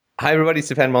Hi, everybody.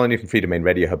 Stefan Molyneux from Free Domain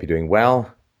Radio. Hope you're doing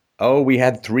well. Oh, we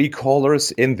had 3 callers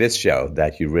in this show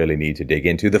that you really need to dig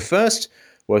into. The first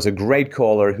was a great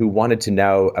caller who wanted to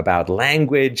know about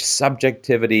language,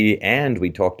 subjectivity, and we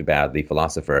talked about the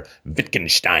philosopher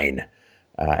Wittgenstein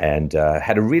and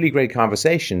had a really great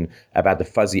conversation about the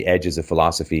fuzzy edges of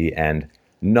philosophy and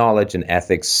knowledge and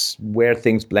ethics, where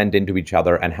things blend into each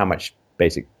other, and how much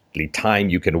basically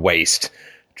time you can waste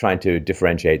trying to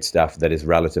differentiate stuff that is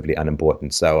relatively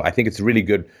unimportant. So I think it's a really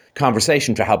good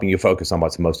conversation for helping you focus on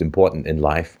what's most important in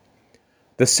life.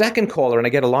 The second caller, and I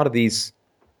get a lot of these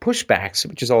pushbacks,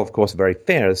 which is all, of course, very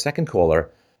fair. The second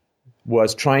caller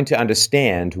was trying to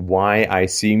understand why I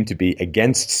seem to be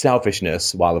against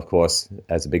selfishness, while, of course,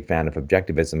 as a big fan of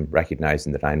objectivism,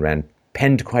 recognizing that Ayn Rand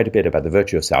penned quite a bit about the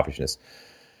virtue of selfishness.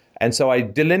 And so I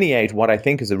delineate what I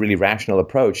think is a really rational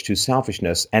approach to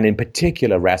selfishness, and in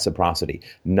particular reciprocity,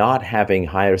 not having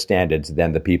higher standards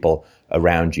than the people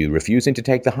around you, refusing to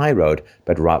take the high road,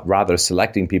 but rather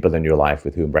selecting people in your life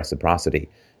with whom reciprocity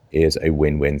is a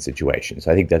win-win situation.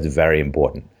 So I think that's very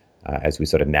important as we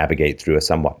sort of navigate through a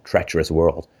somewhat treacherous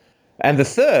world. And the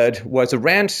third was a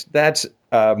rant that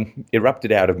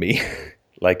erupted out of me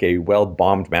like a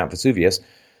well-bombed Mount Vesuvius,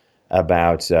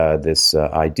 about this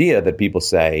idea that people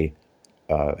say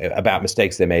about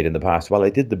mistakes they made in the past. Well, I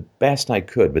did the best I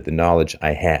could with the knowledge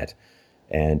I had.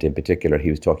 And in particular, he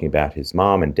was talking about his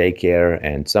mom and daycare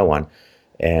and so on.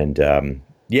 And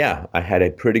I had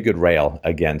a pretty good rail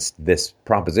against this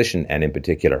proposition, and in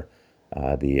particular,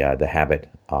 the habit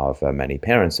of many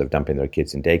parents of dumping their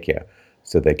kids in daycare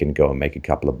so they can go and make a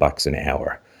couple of bucks an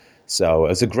hour. So it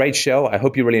was a great show. I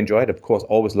hope you really enjoyed it. Of course,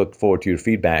 always look forward to your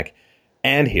feedback.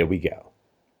 And here we go.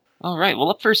 All right. Well,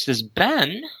 up first is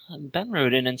Ben. Ben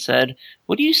wrote in and said,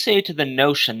 what do you say to the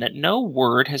notion that no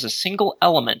word has a single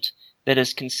element that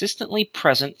is consistently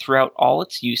present throughout all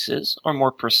its uses, or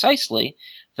more precisely,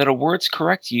 that a word's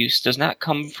correct use does not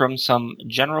come from some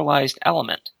generalized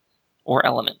element or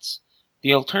elements?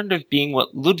 The alternative being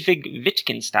what Ludwig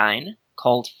Wittgenstein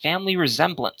called family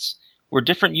resemblance, where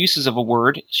different uses of a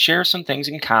word share some things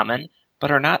in common,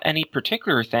 but are not any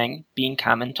particular thing being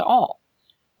common to all.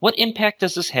 What impact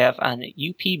does this have on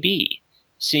UPB,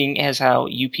 seeing as how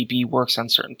UPB works on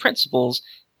certain principles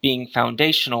being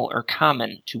foundational or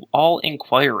common to all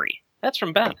inquiry? That's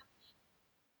from Ben.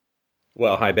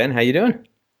 Well, hi, Ben. How you doing?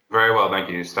 Very well, thank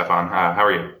you, Stefan. How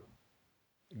are you?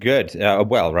 Good.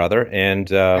 Well, rather.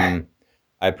 And I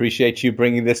appreciate you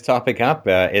bringing this topic up.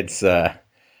 It's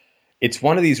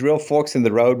one of these real forks in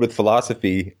the road with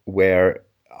philosophy where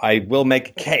I will make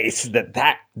a case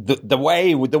that the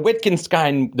way, the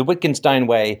Wittgenstein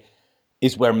way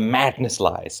is where madness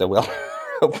lies. So we'll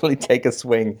hopefully take a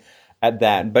swing at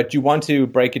that. But you want to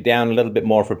break it down a little bit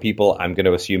more for people, I'm going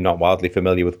to assume not wildly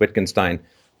familiar with Wittgenstein,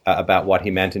 about what he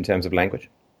meant in terms of language?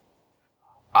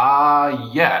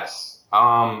 Yes.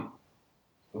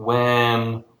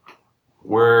 When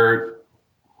we're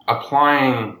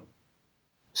applying,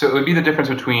 so it would be the difference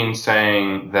between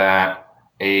saying that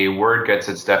a word gets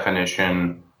its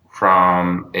definition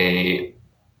from a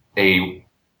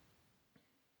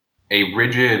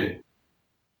rigid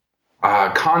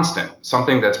constant,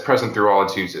 something that's present through all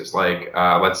its uses. Like,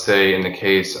 let's say in the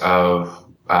case of,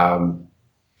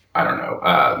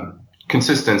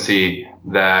 consistency,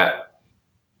 that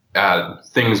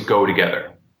things go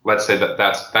together. Let's say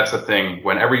that's the thing.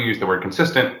 Whenever you use the word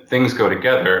consistent, things go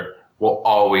together will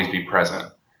always be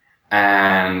present.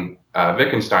 And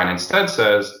Wittgenstein instead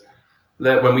says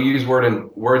that when we use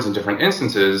words in different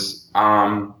instances,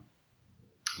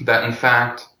 that in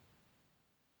fact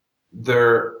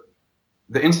the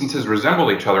instances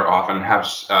resemble each other, often have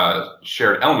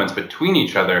shared elements between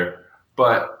each other.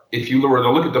 But if you were to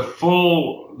look at the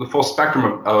full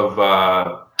spectrum of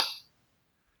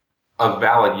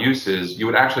valid uses, you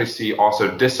would actually see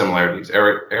also dissimilarities,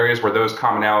 areas where those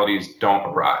commonalities don't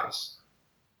arise.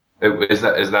 Is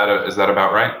that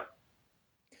about right?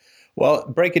 Well,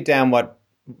 break it down.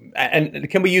 And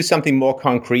can we use something more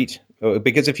concrete?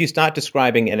 Because if you start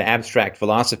describing an abstract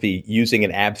philosophy using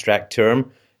an abstract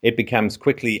term, it becomes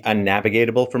quickly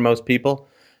unnavigatable for most people.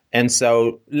 And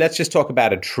so let's just talk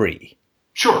about a tree.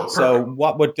 Sure. So perfect.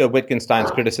 what would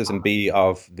Wittgenstein's criticism be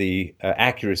of the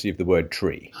accuracy of the word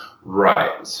tree?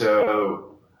 Right.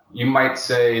 So you might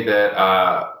say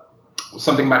that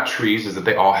something about trees is that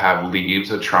they all have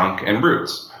leaves, a trunk, and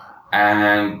roots.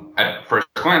 And at first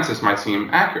glance, this might seem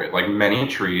accurate. Like many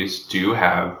trees do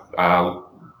have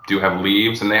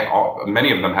leaves, and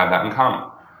many of them have that in common.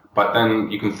 But then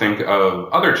you can think of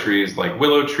other trees like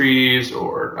willow trees,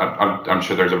 or I'm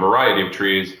sure there's a variety of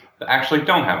trees that actually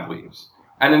don't have leaves.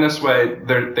 And in this way,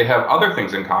 they have other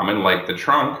things in common, like the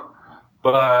trunk,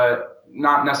 but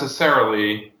not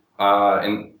necessarily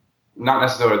not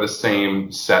necessarily the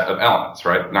same set of elements,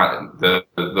 right? Not the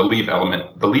leaf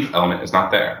element. The leaf element is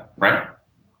not there, right?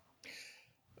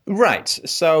 Right.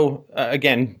 So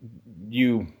again,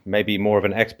 you may be more of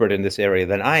an expert in this area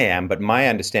than I am, but my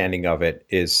understanding of it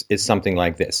is something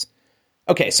like this.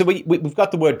 Okay, so we've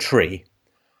got the word tree,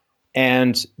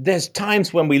 and there's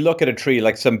times when we look at a tree,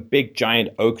 like some big giant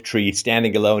oak tree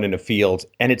standing alone in a field,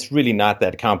 and it's really not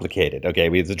that complicated. Okay,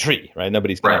 it's a tree, right?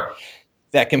 Nobody's going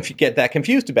to get that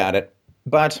confused about it.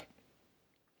 But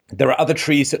there are other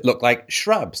trees that look like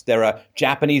shrubs. There are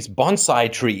Japanese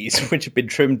bonsai trees, which have been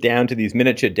trimmed down to these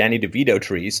miniature Danny DeVito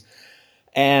trees.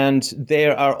 And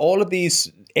there are all of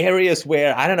these areas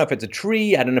where I don't know if it's a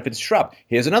tree, I don't know if it's a shrub.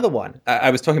 Here's another one. I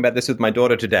was talking about this with my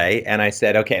daughter today, and I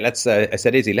said, okay, I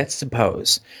said, Izzy, let's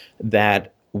suppose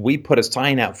that we put a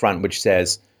sign out front which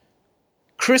says,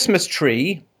 Christmas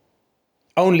tree,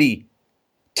 only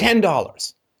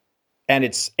 $10. And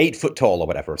it's 8 foot tall or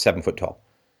whatever, 7 foot tall.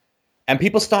 And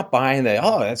people stop by and they,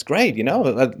 oh, that's great,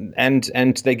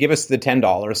 and they give us the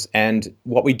 $10. And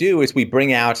what we do is we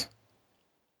bring out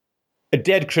a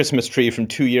dead Christmas tree from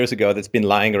 2 years ago that's been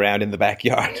lying around in the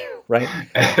backyard, right?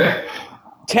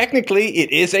 Technically,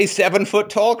 it is a 7 foot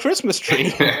tall Christmas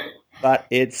tree, but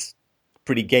it's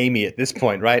pretty gamey at this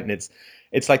point, right? And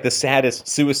it's like the saddest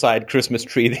suicide Christmas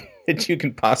tree that you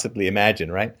can possibly imagine,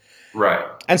 right? Right.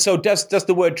 And so does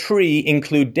the word tree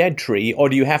include dead tree, or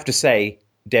do you have to say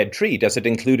dead tree? Does it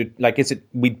include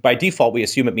by default, we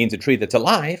assume it means a tree that's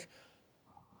alive.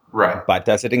 Right. But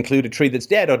does it include a tree that's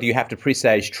dead, or do you have to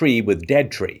presage tree with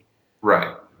dead tree?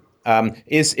 Right.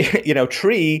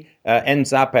 Tree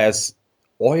ends up as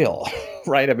oil,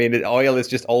 right? I mean, oil is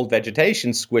just old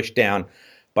vegetation squished down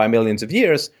by millions of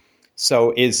years.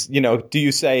 So do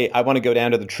you say, I want to go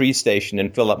down to the tree station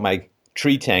and fill up my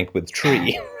tree tank with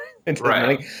tree?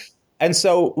 Right. And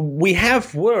so we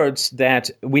have words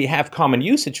that we have common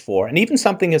usage for, and even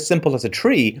something as simple as a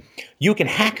tree, you can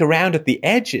hack around at the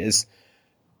edges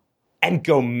and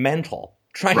go mental,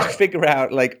 trying to figure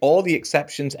out like all the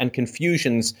exceptions and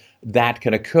confusions that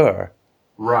can occur.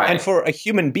 Right. And for a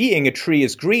human being, a tree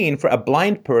is green. For a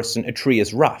blind person, a tree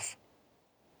is rough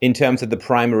in terms of the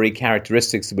primary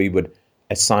characteristics that we would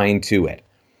assign to it.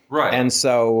 Right. And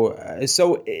so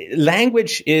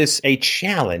language is a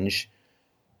challenge.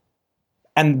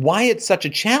 And why it's such a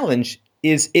challenge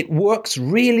is it works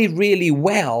really, really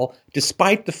well,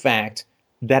 despite the fact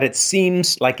that it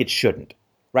seems like it shouldn't.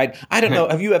 Right? I don't know.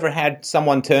 Have you ever had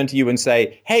someone turn to you and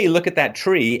say, hey, look at that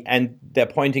tree, and they're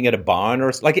pointing at a barn, or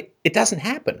like it doesn't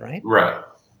happen, right? Right.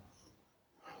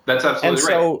 That's absolutely right. And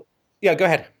so, yeah, go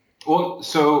ahead. Well,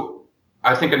 so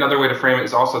I think another way to frame it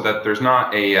is also that there's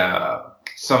not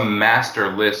some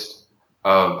master list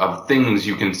of things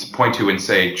you can point to and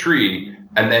say tree,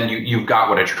 and then you've got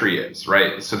what a tree is,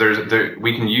 right? So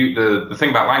we can use the thing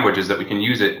about language is that we can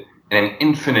use it in an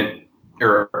infinite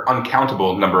or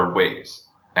uncountable number of ways.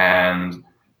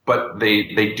 But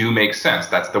they do make sense.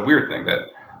 That's the weird thing that,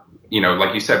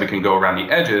 like you said, we can go around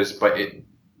the edges, but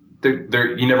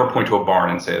you never point to a barn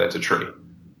and say that's a tree.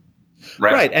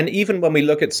 Right. And even when we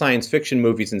look at science fiction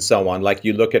movies and so on, like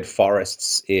you look at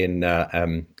forests in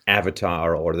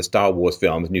Avatar or the Star Wars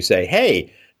films, and you say,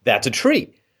 hey, that's a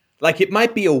tree. Like it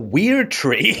might be a weird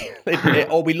tree,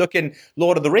 or we look in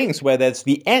Lord of the Rings where there's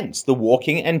the Ents, the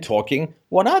walking and talking.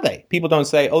 What are they? People don't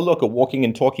say, oh, look, a walking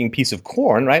and talking piece of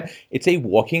corn, right? It's a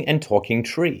walking and talking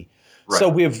tree. Right. So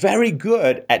we're very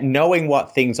good at knowing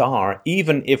what things are,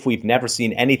 even if we've never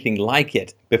seen anything like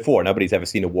it before. Nobody's ever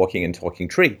seen a walking and talking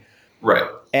tree. Right.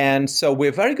 And so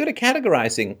we're very good at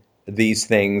categorizing these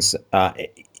things,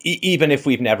 even if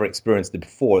we've never experienced it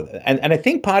before. And I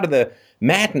think part of the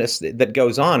madness that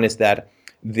goes on is that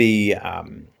the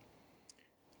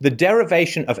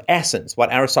derivation of essence,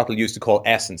 what Aristotle used to call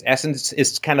essence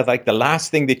is kind of like the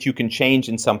last thing that you can change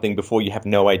in something before you have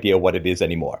no idea what it is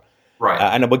anymore. Right.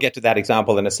 And we'll get to that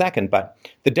example in a second. But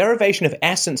the derivation of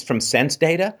essence from sense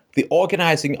data, the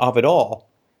organizing of it all,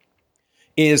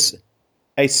 is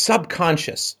a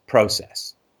subconscious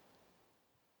process.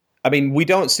 I mean, we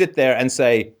don't sit there and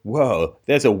say, whoa,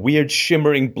 there's a weird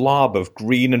shimmering blob of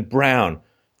green and brown.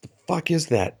 The fuck is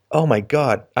that? Oh, my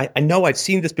God. I know I've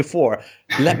seen this before.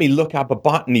 Let me look up a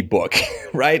botany book,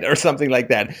 right? Or something like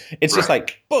that. It's just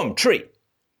like, boom, tree.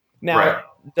 Now,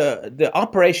 the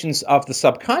operations of the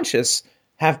subconscious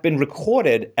have been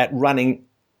recorded at running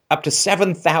up to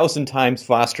 7,000 times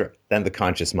faster than the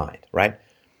conscious mind, right?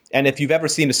 And if you've ever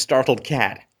seen a startled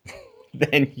cat,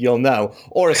 then you'll know,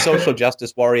 or a social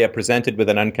justice warrior presented with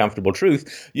an uncomfortable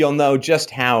truth, you'll know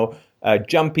just how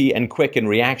jumpy and quick and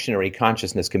reactionary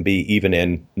consciousness can be even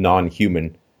in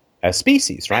non-human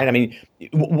species, right? I mean,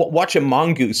 watch a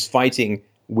mongoose fighting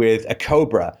with a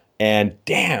cobra, and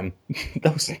damn,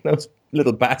 those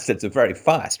little bastards are very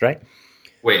fast, right?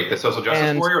 Wait, the social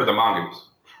justice warrior or the mongoose?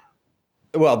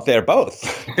 Well, they're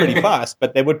both pretty fast,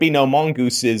 but there would be no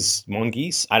mongoose?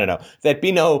 I don't know. There'd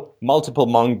be no multiple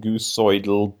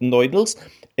mongoosoidals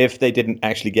if they didn't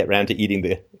actually get around to eating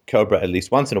the cobra at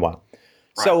least once in a while.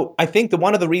 Right. So I think that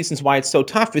one of the reasons why it's so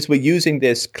tough is we're using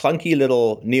this clunky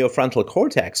little neofrontal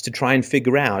cortex to try and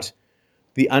figure out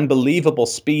the unbelievable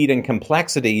speed and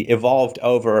complexity evolved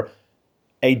over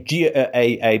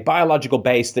a biological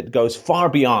base that goes far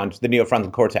beyond the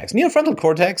neofrontal cortex. Neofrontal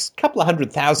cortex, a couple of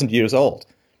 100,000 years old.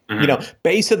 Mm-hmm. You know,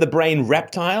 base of the brain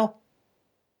reptile,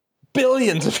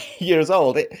 billions of years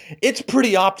old. It's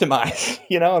pretty optimized,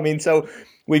 you know? I mean, so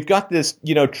we've got this,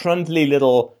 you know, trundly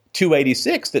little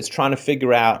 286 that's trying to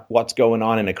figure out what's going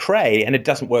on in a cray, and it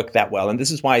doesn't work that well. And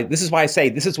this is why I say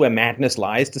this is where madness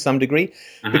lies to some degree,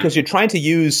 mm-hmm. because you're trying to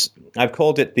use, I've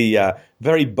called it the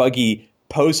very buggy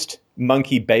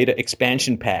post-monkey beta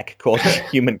expansion pack called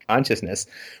human consciousness,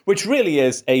 which really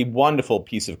is a wonderful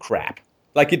piece of crap.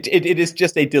 Like it is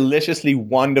just a deliciously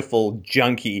wonderful,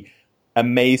 junky,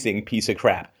 amazing piece of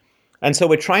crap. And so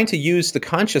we're trying to use the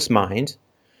conscious mind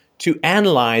to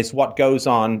analyze what goes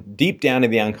on deep down in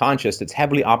the unconscious that's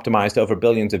heavily optimized over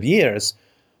billions of years,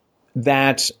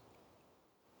 that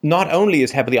not only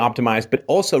is heavily optimized, but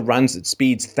also runs at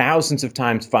speeds thousands of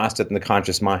times faster than the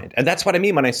conscious mind. And that's what I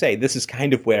mean when I say this is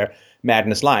kind of where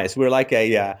madness lies. We're like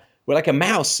a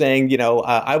mouse saying, you know,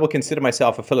 I will consider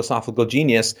myself a philosophical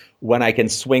genius when I can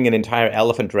swing an entire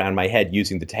elephant around my head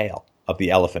using the tail of the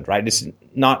elephant, right? It's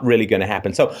not really going to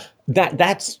happen. So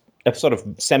that's a sort of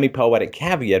semi-poetic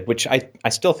caveat, which I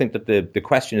still think that the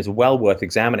question is well worth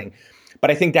examining. But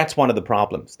I think that's one of the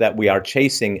problems, that we are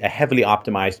chasing a heavily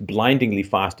optimized, blindingly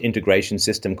fast integration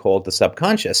system called the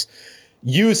subconscious,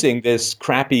 using this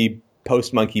crappy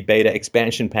post-monkey beta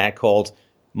expansion pack called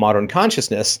modern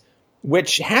consciousness,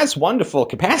 which has wonderful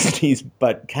capacities,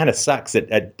 but kind of sucks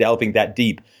at delving that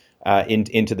deep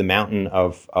into the mountain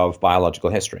of biological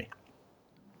history.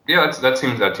 Yeah, that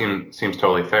seems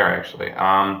totally fair, actually.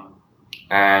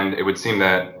 And it would seem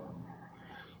that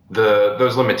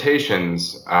those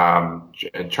limitations,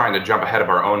 trying to jump ahead of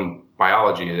our own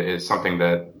biology, is something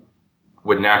that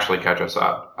would naturally catch us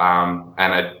up.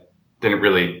 And I didn't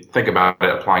really think about it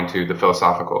applying to the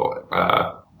philosophical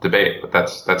debate, but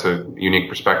that's a unique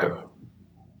perspective.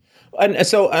 And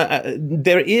so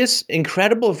there is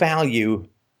incredible value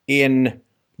in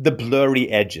the blurry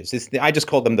edges. I just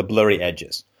call them the blurry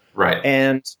edges. Right.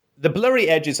 And the blurry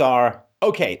edges are,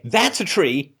 okay, that's a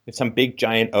tree. It's some big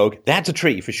giant oak. That's a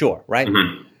tree for sure, right?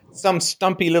 Mm-hmm. Some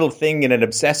stumpy little thing in an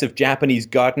obsessive Japanese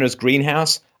gardener's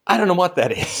greenhouse. I don't know what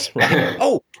that is, right?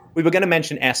 Oh, we were going to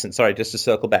mention essence. Sorry, just to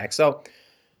circle back. So,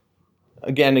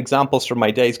 again, examples from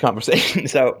my day's conversation.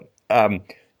 So,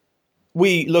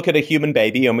 we look at a human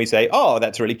baby and we say, oh,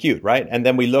 that's really cute, right? And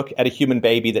then we look at a human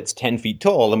baby that's 10 feet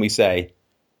tall and we say,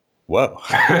 whoa.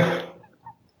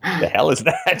 The hell is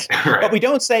that? Right. But we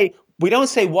don't say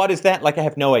what is that, like I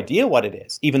have no idea what it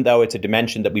is, even though it's a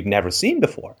dimension that we've never seen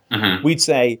before. Mm-hmm. We'd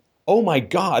say, oh my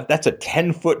God, that's a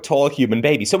 10-foot tall human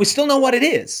baby. So we still know what it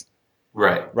is.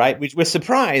 Right. Right? We're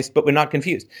surprised, but we're not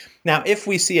confused. Now, if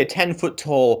we see a 10-foot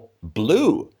tall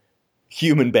blue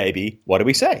human baby, what do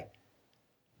we say?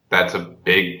 That's a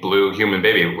big blue human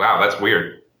baby. Wow, that's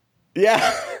weird.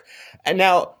 Yeah. And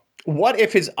now, what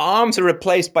if his arms are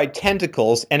replaced by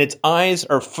tentacles and its eyes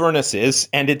are furnaces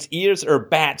and its ears are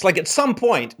bats? Like at some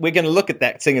point, we're going to look at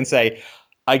that thing and say,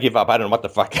 I give up. I don't know what the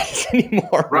fuck it is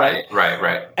anymore.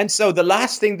 Right. And so the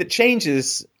last thing that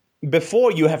changes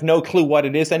before you have no clue what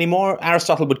it is anymore,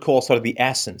 Aristotle would call sort of the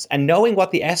essence. And knowing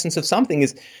what the essence of something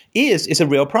is a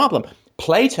real problem.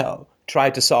 Plato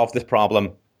tried to solve this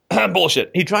problem.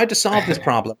 Bullshit. He tried to solve this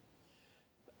problem.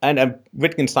 And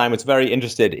Wittgenstein was very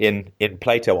interested in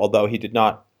Plato, although he did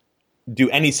not do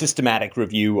any systematic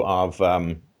review of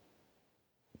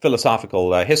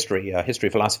philosophical history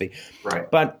philosophy.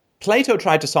 Right. But Plato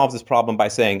tried to solve this problem by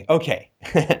saying, okay,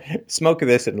 smoke of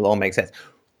this and it'll all make sense.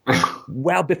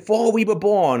 Well, before we were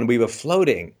born, we were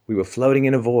floating. We were floating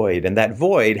in a void, and that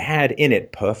void had in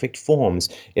it perfect forms.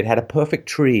 It had a perfect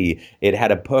tree. It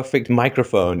had a perfect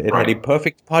microphone. It had a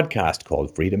perfect podcast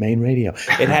called Free Domain Radio.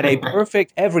 It had a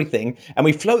perfect everything, and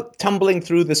we float tumbling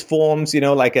through these forms,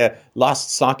 like a lost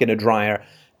sock in a dryer.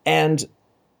 And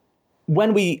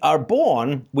when we are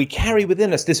born, we carry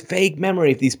within us this vague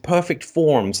memory of these perfect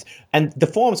forms. And the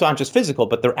forms aren't just physical,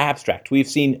 but they're abstract. We've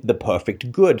seen the perfect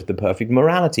good, the perfect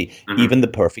morality, even the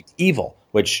perfect evil,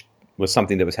 which was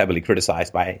something that was heavily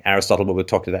criticized by Aristotle, but we'll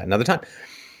talk to that another time.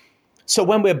 So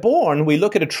when we're born, we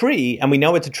look at a tree, and we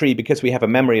know it's a tree because we have a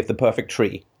memory of the perfect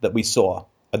tree that we saw,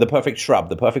 or the perfect shrub,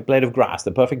 the perfect blade of grass,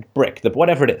 the perfect brick,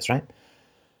 whatever it is, right?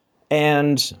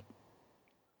 And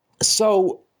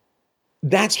so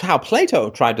that's how Plato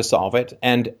tried to solve it,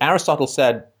 and Aristotle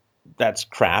said, that's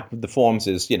crap. The forms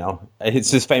is,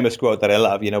 it's his famous quote that I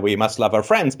love, we must love our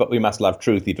friends, but we must love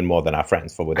truth even more than our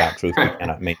friends, for without truth we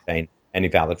cannot maintain any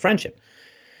valid friendship.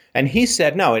 And he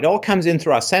said, no, it all comes in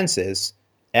through our senses,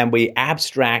 and we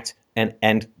abstract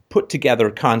and put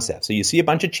together concepts. So you see a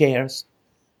bunch of chairs,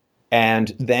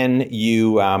 and then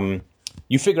you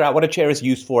figure out what a chair is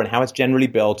used for and how it's generally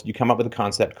built. You come up with a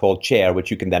concept called chair,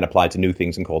 which you can then apply to new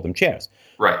things and call them chairs.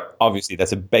 Right. Obviously,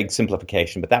 that's a big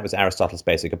simplification, but that was Aristotle's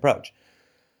basic approach.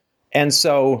 And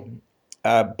so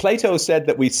Plato said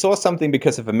that we saw something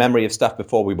because of a memory of stuff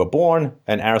before we were born,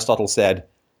 and Aristotle said,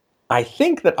 I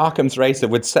think that Occam's razor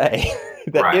would say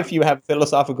that if you have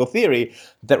philosophical theory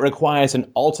that requires an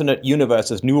alternate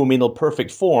universe as noumenal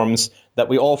perfect forms that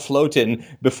we all float in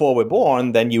before we're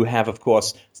born, then you have, of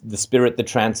course, the spirit that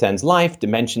transcends life,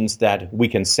 dimensions that we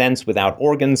can sense without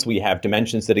organs. We have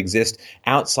dimensions that exist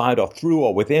outside or through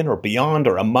or within or beyond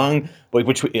or among,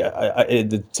 which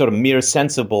the sort of mere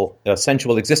sensual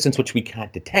existence, which we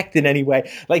can't detect in any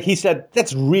way. Like he said,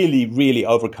 that's really, really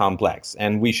overcomplex,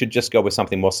 and we should just go with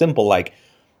something more simple, like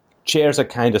chairs are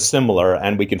kind of similar,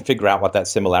 and we can figure out what that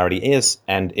similarity is,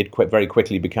 and it very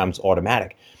quickly becomes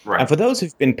automatic. Right. And for those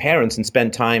who've been parents and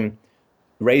spent time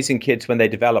raising kids when they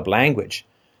develop language,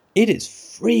 it is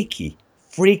freaky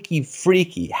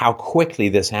how quickly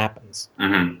this happens.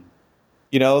 Mm-hmm.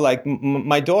 Like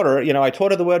my daughter, I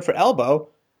taught her the word for elbow.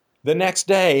 The next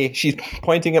day, she's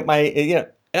pointing at my,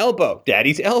 elbow,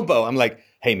 daddy's elbow. I'm like,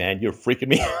 hey, man, you're freaking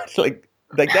me out. like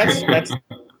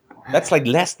that's like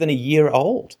less than a year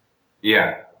old.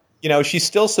 Yeah. She's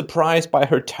still surprised by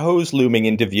her toes looming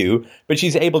into view, but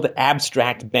she's able to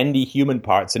abstract bendy human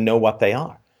parts and know what they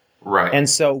are. Right. And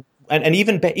so, and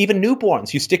even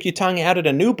newborns, you stick your tongue out at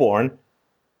a newborn,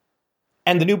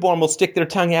 and the newborn will stick their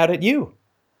tongue out at you.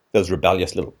 Those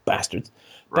rebellious little bastards.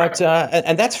 Right. But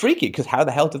and that's freaky, because how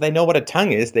the hell do they know what a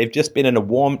tongue is? They've just been in a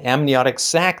warm amniotic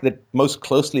sac that most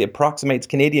closely approximates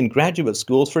Canadian graduate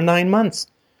schools for 9 months.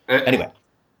 Anyway,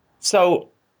 so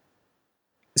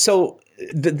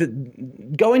the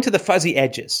going to the fuzzy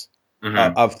edges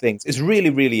of things is really,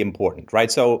 really important,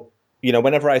 right? So,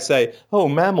 whenever I say, oh,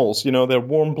 mammals, they're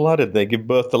warm-blooded, they give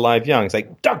birth to live young, it's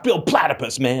like, duck-billed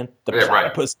platypus, man. The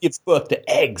platypus gives birth to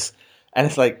eggs. And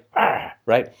it's like,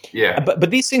 right? Yeah. But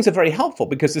these things are very helpful,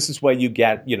 because this is where you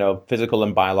get, physical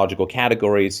and biological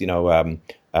categories,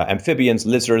 amphibians,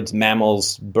 lizards,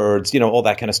 mammals, birds, all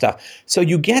that kind of stuff. So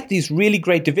you get these really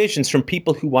great divisions from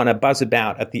people who want to buzz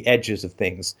about at the edges of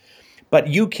things. But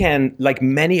you can, like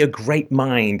many a great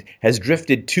mind, has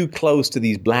drifted too close to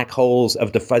these black holes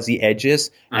of the fuzzy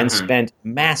edges and spent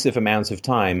massive amounts of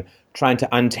time trying to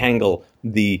untangle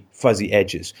the fuzzy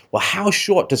edges. Well, how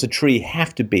short does a tree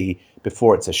have to be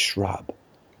before it's a shrub?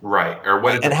 Right. Or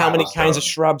what is and how many kinds of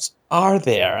shrubs are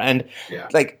there? And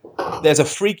there's a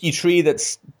freaky tree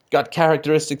that's got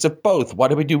characteristics of both. What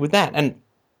do we do with that? And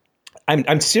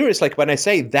I'm serious. Like when I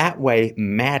say that way,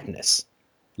 madness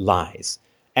lies.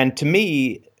 And to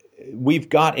me, we've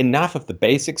got enough of the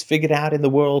basics figured out in the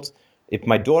world. If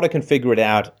my daughter can figure it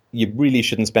out, you really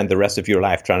shouldn't spend the rest of your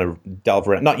life trying to delve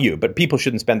around. Not you, but people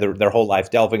shouldn't spend their whole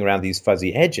life delving around these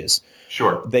fuzzy edges.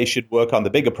 Sure. They should work on the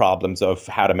bigger problems of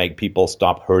how to make people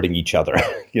stop hurting each other.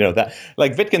 That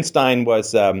like Wittgenstein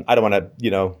was, I don't want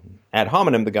to, ad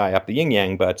hominem the guy up the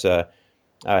yin-yang, but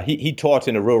he taught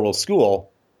in a rural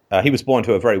school. He was born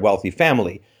to a very wealthy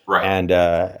family. Right. And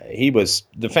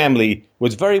the family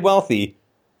was very wealthy,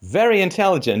 very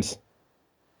intelligent,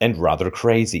 and rather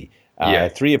crazy.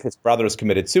 3 of his brothers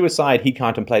committed suicide. He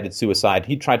contemplated suicide.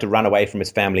 He tried to run away from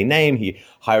his family name. He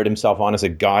hired himself on as a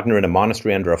gardener in a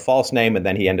monastery under a false name, and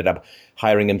then he ended up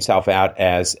hiring himself out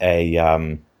as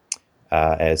a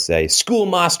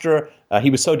schoolmaster. He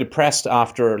was so depressed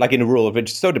after, like in a rural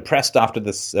village, so depressed after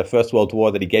this First World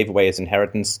War that he gave away his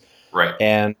inheritance. Right.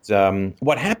 And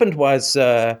what happened was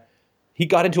he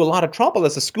got into a lot of trouble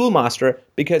as a schoolmaster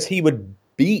because he would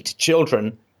beat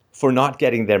children for not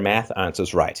getting their math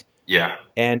answers right. Yeah.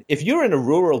 And if you're in a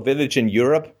rural village in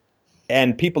Europe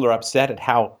and people are upset at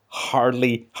how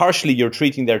harshly you're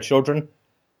treating their children,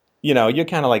 you're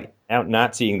kind of like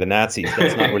out-Naziing the Nazis.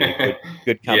 That's not really a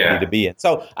good company to be in.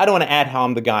 So I don't want to ad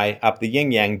hom the guy up the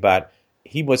yin-yang, but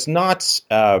he was not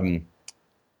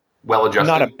well-adjusted,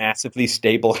 not a massively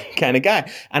stable kind of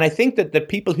guy. And I think that the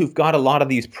people who've got a lot of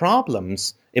these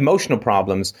problems, emotional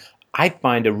problems, I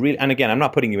find and again, I'm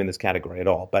not putting you in this category at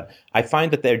all, but I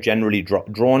find that they're generally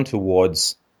drawn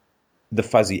towards the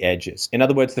fuzzy edges. In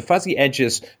other words, the fuzzy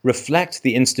edges reflect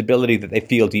the instability that they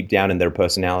feel deep down in their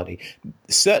personality.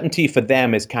 Certainty for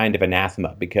them is kind of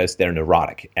anathema because they're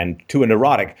neurotic. And to a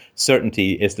neurotic,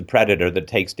 certainty is the predator that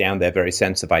takes down their very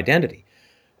sense of identity.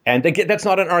 And that's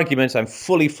not an argument. I'm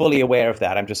fully aware of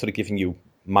that. I'm just sort of giving you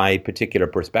my particular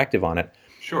perspective on it.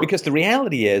 Sure. Because the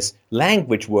reality is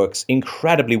language works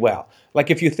incredibly well.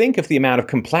 Like if you think of the amount of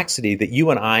complexity that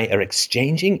you and I are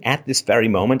exchanging at this very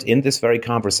moment in this very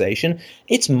conversation,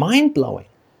 it's mind-blowing.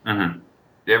 Mm-hmm.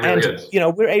 It really is.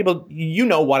 We're able,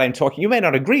 what I'm talking, you may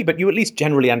not agree, but you at least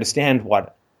generally understand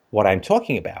what I'm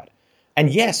talking about.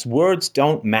 And yes, words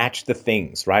don't match the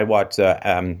things, right? What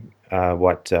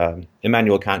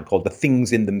Immanuel Kant called the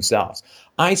things in themselves.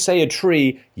 I say a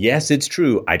tree, yes, it's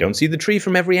true. I don't see the tree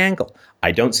from every angle.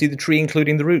 I don't see the tree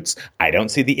including the roots. I don't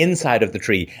see the inside of the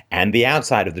tree and the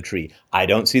outside of the tree. I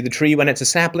don't see the tree when it's a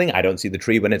sapling. I don't see the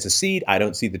tree when it's a seed. I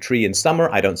don't see the tree in summer.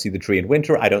 I don't see the tree in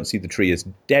winter. I don't see the tree as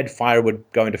dead firewood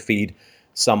going to feed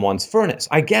someone's furnace.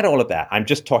 I get all of that. I'm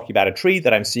just talking about a tree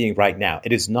that I'm seeing right now.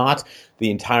 It is not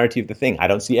the entirety of the thing. I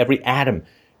don't see every atom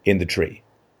in the tree.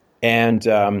 And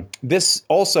this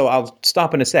also, I'll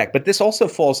stop in a sec, but this also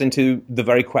falls into the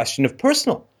very question of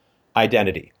personal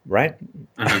identity, right?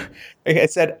 Mm-hmm. I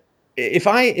said, if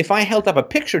I held up a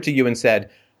picture to you and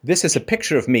said, this is a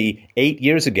picture of me 8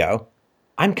 years ago,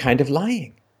 I'm kind of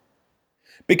lying.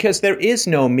 Because there is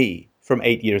no me from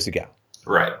 8 years ago.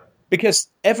 Right. Because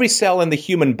every cell in the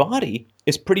human body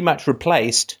is pretty much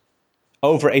replaced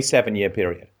over a 7-year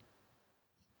period.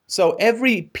 So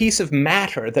every piece of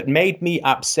matter that made me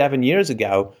up 7 years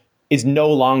ago is no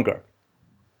longer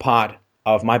part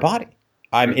of my body.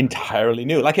 I'm entirely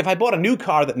new. Like if I bought a new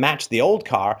car that matched the old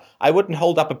car, I wouldn't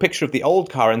hold up a picture of the old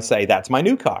car and say, that's my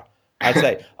new car. I'd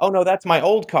say, oh no, that's my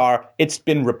old car. It's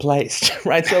been replaced,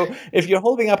 right? So if you're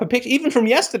holding up a picture, even from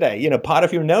yesterday, part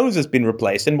of your nose has been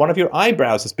replaced and one of your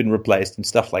eyebrows has been replaced and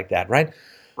stuff like that, right?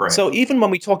 Right. So even when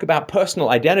we talk about personal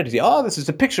identity, this is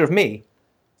a picture of me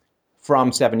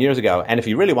from 7 years ago. And if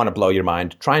you really want to blow your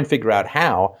mind, try and figure out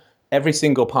how every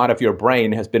single part of your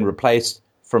brain has been replaced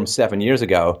from 7 years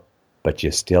ago, but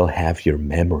you still have your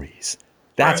memories.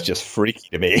 That's just freaky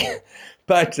to me.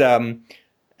 But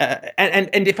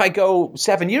and if I go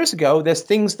 7 years ago, there's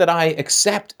things that I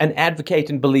accept and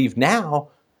advocate and believe now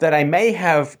that I may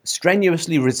have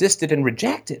strenuously resisted and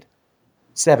rejected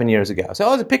 7 years ago.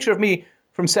 So it's a picture of me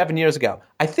from 7 years ago.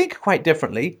 I think quite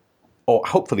differently, or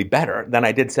hopefully better than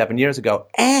I did 7 years ago.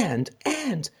 And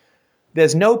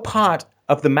there's no part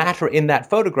of the matter in that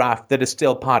photograph that is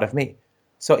still part of me.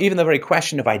 So even the very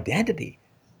question of identity,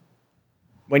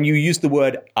 when you use the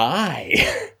word I,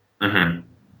 mm-hmm.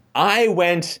 I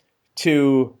went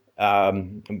to,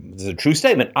 this is a true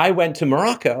statement, I went to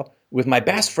Morocco with my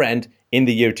best friend in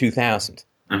the year 2000.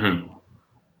 Mm-hmm.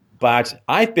 But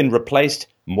I've been replaced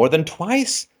more than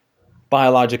twice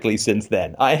biologically since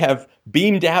then. I have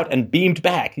beamed out and beamed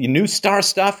back. The new star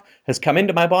stuff has come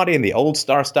into my body and the old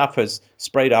star stuff has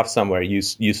sprayed off somewhere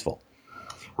useful.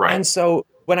 Right. And so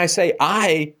when I say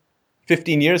I,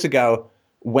 15 years ago,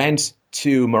 went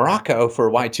to Morocco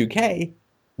for Y2K,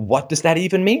 what does that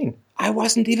even mean? I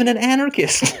wasn't even an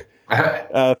anarchist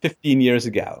 15 years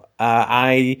ago.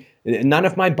 None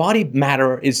of my body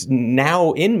matter is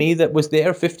now in me that was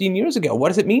there 15 years ago. What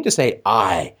does it mean to say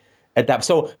I? At that.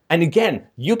 So, and again,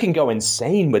 you can go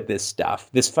insane with this stuff,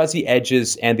 this fuzzy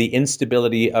edges and the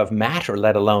instability of matter,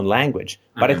 let alone language.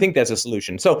 But I think there's a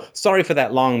solution. So sorry for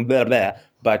that long blah, blah,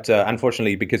 but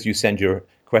unfortunately, because you send your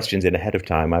questions in ahead of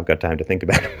time, I've got time to think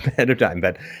about it ahead of time.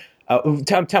 But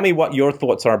tell me what your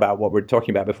thoughts are about what we're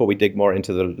talking about before we dig more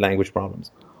into the language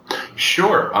problems.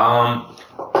 Sure.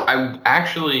 I'm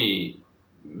actually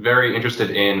very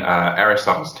interested in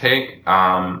Aristotle's take.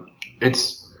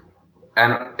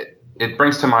 It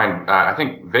brings to mind, I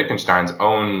think, Wittgenstein's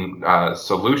own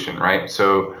solution, right?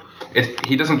 So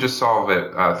he doesn't just solve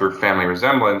it through family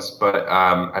resemblance, but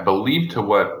I believe to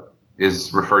what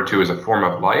is referred to as a form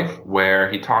of life,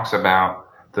 where he talks about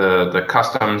the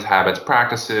customs, habits,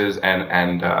 practices,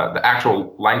 and the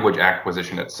actual language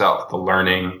acquisition itself, the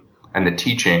learning and the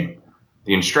teaching,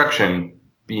 the instruction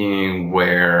being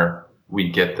where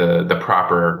we get the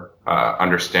proper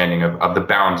understanding of the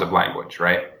bounds of language,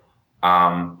 right?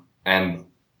 And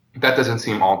that doesn't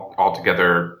seem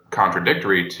altogether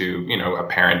contradictory to, a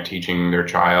parent teaching their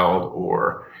child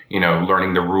or,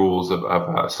 learning the rules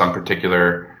of some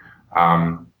particular,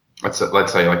 let's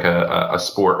say like a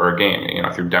sport or a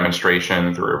game, through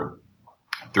demonstration, through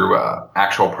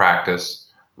actual practice,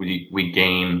 we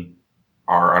gain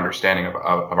our understanding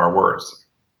of our words.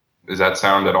 Does that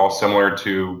sound at all similar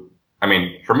to, I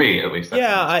mean, for me at least?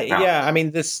 I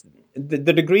mean,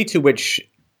 the degree to which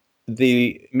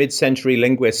the mid-century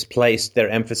linguists placed their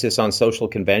emphasis on social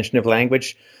convention of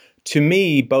language, to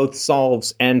me, both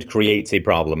solves and creates a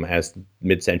problem, as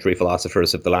mid-century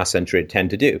philosophers of the last century tend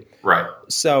to do. Right.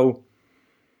 So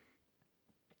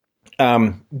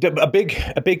a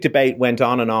big debate went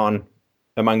on and on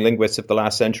among linguists of the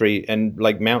last century, and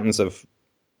like mountains of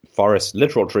forest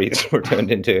literal trees were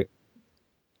turned into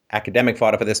academic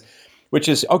fodder for this, which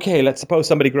is, okay, let's suppose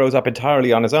somebody grows up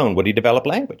entirely on his own. Would he develop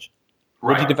language?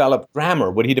 Would he develop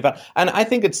grammar? Would he develop? And I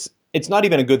think it's not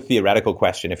even a good theoretical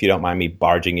question, if you don't mind me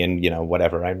barging in,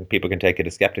 whatever. People can take it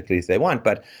as skeptically as they want,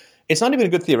 but it's not even a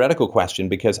good theoretical question,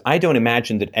 because I don't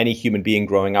imagine that any human being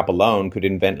growing up alone could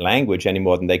invent language any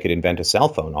more than they could invent a cell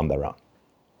phone on their own.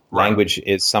 Right. Language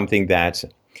is something that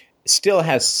still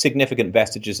has significant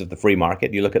vestiges of the free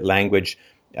market. You look at language,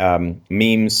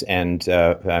 memes and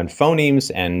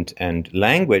phonemes and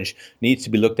language needs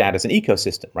to be looked at as an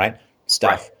ecosystem, right?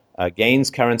 Stuff gains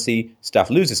currency,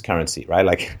 stuff loses currency, right?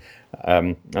 Like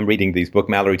I'm reading these book,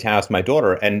 Mallory Taos, my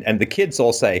daughter, and the kids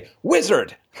all say,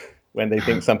 wizard, when they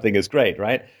think something is great,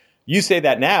 right? You say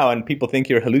that now and people think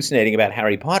you're hallucinating about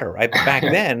Harry Potter, right? But back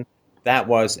then, that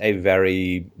was a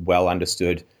very well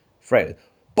understood phrase.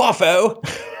 Boffo!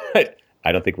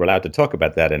 I don't think we're allowed to talk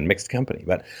about that in mixed company,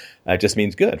 but it just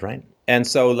means good, right? And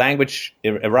so language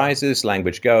arises,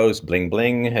 language goes, bling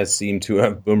bling has seemed to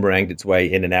have boomeranged its way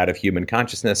in and out of human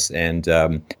consciousness. And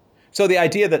so the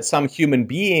idea that some human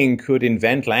being could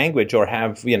invent language or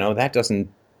have, that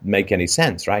doesn't make any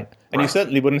sense, right? And you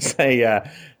certainly wouldn't say,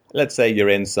 let's say you're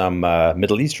in some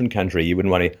Middle Eastern country, you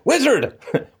wouldn't want to, wizard!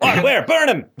 What, where? Burn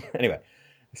him! Anyway,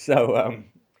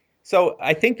 so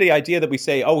I think the idea that we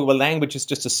say, oh, well, language is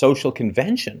just a social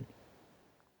convention.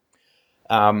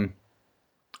 And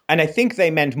I think they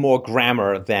meant more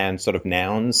grammar than sort of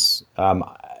nouns.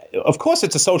 Of course,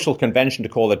 it's a social convention to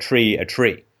call a tree,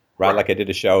 right? Like I did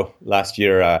a show last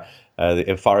year,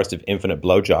 A Forest of Infinite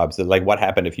Blowjobs. Like what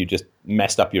happened if you just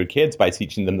messed up your kids by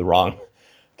teaching them the wrong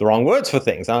words for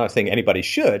things? I'm not saying anybody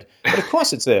should, but of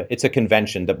course it's a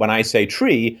convention that when I say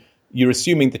tree, you're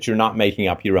assuming that you're not making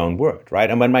up your own word, right?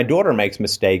 And when my daughter makes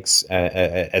mistakes,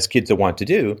 as kids are wont to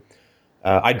do,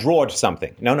 I drawed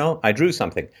something. No, I drew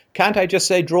something. Can't I just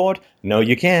say drawed? No,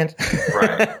 you can't.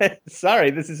 Right.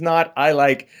 Sorry, this is not, I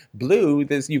like blue.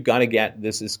 You've got to get,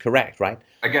 this is correct, right?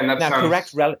 Again, that sounds...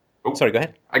 correct... Sorry, go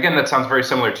ahead. Again, that sounds very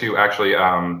similar to actually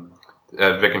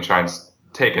Wittgenstein's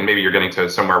take, and maybe you're getting to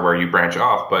somewhere where you branch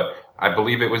off, but I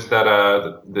believe it was that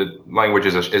the language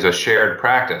is a shared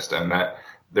practice, and that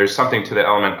there's something to the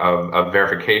element of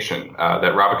verification,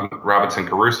 that Robinson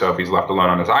Crusoe, if he's left alone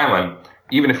on his island,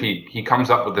 even if he comes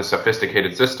up with a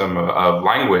sophisticated system of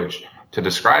language to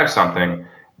describe something,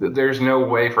 there's no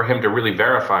way for him to really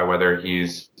verify whether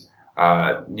he's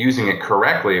using it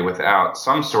correctly without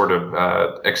some sort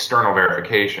of external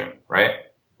verification, right?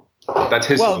 That's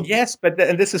his. Well, yes, but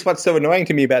and this is what's so annoying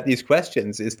to me about these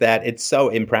questions is that it's so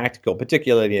impractical,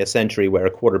 particularly in a century where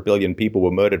 250 million people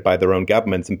were murdered by their own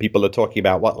governments, and people are talking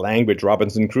about what language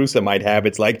Robinson Crusoe might have.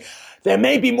 It's like there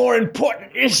may be more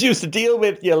important issues to deal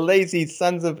with, you lazy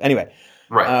sons of. Anyway,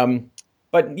 right.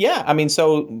 But yeah, I mean,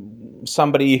 so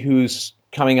somebody who's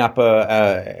growing up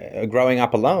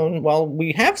alone. Well,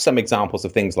 we have some examples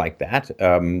of things like that.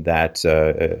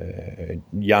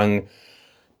 Young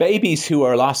babies who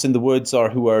are lost in the woods or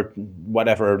who are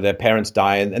whatever, their parents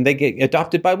die and they get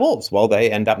adopted by wolves. Well, they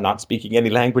end up not speaking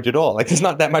any language at all. Like it's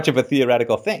not that much of a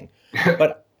theoretical thing.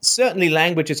 But certainly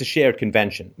language is a shared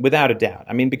convention, without a doubt.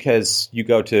 I mean, because you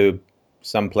go to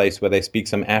some place where they speak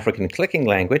some African clicking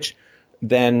language,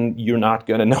 then you're not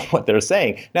going to know what they're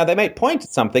saying. Now, they might point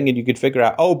at something and you could figure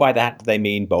out, oh, by that they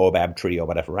mean baobab tree or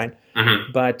whatever, right?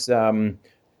 Mm-hmm. But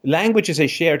language is a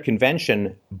shared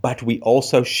convention, but we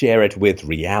also share it with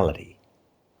reality,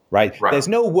 right? There's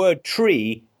no word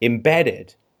tree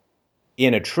embedded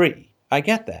in a tree. I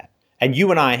get that. And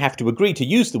you and I have to agree to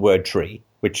use the word tree,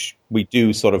 which we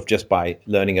do sort of just by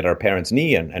learning at our parents'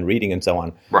 knee and reading and so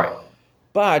on. Right.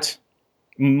 But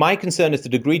my concern is the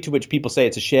degree to which people say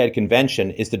it's a shared convention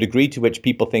is the degree to which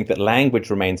people think that language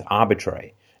remains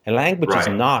arbitrary. And language is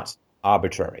not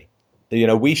arbitrary. You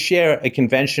know, we share a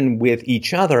convention with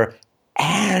each other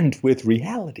and with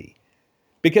reality.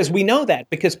 Because we know that,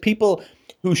 because people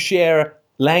who share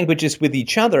languages with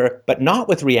each other but not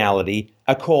with reality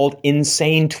are called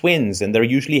insane twins, and they're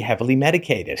usually heavily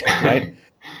medicated, right?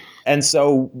 And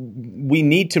so we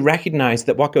need to recognize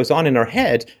that what goes on in our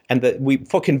head, and that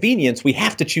for convenience, we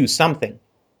have to choose something,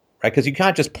 right? Because you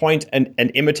can't just point and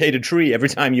imitate a tree every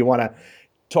time you want to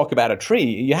talk about a tree,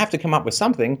 you have to come up with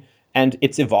something, and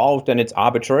it's evolved and it's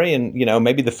arbitrary, and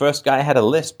maybe the first guy had a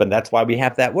lisp, and that's why we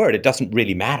have that word. It doesn't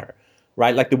really matter,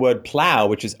 right? Like the word plow,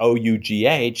 which is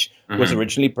O-U-G-H, was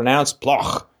originally pronounced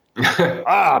ploch.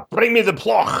 Bring me the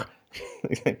ploch.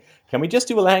 Can we just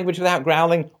do a language without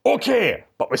growling? Okay,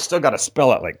 but we still got to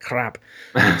spell it like crap.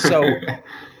 So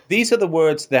these are the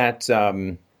words that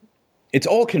it's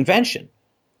all convention,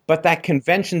 but that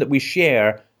convention that we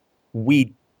share,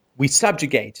 we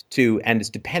subjugate to and is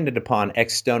dependent upon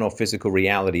external physical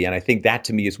reality. And I think that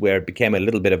to me is where it became a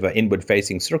little bit of an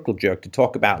inward-facing circle jerk to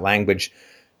talk about language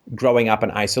growing up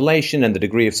in isolation and the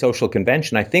degree of social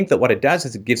convention. I think that what it does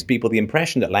is it gives people the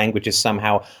impression that language is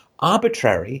somehow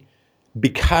arbitrary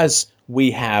because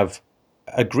we have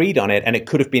agreed on it and it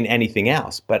could have been anything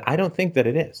else. But I don't think that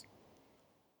it is.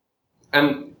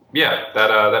 And yeah,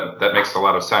 that makes a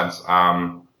lot of sense.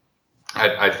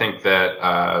 I think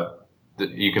that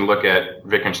you can look at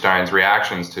Wittgenstein's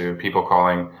reactions to people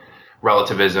calling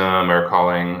relativism or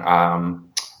calling,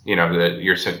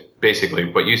 you're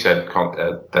basically what you said,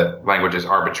 that language is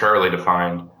arbitrarily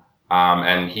defined,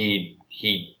 and he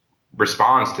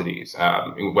responds to these.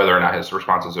 Whether or not his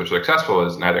responses are successful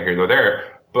is neither here nor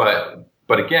there.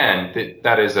 But again,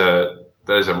 that is a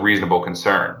reasonable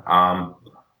concern.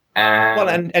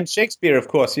 And Shakespeare, of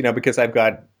course, because I've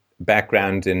got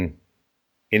background in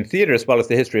theater as well as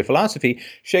the history of philosophy,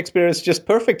 Shakespeare is just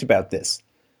perfect about this.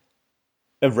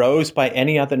 A rose by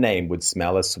any other name would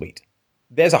smell as sweet.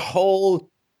 There's a whole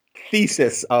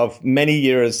thesis of many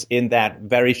years in that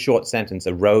very short sentence.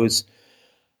 A rose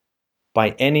by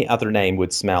any other name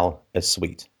would smell as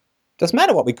sweet. Doesn't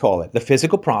matter what we call it. The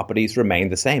physical properties remain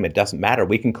the same. It doesn't matter.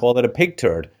 We can call it a pig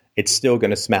turd. It's still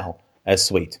going to smell as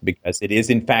sweet because it is,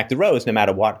 in fact, a rose, no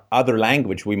matter what other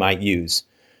language we might use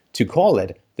to call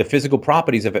it. The physical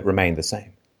properties of it remain the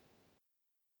same.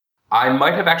 I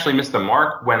might have actually missed the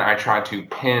mark when I tried to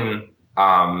pin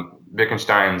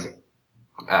Wittgenstein's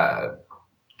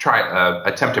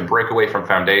attempt to break away from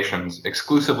foundations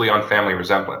exclusively on family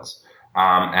resemblance.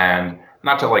 And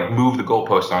not to move the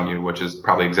goalpost on you, which is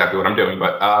probably exactly what I'm doing,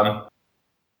 but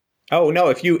oh no!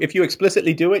 If you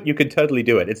explicitly do it, you can totally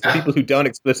do it. It's the people who don't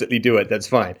explicitly do it that's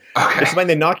fine. Okay. It's when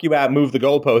they knock you out, move the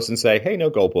goalpost, and say, "Hey, no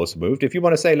goalpost moved." If you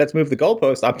want to say, "Let's move the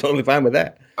goalpost," I'm totally fine with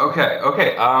that. Okay.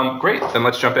 Great. Then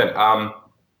let's jump in.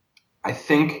 I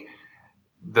think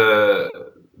the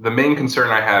main concern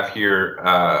I have here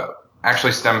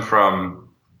actually stem from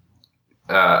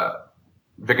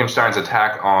Wittgenstein's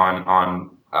attack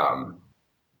on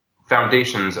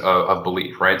foundations of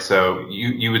belief, right? So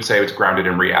you would say it's grounded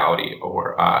in reality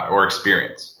or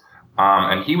experience,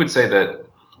 and he would say that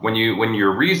when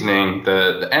you're reasoning,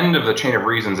 the end of the chain of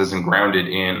reasons isn't grounded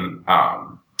in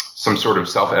some sort of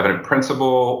self-evident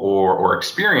principle or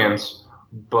experience,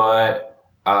 but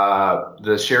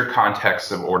the shared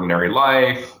context of ordinary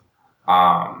life,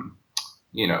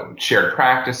 shared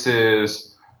practices.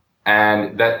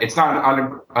 And that it's not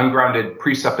an ungrounded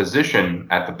presupposition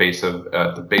at the base of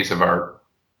our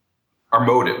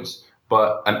motives,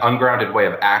 but an ungrounded way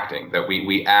of acting, that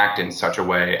we act in such a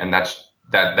way, and that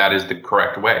is the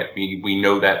correct way. We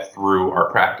know that through our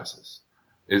practices.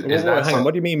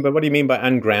 What do you mean? But what do you mean by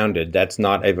ungrounded? That's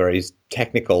not a very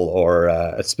technical or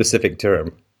a specific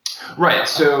term. Right.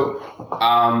 So,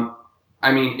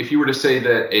 if you were to say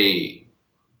that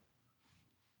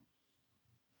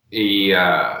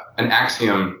an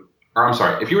axiom,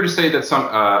 if you were to say that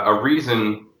a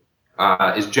reason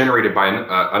is generated by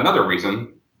another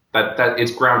reason, that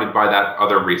it's grounded by that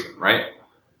other reason, right?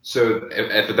 So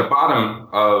at the bottom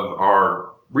of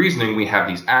our reasoning, we have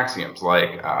these axioms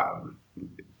like A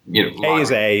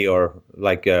is A, or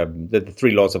like the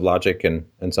three laws of logic and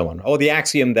so on, or the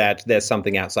axiom that there's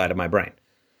something outside of my brain.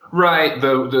 Right.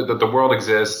 The world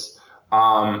exists.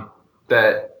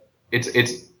 That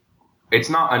it's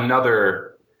not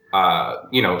another,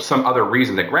 some other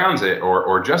reason that grounds it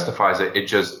or justifies it. It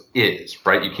just is,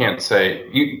 right? You can't say,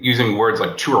 using words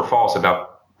like true or false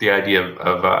about the idea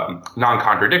of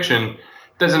non-contradiction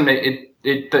doesn't make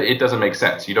it doesn't make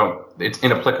sense. It's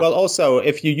inapplicable. Well, also,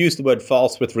 if you use the word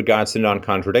false with regards to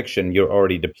non-contradiction, you're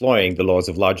already deploying the laws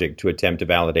of logic to attempt to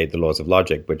validate the laws of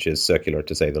logic, which is circular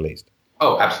to say the least.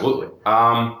 Oh, absolutely.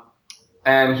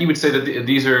 And he would say that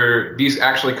these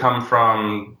actually come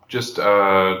from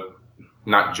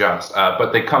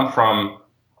but they come from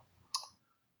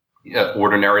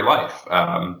ordinary life,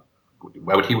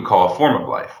 what he would call a form of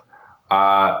life,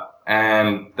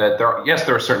 and that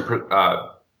there are certain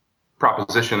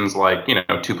propositions like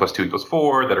 2 + 2 =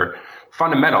 4 that are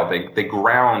fundamental. They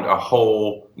ground a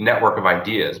whole network of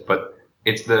ideas, but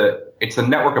it's the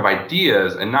network of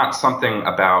ideas and not something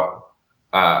about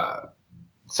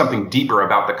something deeper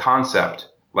about the concept,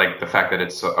 like the fact that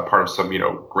it's a part of some,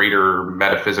 greater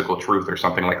metaphysical truth or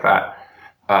something like that,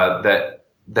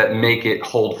 that make it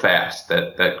hold fast,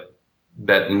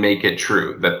 that make it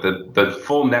true, that the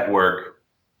full network,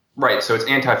 right? So it's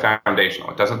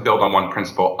anti-foundational. It doesn't build on one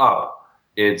principle up.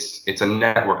 It's a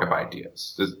network of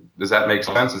ideas. Does that make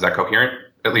sense? Is that coherent?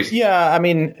 At least. Yeah, I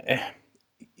mean,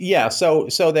 yeah. So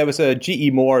there was a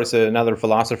G.E. Moore, is another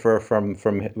philosopher from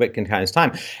Wittgenstein's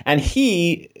time, and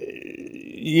he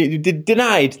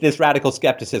denied this radical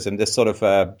skepticism, this sort of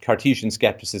Cartesian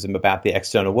skepticism about the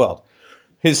external world.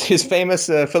 His famous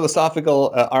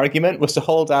philosophical argument was to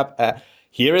hold up,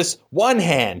 here is one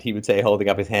hand, he would say, holding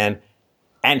up his hand,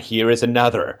 and here is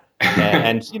another.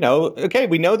 And okay,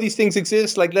 we know these things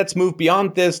exist, like, let's move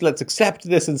beyond this, let's accept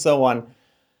this, and so on.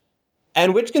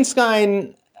 And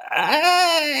Wittgenstein,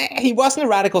 he wasn't a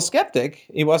radical skeptic.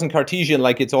 He wasn't Cartesian,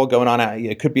 like it's all going on.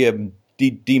 It could be a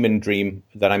demon dream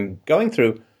that I'm going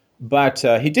through. But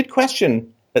he did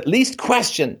at least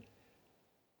question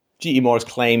G.E. Moore's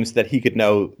claims that he could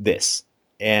know this.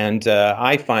 And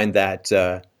I find that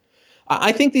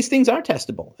I think these things are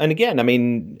testable. And again, I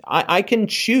mean, I can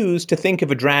choose to think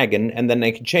of a dragon, and then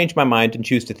I can change my mind and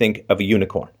choose to think of a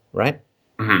unicorn, right?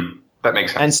 Mm-hmm. That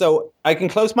makes sense. And so I can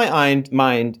close my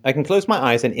I can close my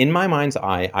eyes, and in my mind's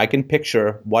eye, I can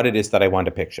picture what it is that I want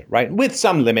to picture, right? With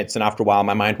some limits, and after a while,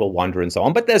 my mind will wander and so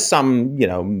on. But there's some,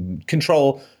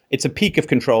 control. It's a peak of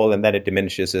control, and then it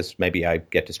diminishes as maybe I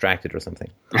get distracted or something.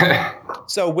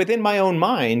 So within my own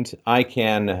mind, I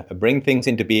can bring things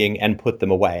into being and put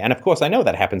them away. And of course, I know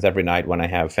that happens every night when I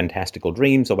have fantastical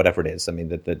dreams or whatever it is. I mean,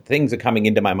 the things are coming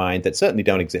into my mind that certainly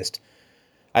don't exist.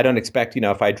 I don't expect,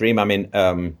 if I dream I'm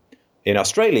in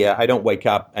Australia, I don't wake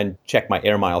up and check my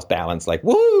air miles balance like,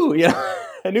 woo,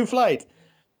 a new flight.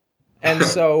 And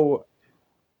so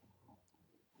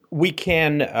we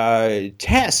can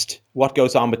test what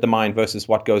goes on with the mind versus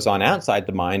what goes on outside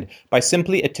the mind by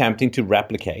simply attempting to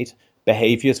replicate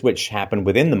behaviors which happen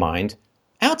within the mind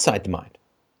outside the mind,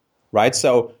 right?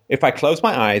 So if I close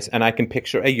my eyes and I can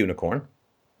picture a unicorn,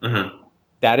 mm-hmm.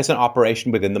 that is an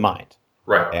operation within the mind.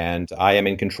 Right. And I am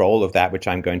in control of that which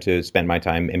I'm going to spend my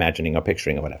time imagining or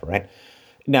picturing or whatever, right?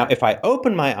 Now, if I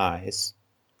open my eyes,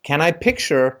 can I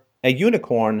picture a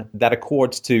unicorn that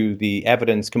accords to the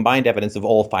combined evidence of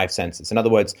all five senses? In other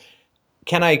words,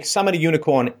 can I summon a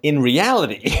unicorn in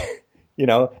reality,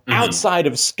 mm-hmm. outside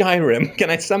of Skyrim?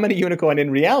 Can I summon a unicorn in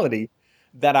reality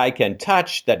that I can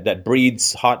touch, that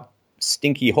breathes hot,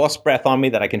 stinky horse breath on me,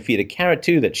 that I can feed a carrot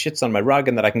to, that shits on my rug,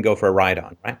 and that I can go for a ride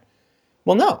on, right?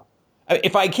 Well, no.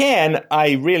 If I can,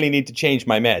 I really need to change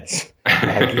my meds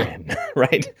again,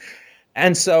 right?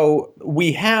 And so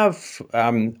we have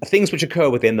things which occur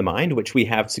within the mind, which we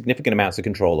have significant amounts of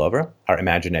control over, our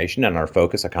imagination and our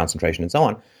focus, our concentration, and so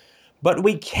on. But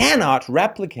we cannot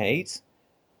replicate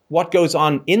what goes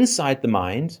on inside the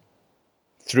mind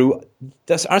through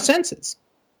our senses.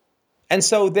 And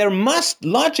so there must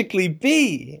logically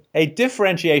be a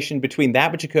differentiation between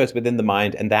that which occurs within the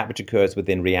mind and that which occurs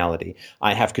within reality.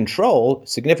 I have control,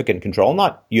 significant control,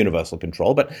 not universal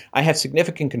control, but I have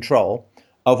significant control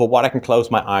over what I can close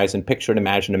my eyes and picture and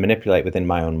imagine and manipulate within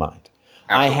my own mind.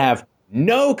 Absolutely. I have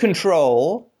no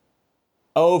control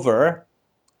over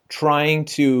trying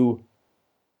to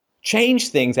change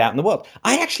things out in the world.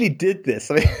 I actually did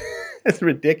this. I mean, it's a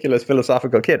ridiculous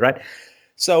philosophical kid, right?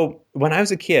 So when I was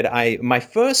a kid, my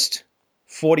first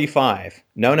 45,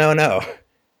 no,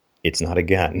 it's not a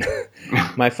gun.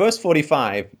 My first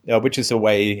 45, which is a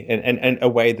way, and a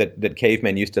way that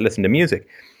cavemen used to listen to music.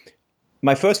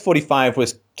 My first 45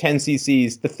 was 10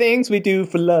 cc's, The Things We Do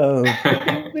for Love, the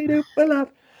things we do for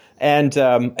love. And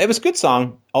it was a good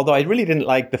song, although I really didn't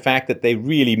like the fact that they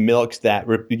really milked that,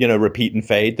 repeat and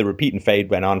fade. The repeat and fade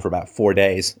went on for about 4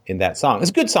 days in that song. It's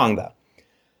a good song, though.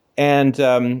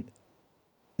 And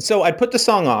so I'd put the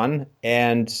song on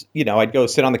and, I'd go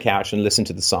sit on the couch and listen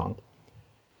to the song.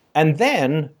 And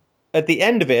then at the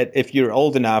end of it, if you're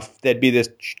old enough, there'd be this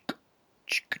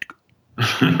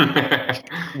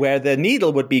where the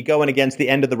needle would be going against the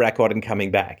end of the record and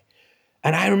coming back.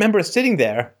 And I remember sitting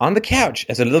there on the couch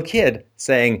as a little kid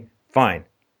saying, fine,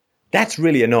 that's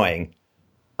really annoying.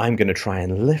 I'm going to try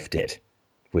and lift it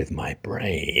with my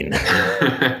brain.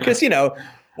 Because,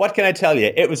 what can I tell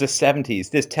you? It was the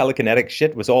 70s. This telekinetic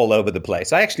shit was all over the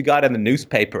place. I actually got in the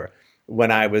newspaper when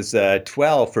I was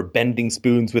 12 for bending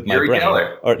spoons with my brain.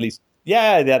 Or at least,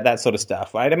 that sort of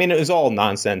stuff, right? I mean, it was all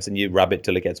nonsense, and you rub it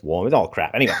till it gets warm. It's all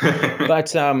crap. Anyway,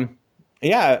 but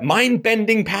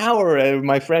mind-bending power.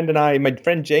 My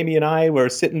friend Jamie and I were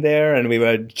sitting there, and we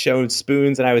were showing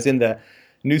spoons, and I was in the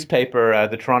newspaper,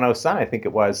 the Toronto Sun, I think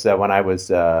it was, when I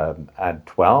was at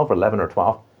 12 or 11 or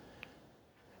 12.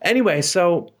 Anyway,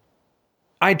 so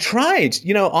I tried,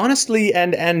 honestly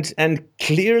and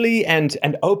clearly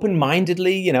and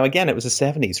open-mindedly, again, it was the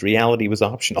 70s. Reality was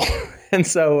optional. And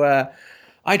so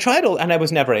I tried, and I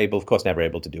was never able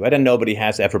to do it. And nobody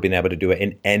has ever been able to do it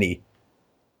in any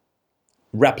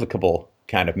replicable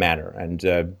kind of manner.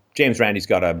 And James Randi's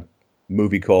got a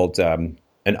movie called An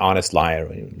Honest Liar.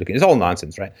 It's all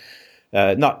nonsense, right?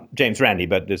 Not James Randi,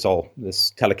 but it's all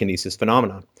this telekinesis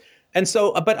phenomenon. And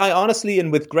so, but I honestly,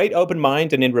 and with great open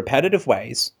mind and in repetitive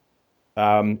ways,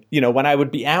 when I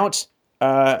would be out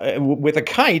with a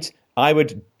kite, I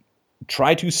would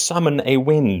try to summon a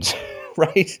wind,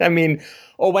 right? I mean,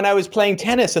 or when I was playing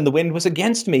tennis and the wind was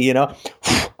against me,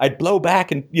 I'd blow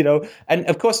back and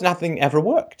of course nothing ever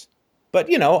worked. But,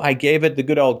 I gave it the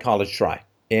good old college try.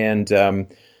 And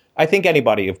I think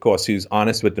anybody, of course, who's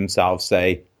honest with themselves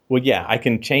say, well, yeah, I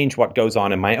can change what goes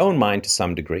on in my own mind to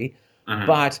some degree,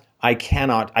 but I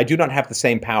do not have the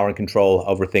same power and control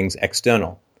over things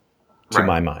external to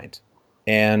my mind.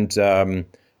 And,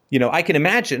 I can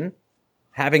imagine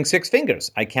having 6 fingers.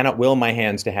 I cannot will my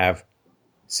hands to have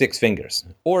 6 fingers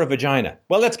or a vagina.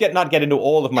 Well, let's not get into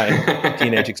all of my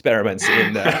teenage experiments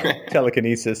in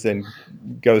telekinesis and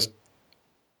ghost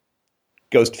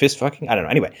fist fucking. I don't know.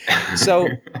 Anyway, so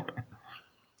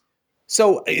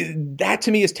that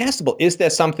to me is testable. Is there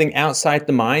something outside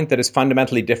the mind that is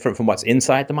fundamentally different from what's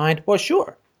inside the mind? Well,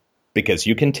 sure, because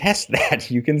you can test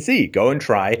that. You can see. Go and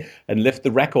try and lift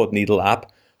the record needle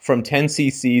up from 10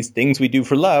 cc's things we do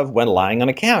for love when lying on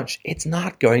a couch. It's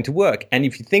not going to work. And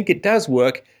if you think it does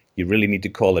work, you really need to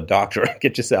call a doctor and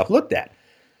get yourself looked at.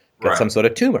 Got some sort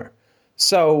of tumor.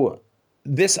 So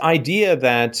this idea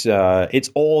that it's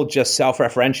all just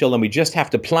self-referential and we just have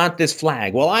to plant this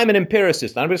flag. Well, I'm an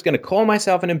empiricist. I'm just going to call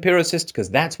myself an empiricist because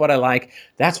that's what I like.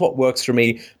 That's what works for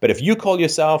me. But if you call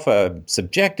yourself a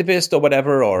subjectivist or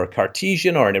whatever, or a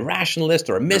Cartesian or an irrationalist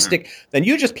or a mystic, then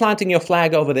you're just planting your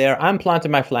flag over there. I'm planting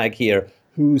my flag here.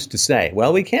 Who's to say?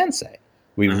 Well, we can say.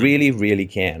 We really, really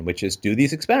can, which is do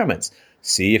these experiments.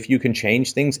 See if you can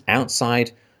change things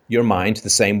outside your mind the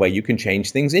same way you can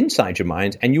change things inside your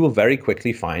mind, and you will very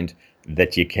quickly find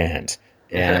that you can't.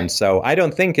 And so I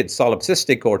don't think it's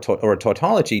solipsistic or a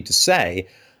tautology to say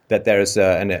that there's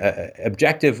an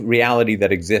objective reality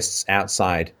that exists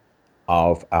outside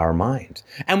of our mind.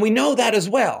 And we know that as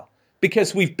well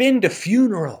because we've been to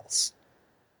funerals,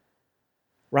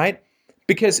 right?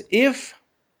 Because if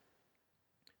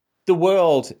the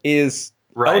world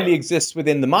only exists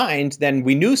within the mind, then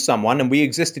we knew someone and we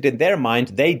existed in their mind.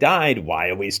 They died. Why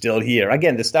are we still here?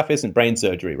 Again, this stuff isn't brain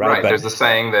surgery, right? Right. There's a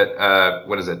saying that,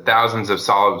 thousands of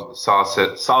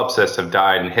solipsists have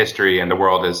died in history and the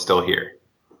world is still here.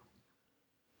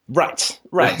 Right.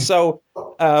 So,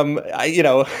 I'm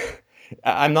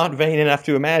not vain enough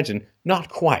to imagine, not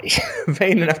quite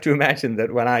vain enough to imagine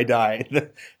that when I die,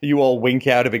 you all wink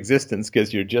out of existence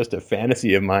because you're just a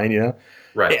fantasy of mine,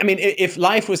 Right. I mean, if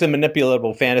life was a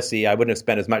manipulable fantasy, I wouldn't have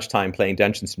spent as much time playing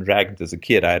Dungeons and Dragons as a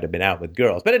kid. I'd have been out with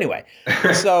girls. But anyway,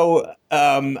 so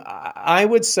I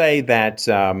would say that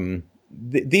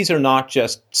these are not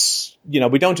just,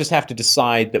 we don't just have to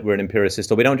decide that we're an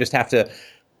empiricist, or we don't just have to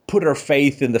put our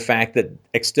faith in the fact that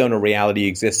external reality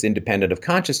exists independent of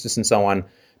consciousness and so on.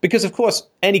 Because, of course,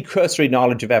 any cursory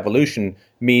knowledge of evolution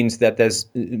means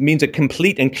a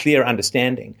complete and clear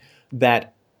understanding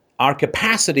that our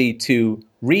capacity to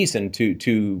reason,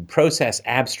 to process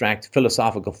abstract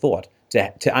philosophical thought,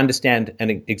 to understand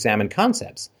and examine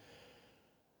concepts,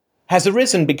 has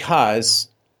arisen because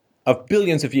of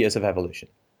billions of years of evolution.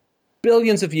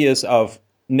 Billions of years of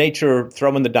nature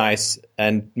throwing the dice,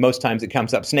 and most times it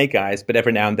comes up snake eyes, but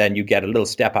every now and then you get a little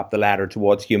step up the ladder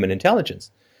towards human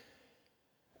intelligence.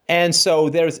 And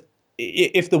so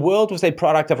if the world was a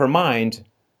product of our mind,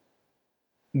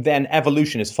 then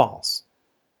evolution is false.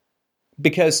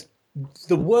 Because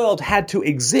the world had to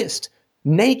exist.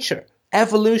 Nature,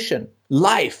 evolution,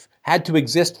 life had to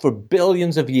exist for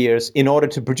billions of years in order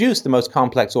to produce the most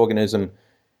complex organism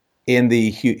in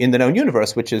the known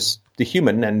universe, which is the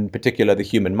human, and in particular the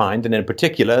human mind, and in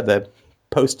particular the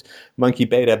post-monkey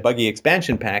beta buggy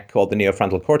expansion pack called the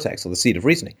neofrontal cortex, or the seat of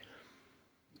reasoning.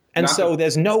 And so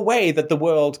there's no way that the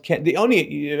world can.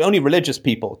 Only religious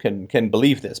people can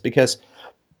believe this because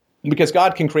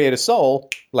God can create a soul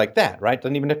like that, right?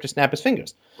 Doesn't even have to snap his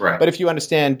fingers. Right. But if you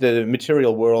understand the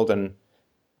material world and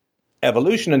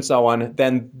evolution and so on,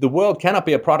 then the world cannot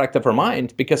be a product of our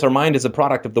mind because our mind is a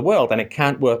product of the world, and it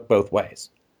can't work both ways.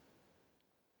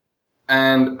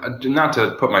 And not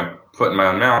to put my foot in my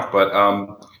own mouth, but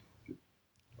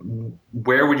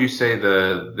where would you say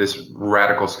this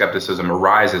radical skepticism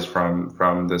arises from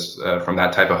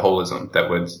that type of holism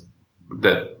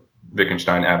that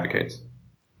Wittgenstein advocates?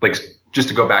 Like, just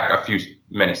to go back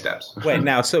many steps. Wait,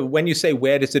 now, so when you say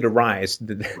where does it arise,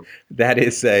 that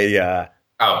is a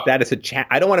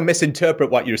I don't want to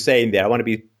misinterpret what you're saying there. I want to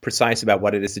be precise about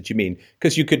what it is that you mean,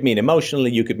 because you could mean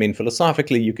emotionally, you could mean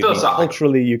philosophically, you could mean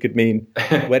culturally, you could mean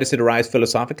where does it arise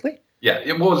philosophically?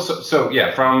 Yeah, well, so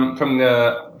yeah, from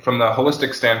the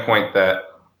holistic standpoint, that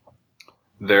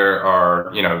there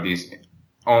are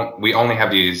we only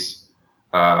have these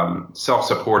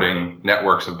self-supporting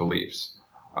networks of beliefs.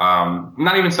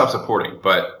 Not even self-supporting,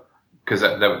 but because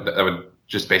that would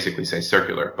just basically say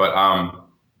circular. But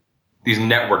these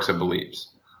networks of beliefs.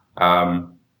 I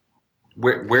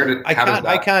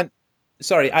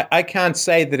can't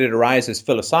say that it arises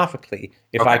philosophically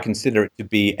if I consider it to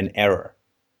be an error.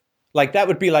 Like, that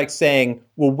would be like saying,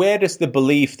 well, where does the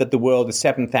belief that the world is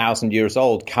 7,000 years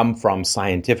old come from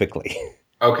scientifically?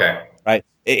 Okay. Right.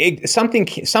 Something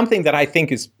that I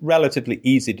think is relatively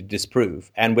easy to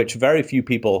disprove, and which very few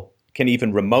people can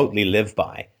even remotely live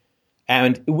by,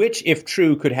 and which, if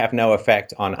true, could have no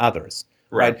effect on others.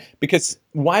 Right. Because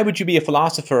why would you be a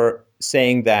philosopher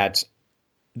saying that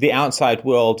the outside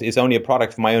world is only a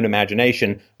product of my own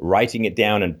imagination, writing it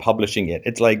down and publishing it?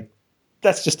 It's like,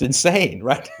 that's just insane,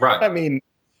 right? Right. I mean,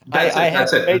 I have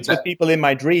debates with people in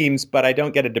my dreams, but I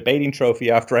don't get a debating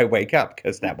trophy after I wake up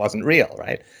because that wasn't real,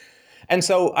 right? And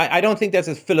so I don't think there's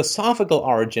a philosophical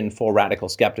origin for radical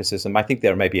skepticism. I think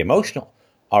there may be emotional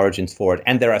origins for it.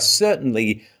 And there are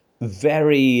certainly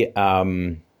very,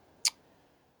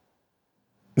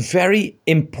 very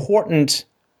important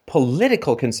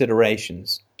political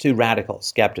considerations to radical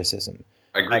skepticism.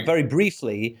 Agreed. Very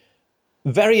briefly,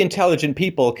 very intelligent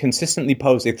people consistently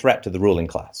pose a threat to the ruling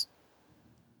class.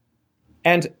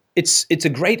 And it's a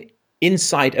great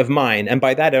insight of mine, and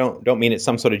by that I don't mean it's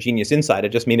some sort of genius insight, I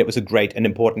just mean it was a great and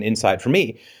important insight for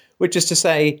me, which is to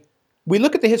say, we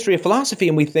look at the history of philosophy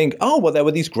and we think, oh, well, there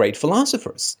were these great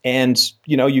philosophers. And,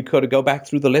 you could go back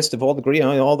through the list of all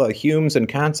the Humes and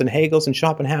Kants and Hegels and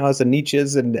Schopenhauers and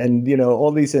Nietzsche's and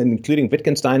all these, including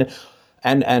Wittgenstein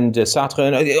and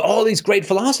Sartre, and all these great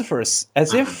philosophers,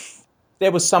 as if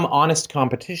there was some honest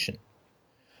competition.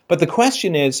 But the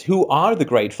question is, who are the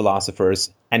great philosophers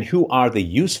and who are the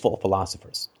useful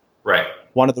philosophers? Right.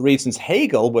 One of the reasons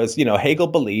Hegel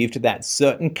believed that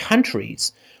certain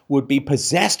countries would be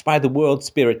possessed by the world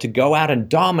spirit to go out and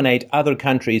dominate other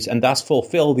countries and thus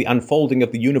fulfill the unfolding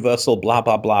of the universal blah,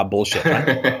 blah, blah bullshit.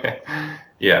 Right?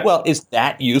 Yeah. Well, is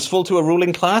that useful to a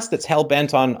ruling class that's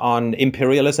hell-bent on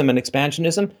imperialism and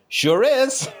expansionism? Sure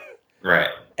is. Right.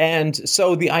 And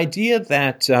so the idea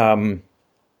that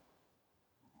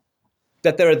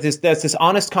there's this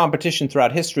honest competition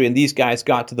throughout history and these guys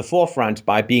got to the forefront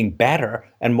by being better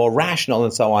and more rational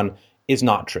and so on is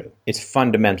not true. It's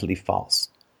fundamentally false.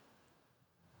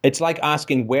 It's like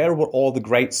asking, where were all the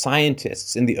great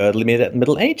scientists in the early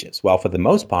Middle Ages? Well, for the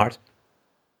most part,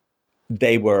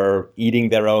 they were eating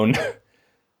their own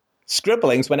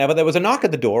scribblings whenever there was a knock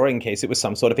at the door in case it was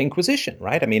some sort of inquisition,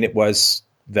 right? I mean, it was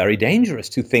very dangerous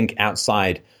to think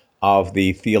outside of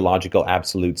the theological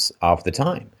absolutes of the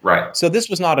time. Right. So this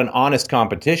was not an honest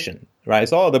competition, right?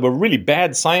 So, there were really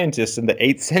bad scientists in the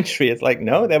 8th century. It's like,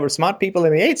 no, there were smart people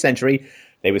in the 8th century.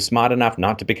 They were smart enough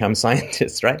not to become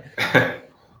scientists, right?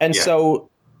 And so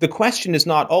the question is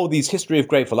not, these history of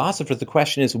great philosophers. The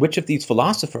question is, which of these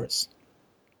philosophers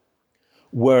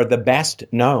were the best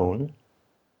known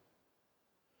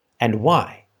and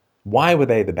why? Why were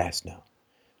they the best known?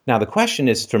 Now, the question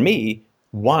is, for me,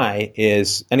 why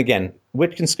is, and again,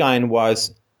 Wittgenstein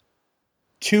was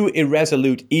too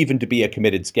irresolute even to be a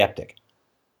committed skeptic,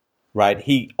 right?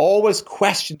 He always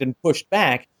questioned and pushed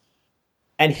back,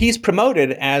 and he's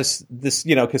promoted as this,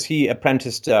 because he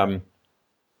apprenticed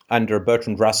under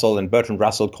Bertrand Russell, and Bertrand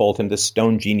Russell called him the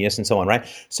stone genius and so on, right?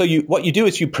 So what you do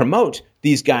is you promote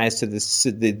these guys to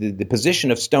the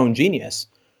position of stone genius,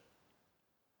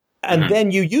 and then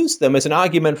you use them as an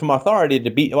argument from authority to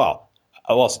be, well,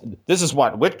 this is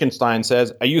what Wittgenstein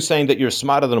says. Are you saying that you're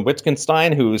smarter than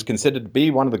Wittgenstein, who is considered to be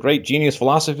one of the great genius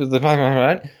philosophers of the time,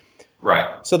 right?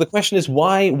 Right. So the question is,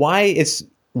 why is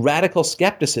radical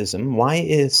skepticism, why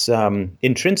is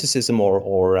intrinsicism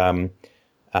or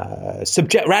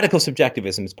radical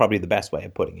subjectivism is probably the best way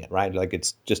of putting it, right? Like,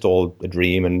 it's just all a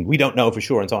dream and we don't know for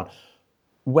sure and so on.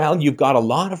 Well, you've got a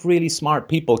lot of really smart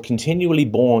people continually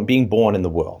being born in the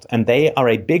world, and they are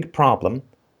a big problem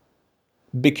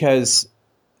because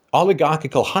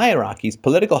oligarchical hierarchies,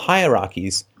 political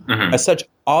hierarchies, are such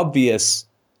obvious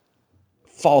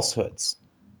falsehoods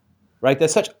right?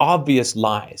 There's such obvious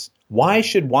lies. Why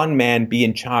should one man be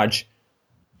in charge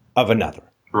of another?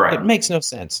 Right. It makes no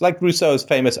sense. Like Rousseau's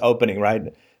famous opening,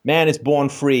 right? Man is born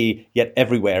free, yet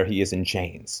everywhere he is in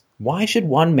chains. Why should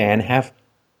one man have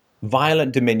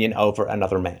violent dominion over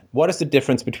another man? What is the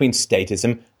difference between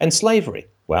statism and slavery?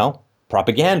 Well,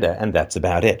 propaganda, and that's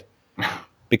about it.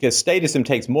 Because statism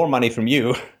takes more money from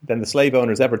you than the slave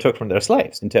owners ever took from their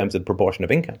slaves in terms of proportion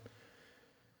of income.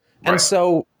 And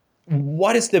so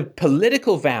what is the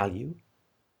political value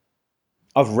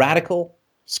of radical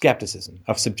skepticism,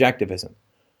 of subjectivism?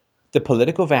 The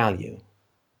political value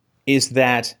is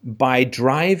that by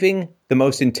driving the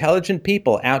most intelligent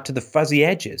people out to the fuzzy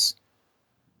edges,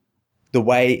 the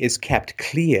way is kept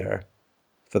clear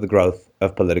for the growth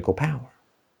of political power.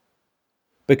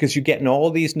 Because you're getting all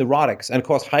these neurotics. And of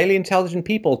course, highly intelligent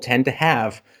people tend to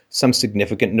have some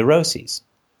significant neuroses,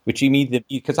 which you mean,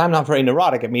 because I'm not very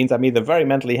neurotic, it means I'm either very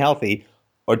mentally healthy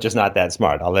or just not that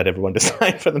smart. I'll let everyone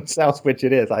decide for themselves which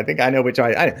it is. I think I know which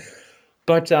I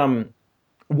But so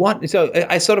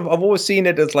I've always seen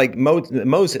it as like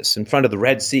Moses in front of the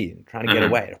Red Sea, trying to get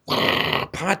away.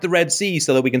 Part the Red Sea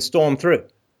so that we can storm through.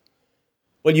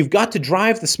 Well, you've got to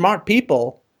drive the smart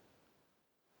people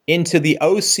into the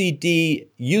OCD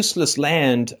useless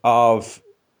land of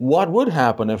what would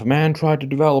happen if a man tried to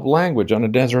develop language on a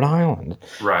desert island?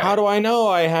 Right. How do I know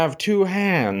I have two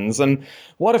hands? And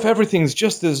what if everything's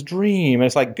just this dream? And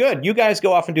it's like, good, you guys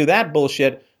go off and do that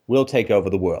bullshit. We'll take over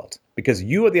the world because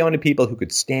you are the only people who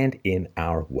could stand in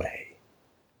our way.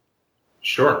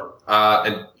 Sure.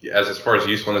 And as far as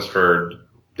usefulness for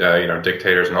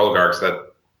dictators and oligarchs,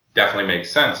 that definitely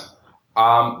makes sense.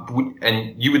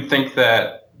 And you would think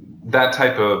that the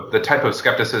type of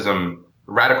skepticism,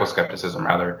 radical skepticism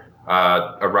rather,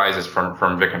 arises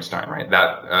from Wittgenstein, right?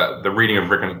 That the reading of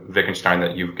Wittgenstein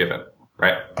that you've given,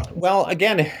 right? Well,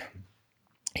 again,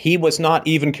 he was not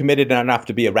even committed enough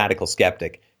to be a radical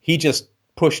skeptic. He just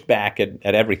pushed back at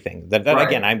everything. That right.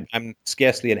 Again, I'm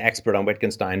scarcely an expert on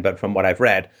Wittgenstein, but from what I've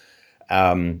read,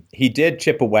 he did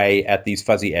chip away at these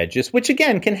fuzzy edges, which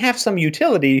again can have some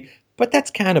utility. But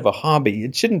that's kind of a hobby.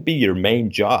 It shouldn't be your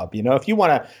main job. You know, if you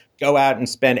want to go out and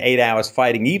spend 8 hours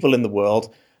fighting evil in the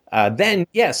world, then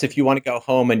yes, if you want to go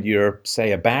home and you're,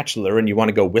 say, a bachelor and you want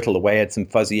to go whittle away at some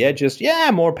fuzzy edges,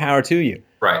 yeah, more power to you.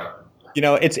 Right. You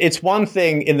know, it's one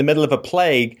thing in the middle of a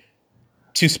plague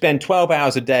to spend 12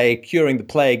 hours a day curing the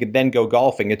plague and then go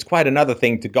golfing. It's quite another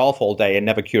thing to golf all day and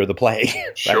never cure the plague.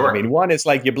 Right? Sure. I mean, one is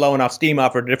like you're blowing off steam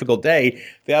after a difficult day.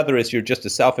 The other is you're just a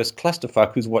selfish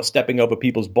clusterfuck who's stepping over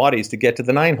people's bodies to get to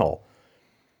the 9-hole.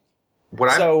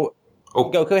 Go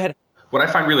ahead. What I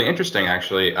find really interesting,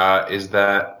 actually, is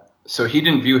that so he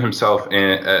didn't view himself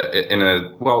in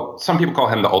a well. Some people call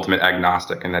him the ultimate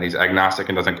agnostic, and that he's agnostic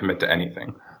and doesn't commit to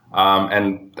anything.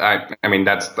 And I mean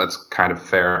that's kind of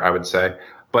fair, I would say.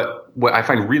 But what I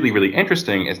find really, really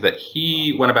interesting is that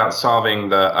he went about solving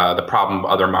the problem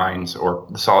of other minds, or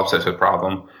the solipsistic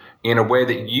problem, in a way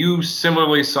that you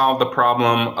similarly solve the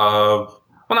problem of,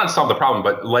 well, not solve the problem,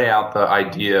 but lay out the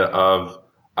idea of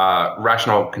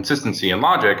rational consistency and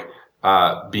logic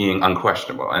being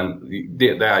unquestionable. And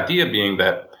the idea being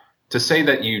that to say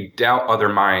that you doubt other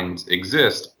minds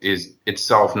exist is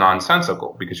itself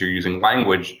nonsensical, because you're using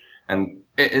language. And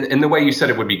in the way you said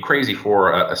it would be crazy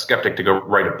for a skeptic to go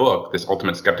write a book, this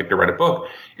ultimate skeptic to write a book,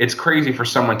 it's crazy for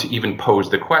someone to even pose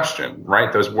the question,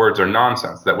 right? Those words are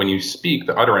nonsense. That when you speak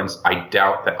the utterance, I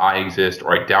doubt that I exist,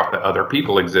 or I doubt that other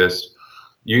people exist,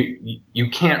 you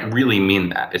can't really mean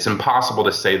that. It's impossible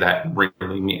to say that and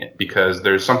really mean it, because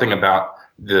there's something about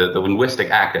the linguistic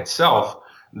act itself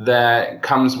that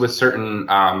comes with certain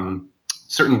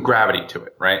gravity to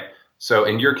it, right? So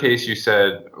in your case, you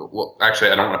said, well,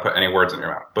 actually, I don't want to put any words in your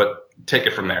mouth, but take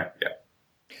it from there. Yeah.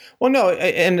 Well, no,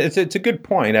 and it's a good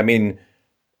point. I mean,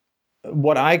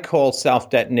 what I call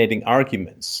self-detonating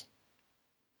arguments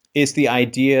is the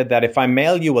idea that if I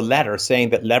mail you a letter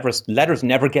saying that letters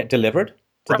never get delivered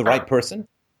to the right person,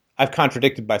 I've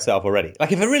contradicted myself already.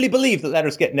 Like, if I really believe that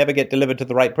letters never get delivered to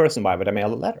the right person, why would I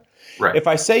mail a letter? Right. If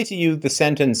I say to you the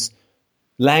sentence,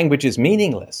 language is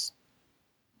meaningless,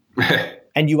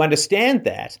 and you understand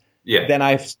that, then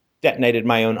I've detonated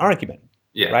my own argument.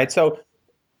 Yeah. Right? So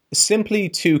simply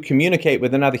to communicate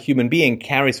with another human being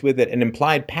carries with it an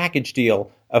implied package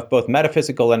deal of both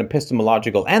metaphysical and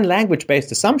epistemological and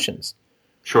language-based assumptions.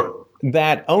 Sure.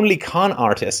 That only con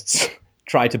artists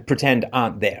try to pretend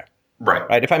aren't there.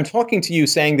 Right. If I'm talking to you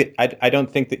saying that I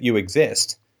don't think that you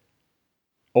exist,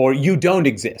 or you don't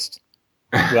exist,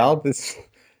 well, things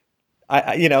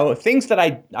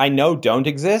that I know don't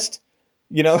exist,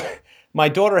 my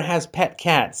daughter has pet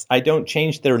cats. I don't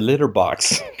change their litter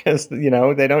box because,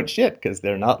 they don't shit because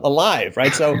they're not alive,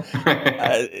 right? So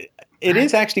it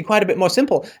is actually quite a bit more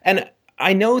simple. And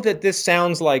I know that this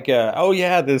sounds like,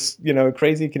 this,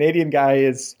 crazy Canadian guy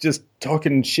is just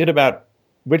talking shit about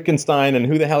Wittgenstein and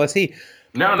who the hell is he?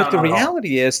 But the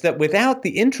reality is that without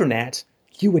the internet,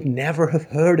 you would never have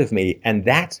heard of me. And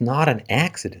that's not an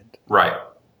accident. Right.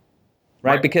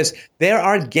 Right? Because there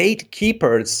are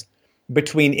gatekeepers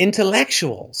between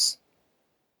intellectuals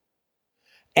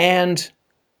and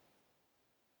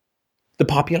the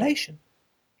population.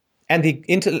 And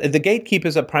the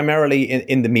gatekeepers are primarily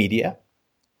in the media.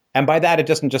 And by that, it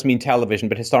doesn't just mean television,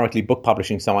 but historically book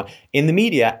publishing and so on, in the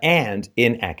media and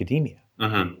in academia.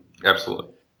 Mm-hmm.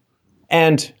 Absolutely.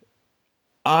 And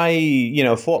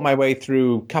I, fought my way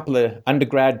through a couple of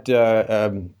undergrad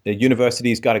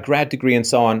universities, got a grad degree and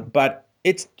so on. But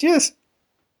it's just,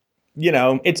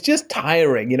 it's just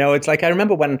tiring. It's like I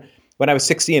remember when I was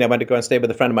 16, I went to go and stay with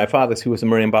a friend of my father's who was a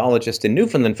marine biologist in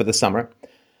Newfoundland for the summer.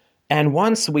 And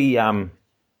once we had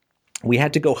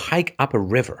to go hike up a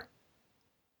river.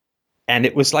 And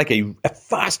it was like a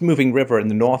fast-moving river in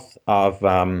the north of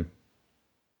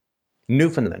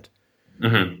Newfoundland.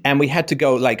 Mm-hmm. And we had to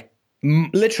go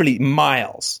literally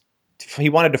miles. He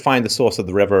wanted to find the source of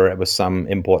the river. It was some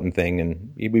important thing.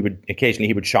 And he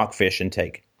would shock fish and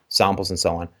take samples and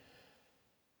so on.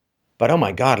 But oh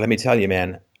my God, let me tell you,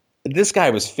 man, this guy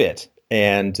was fit.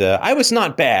 And I was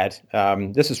not bad.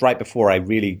 This was right before I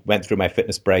really went through my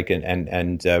fitness break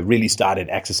and really started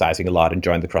exercising a lot and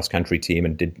joined the cross-country team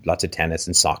and did lots of tennis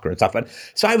and soccer and stuff.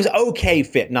 So I was okay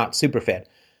fit, not super fit.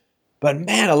 But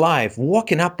man alive,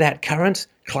 walking up that current,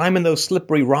 climbing those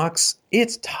slippery rocks,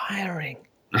 it's tiring.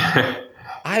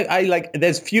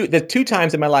 There's 2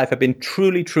 times in my life I've been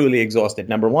truly, truly exhausted.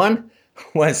 Number one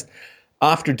was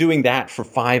after doing that for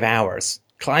 5 hours,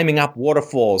 climbing up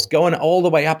waterfalls, going all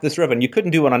the way up this river. And you couldn't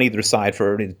do it on either side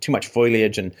for too much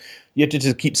foliage. And you had to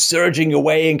just keep surging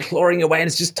away and clawing away. And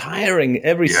it's just tiring.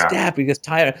 Every step, you get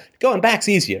tired. Going back's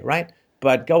easier, right?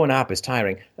 But going up is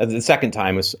tiring. The second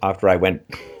time was after I went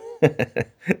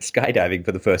skydiving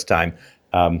for the first time.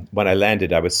 When I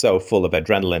landed, I was so full of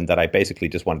adrenaline that I basically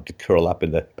just wanted to curl up in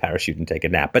the parachute and take a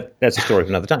nap. But that's a story for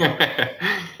another time.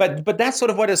 But that's sort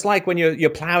of what it's like when you're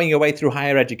plowing your way through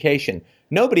higher education.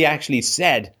 Nobody actually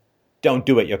said, don't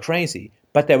do it, you're crazy.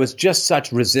 But there was just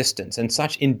such resistance and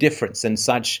such indifference and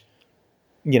such,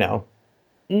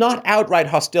 not outright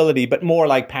hostility, but more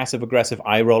like passive-aggressive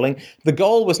eye-rolling. The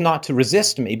goal was not to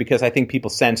resist me because I think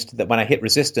people sensed that when I hit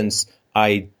resistance,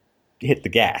 I hit the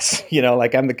gas.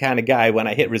 I'm the kind of guy, when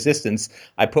I hit resistance,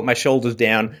 I put my shoulders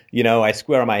down, I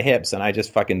square my hips and I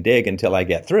just fucking dig until I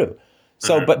get through.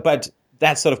 So, but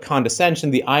that sort of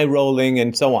condescension, the eye rolling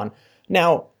and so on.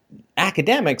 Now,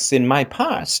 academics in my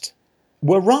past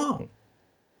were wrong.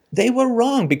 They were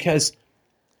wrong because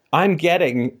I'm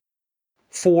getting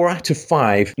 4 to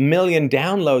 5 million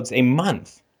downloads a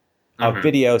month of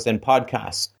videos and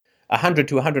podcasts, 100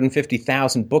 to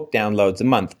 150,000 book downloads a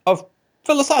month of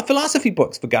philosophy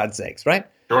books, for God's sakes, right?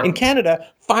 Sure. In Canada,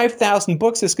 5,000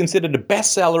 books is considered a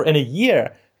bestseller in a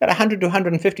year. Got 100 to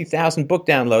 150,000 book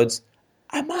downloads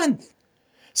a month.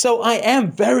 So I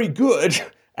am very good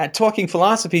at talking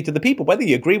philosophy to the people. Whether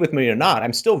you agree with me or not,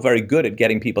 I'm still very good at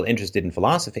getting people interested in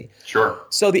philosophy. Sure.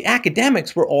 So the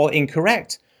academics were all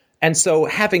incorrect. And so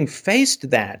having faced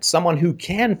that, someone who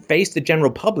can face the general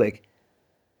public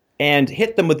and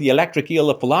hit them with the electric eel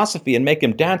of philosophy and make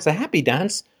them dance a happy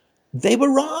dance, they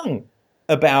were wrong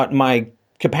about my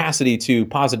capacity to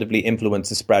positively influence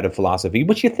the spread of philosophy,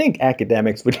 which you think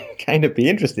academics would kind of be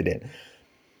interested in.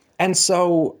 And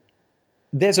so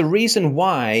there's a reason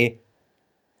why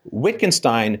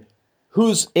Wittgenstein,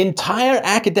 whose entire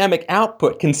academic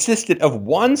output consisted of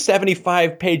one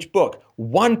 75-page book,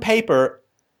 one paper,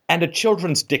 and a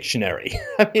children's dictionary.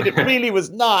 I mean, it really was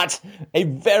not a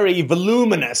very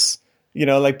voluminous,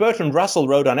 like Bertrand Russell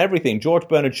wrote on everything. George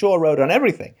Bernard Shaw wrote on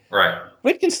everything. Right.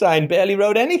 Wittgenstein barely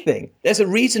wrote anything. There's a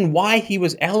reason why he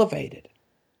was elevated.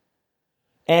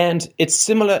 And it's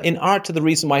similar in art to the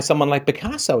reason why someone like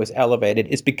Picasso is elevated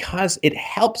is because it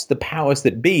helps the powers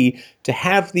that be to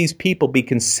have these people be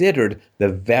considered the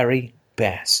very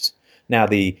best. Now,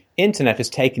 the internet has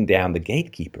taken down the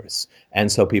gatekeepers,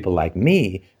 and so people like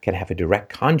me can have a direct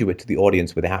conduit to the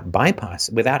audience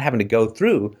without having to go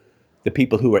through the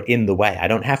people who are in the way.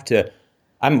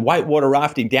 I'm whitewater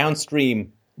rafting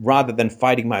downstream rather than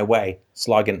fighting my way,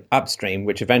 slogging upstream,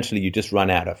 which eventually you just run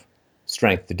out of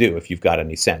strength to do if you've got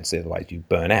any sense. Otherwise, you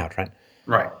burn out, right?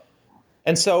 Right.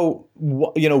 And so,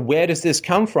 where does this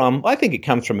come from? Well, I think it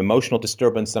comes from emotional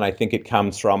disturbance, and I think it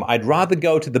comes from, I'd rather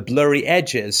go to the blurry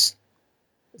edges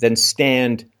than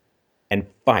stand and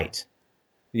fight.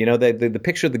 You know, the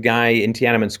picture of the guy in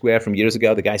Tiananmen Square from years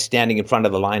ago, the guy standing in front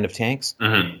of the line of tanks?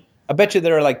 Mm-hmm. I bet you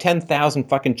there are like 10,000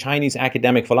 fucking Chinese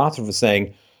academic philosophers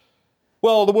saying,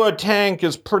 well, the word tank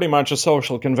is pretty much a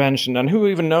social convention, and who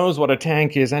even knows what a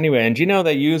tank is anyway? And do you know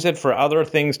they use it for other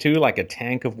things too, like a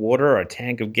tank of water or a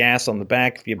tank of gas on the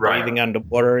back if you're breathing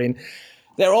underwater? And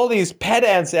there are all these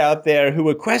pedants out there who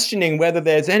are questioning whether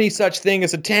there's any such thing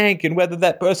as a tank and whether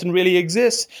that person really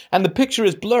exists. And the picture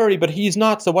is blurry, but he's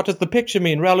not, so what does the picture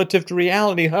mean relative to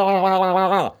reality?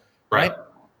 Right?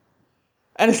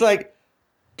 And it's like,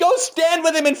 go stand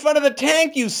with him in front of the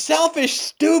tank, you selfish,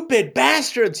 stupid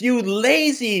bastards, you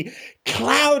lazy,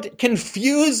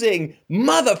 cloud-confusing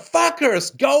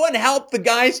motherfuckers. Go and help the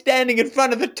guy standing in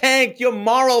front of the tank, you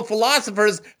moral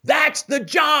philosophers. That's the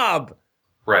job.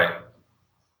 Right.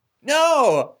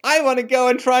 No, I want to go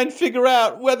and try and figure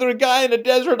out whether a guy in a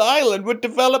desert island would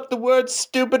develop the word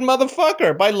stupid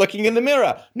motherfucker by looking in the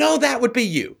mirror. No, that would be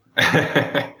you.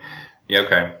 Yeah,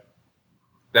 okay.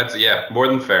 That's, more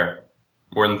than fair.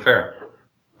 More than fair.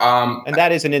 And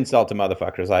that is an insult to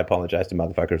motherfuckers. I apologize to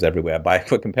motherfuckers everywhere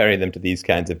for comparing them to these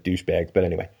kinds of douchebags. But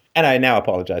anyway, and I now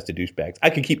apologize to douchebags. I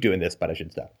could keep doing this, but I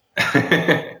should stop.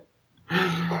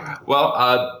 Well,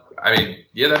 I mean,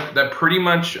 that pretty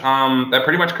much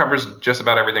covers just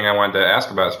about everything I wanted to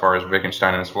ask about as far as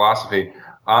Wittgenstein and his philosophy.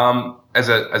 As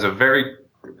a very,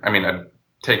 I'm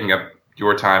taking up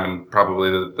your time and probably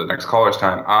the next caller's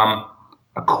time.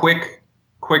 A quick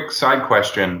side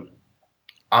question.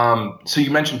 So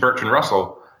you mentioned Bertrand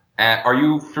Russell. Are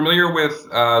you familiar with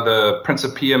the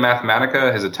Principia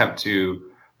Mathematica, his attempt to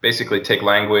basically take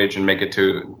language and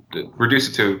reduce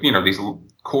it to, these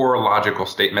core logical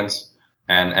statements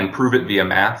and prove it via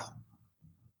math?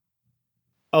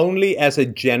 Only as a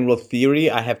general theory.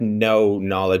 I have no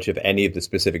knowledge of any of the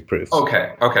specific proofs.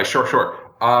 Okay, sure.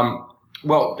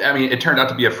 Well, it turned out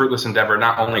to be a fruitless endeavor,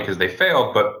 not only because they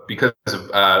failed, but because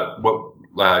of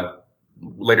what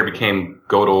later became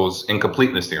Gödel's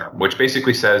incompleteness theorem, which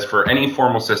basically says for any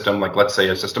formal system, like let's say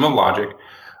a system of logic,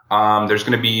 there's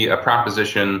going to be a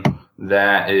proposition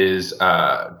that is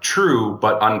true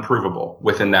but unprovable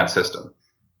within that system.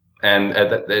 And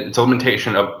it's a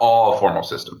limitation of all formal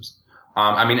systems.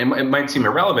 It might seem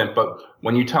irrelevant, but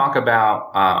when you talk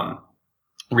about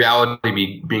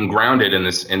reality being grounded in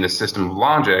this system of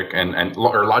logic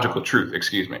or logical truth,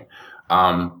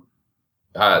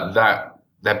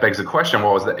 that begs the question: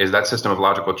 well, is that system of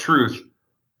logical truth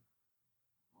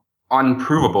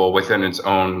unprovable within its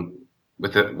own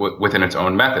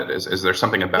method? Is there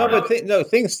something about it?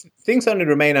 Things only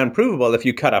remain unprovable if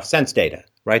you cut off sense data,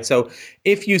 right? So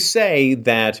if you say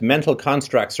that mental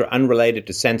constructs are unrelated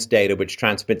to sense data, which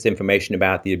transmits information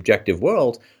about the objective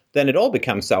world, then it all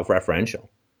becomes self-referential,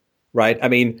 right?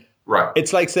 Right.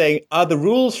 It's like saying, are the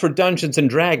rules for Dungeons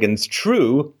and Dragons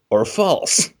true or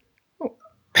false?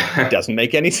 It doesn't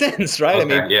make any sense, right?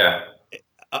 Okay,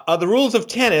 are the rules of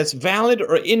tennis valid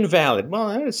or invalid? Well,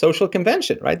 it's social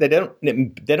convention, right? They're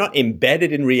not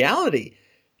embedded in reality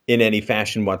in any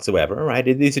fashion whatsoever, right?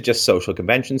 These are just social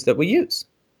conventions that we use.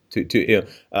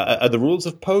 Are the rules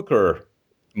of poker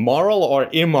moral or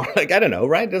immoral? I don't know,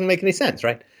 right? It doesn't make any sense,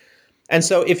 right? And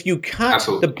so if you cut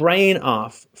the brain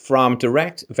off from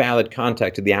direct, valid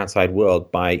contact to the outside world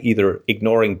by either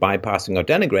ignoring, bypassing, or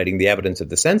denigrating the evidence of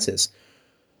the senses,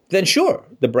 then sure,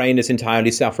 the brain is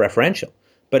entirely self-referential.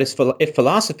 But if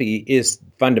philosophy is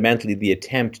fundamentally the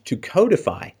attempt to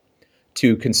codify,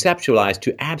 to conceptualize,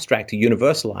 to abstract, to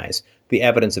universalize the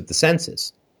evidence of the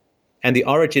senses, and the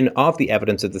origin of the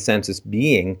evidence of the senses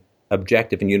being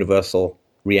objective and universal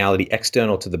reality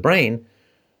external to the brain,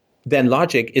 then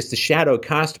logic is the shadow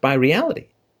cast by reality.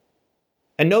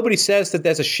 And nobody says that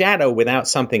there's a shadow without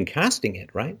something casting it,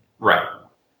 right? Right.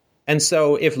 And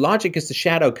so if logic is the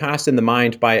shadow cast in the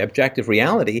mind by objective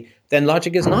reality, then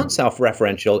logic is not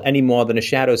self-referential any more than a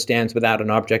shadow stands without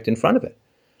an object in front of it.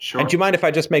 Sure. And do you mind if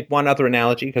I just make one other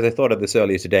analogy? Because I thought of this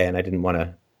earlier today and I didn't want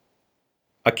to...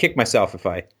 I'll kick myself if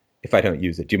I don't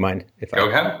use it. Do you mind? Go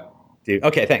ahead.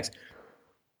 Okay, thanks.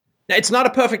 Now, it's not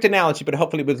a perfect analogy, but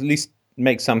hopefully it will at least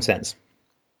make some sense.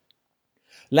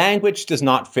 Language does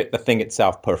not fit the thing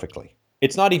itself perfectly.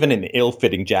 It's not even an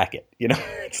ill-fitting jacket,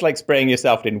 It's like spraying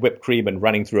yourself in whipped cream and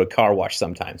running through a car wash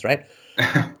sometimes, right?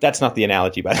 That's not the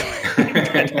analogy, by the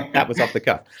way. That was off the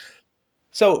cuff.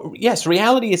 So, yes,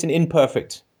 reality is an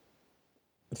imperfect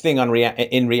thing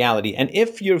in reality. And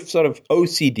if you're sort of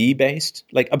OCD-based,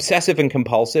 like obsessive and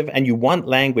compulsive, and you want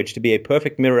language to be a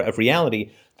perfect mirror of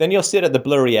reality, then you'll sit at the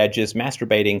blurry edges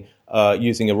masturbating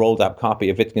using a rolled-up copy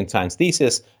of Wittgenstein's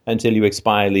thesis until you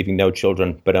expire, leaving no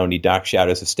children but only dark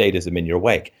shadows of statism in your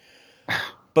wake.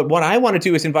 But what I want to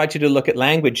do is invite you to look at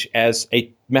language as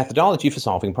a methodology for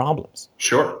solving problems.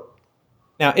 Sure.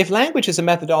 Now, if language is a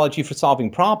methodology for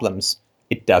solving problems,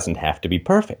 it doesn't have to be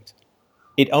perfect.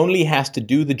 It only has to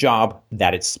do the job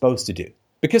that it's supposed to do.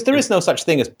 Because there is no such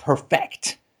thing as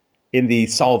perfect in the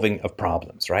solving of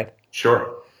problems, right?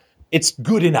 Sure. It's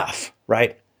good enough,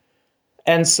 right?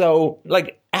 And so,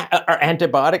 like, are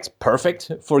antibiotics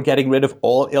perfect for getting rid of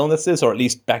all illnesses, or at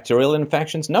least bacterial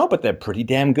infections? No, but they're pretty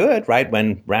damn good, right,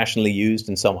 when rationally used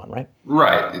and so on, right?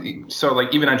 Right. So,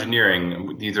 like, even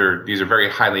engineering, these are very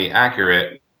highly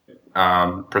accurate,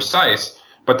 precise,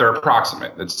 but they're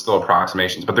approximate. It's still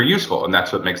approximations, but they're useful, and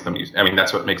that's what makes them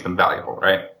that's what makes them valuable,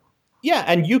 right? Yeah,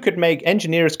 and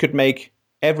engineers could make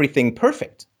everything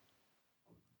perfect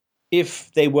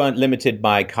if they weren't limited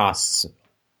by costs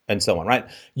and so on, right?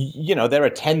 There are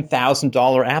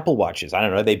 $10,000 Apple Watches. I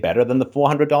don't know, are they better than the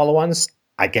 $400 ones?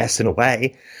 I guess in a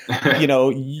way.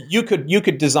 You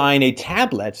could design a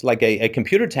tablet, like a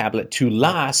computer tablet, to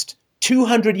last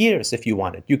 200 years if you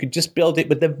wanted. You could just build it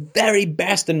with the very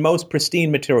best and most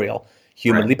pristine material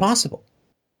humanly possible.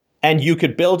 And you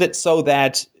could build it so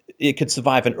that it could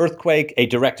survive an earthquake, a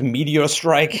direct meteor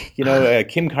strike,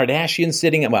 Kim Kardashian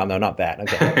sitting. Well, no, not that.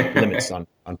 Okay, limits on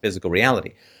physical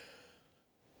reality.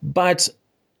 But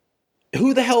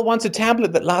who the hell wants a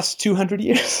tablet that lasts 200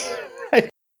 years? Right?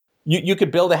 You could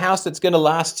build a house that's going to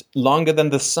last longer than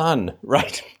the sun,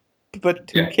 right? But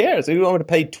who cares? We want to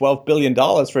pay $12 billion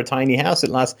for a tiny house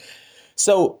that lasts.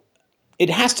 So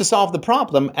it has to solve the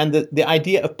problem, and the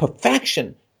idea of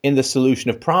perfection in the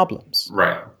solution of problems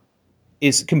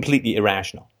is completely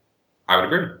irrational. I would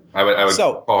agree. I would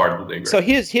wholeheartedly agree. So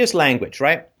here's language,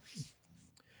 right?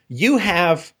 You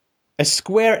have a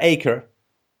square acre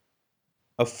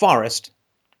of forest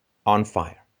on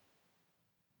fire.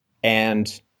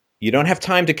 And you don't have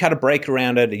time to cut a break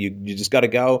around it. You just got to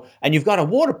go. And you've got a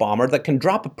water bomber that can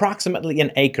drop approximately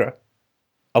an acre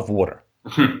of water.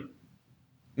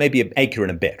 Maybe an acre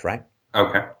and a bit, right?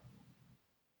 Okay.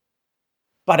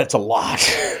 But it's a lot.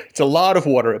 It's a lot of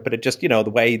water, but it just, the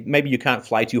way maybe you can't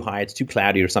fly too high, it's too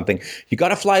cloudy or something. You got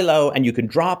to fly low, and you can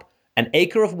drop an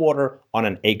acre of water on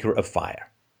an acre of fire.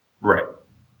 Right.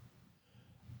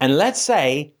 And let's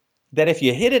say that if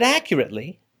you hit it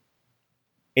accurately,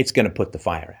 it's going to put the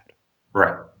fire out.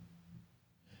 Right.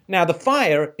 Now, the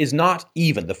fire is not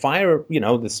even. The fire,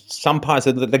 there's some parts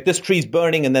of like this tree's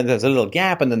burning, and then there's a little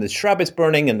gap, and then the shrub is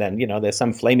burning, and then, there's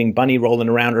some flaming bunny rolling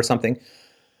around or something.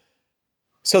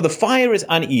 So the fire is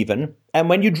uneven, and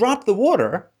when you drop the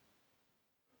water,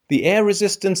 the air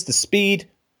resistance, the speed,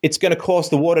 it's going to cause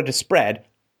the water to spread.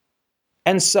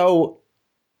 And so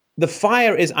the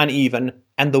fire is uneven,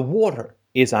 and the water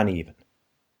is uneven.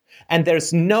 And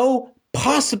there's no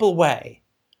possible way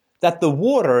that the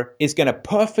water is going to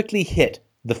perfectly hit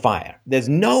the fire. There's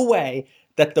no way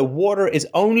that the water is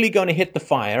only going to hit the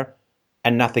fire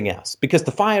and nothing else. Because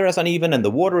the fire is uneven and the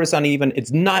water is uneven.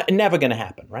 It's never going to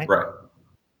happen, right? Right.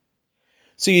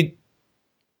 So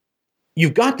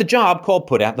you've got the job called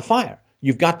put out the fire.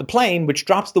 You've got the plane which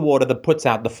drops the water that puts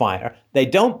out the fire. They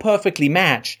don't perfectly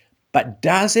match, but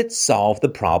does it solve the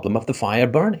problem of the fire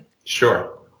burning?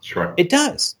 Sure. It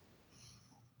does.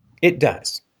 It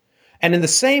does. And in the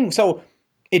same, so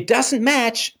it doesn't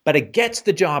match, but it gets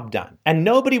the job done. And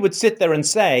nobody would sit there and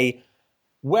say,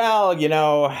 well,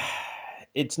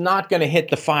 it's not going to hit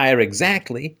the fire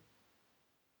exactly.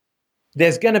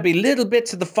 There's going to be little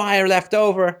bits of the fire left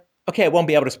over. Okay, it won't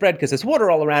be able to spread because there's water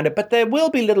all around it, but there will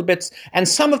be little bits, and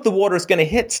some of the water is going to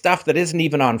hit stuff that isn't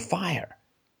even on fire.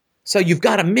 So you've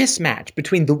got a mismatch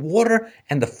between the water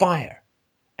and the fire.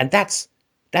 And that's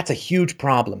a huge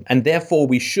problem. And therefore,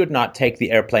 we should not take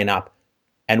the airplane up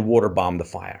and water bomb the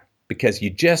fire, because you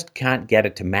just can't get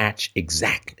it to match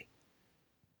exactly.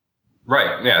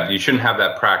 Right. Yeah. You shouldn't have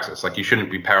that praxis. Like, you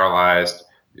shouldn't be paralyzed.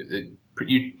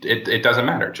 It doesn't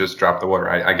matter. Just drop the water.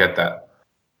 I get that.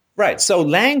 Right. So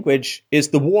language is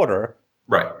the water.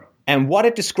 Right. And what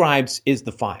it describes is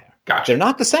the fire. Gotcha. They're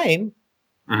not the same.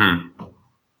 Mm-hmm.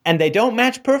 And they don't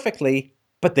match perfectly,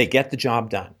 but they get the job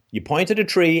done. You point at a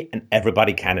tree and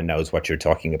everybody kind of knows what you're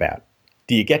talking about.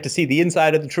 Do you get to see the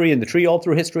inside of the tree and the tree all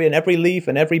through history and every leaf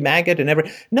and every maggot and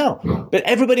every... No, but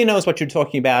everybody knows what you're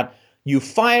talking about. You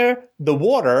fire the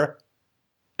water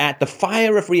at the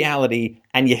fire of reality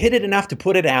and you hit it enough to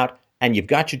put it out and you've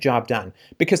got your job done.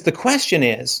 Because the question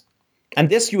is, and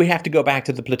this you have to go back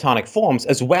to the Platonic forms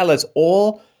as well as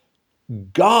all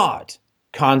God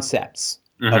concepts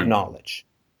of knowledge.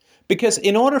 Because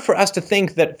in order for us to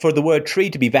think that for the word tree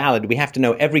to be valid, we have to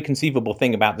know every conceivable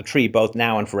thing about the tree, both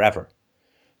now and forever.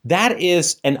 That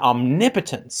is an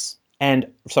omniscience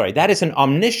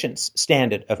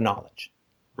standard of knowledge.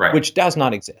 Right. which does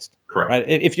not exist. Correct. Right?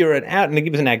 If you're an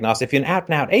agnostic, if you're an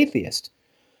out-and-out atheist,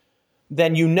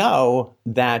 then you know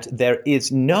that there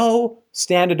is no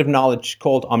standard of knowledge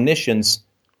called omniscience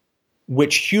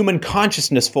which human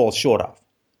consciousness falls short of,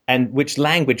 and which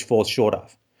language falls short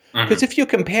of. Because if you're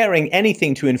comparing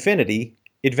anything to infinity,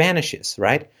 it vanishes,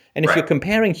 right? And if you're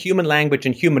comparing human language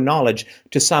and human knowledge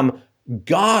to some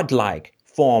godlike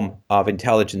form of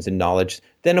intelligence and knowledge,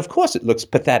 then of course it looks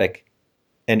pathetic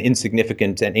and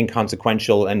insignificant and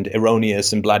inconsequential and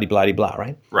erroneous and blah-de-blah-de-blah,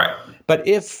 right? Right. But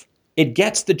if it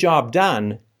gets the job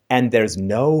done and there's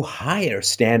no higher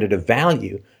standard of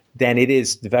value, then it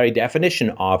is the very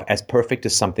definition of as perfect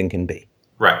as something can be.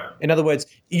 Right. In other words,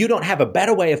 you don't have a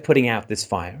better way of putting out this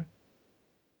fire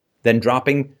than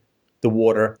dropping the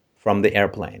water from the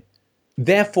airplane.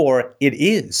 Therefore, it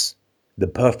is the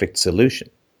perfect solution.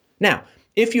 Now,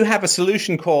 if you have a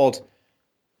solution called,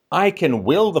 I can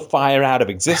will the fire out of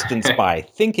existence by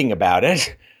thinking about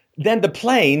it, then the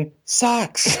plane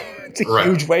sucks. It's a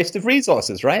huge waste of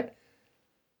resources, right?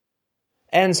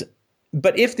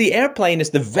 But if the airplane is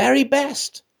the very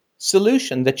best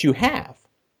solution that you have,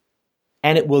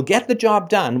 and it will get the job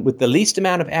done with the least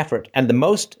amount of effort and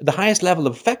the highest level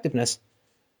of effectiveness,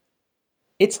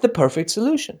 it's the perfect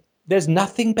solution. There's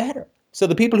nothing better. So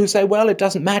the people who say, well, it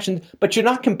doesn't match, but you're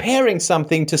not comparing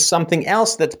something to something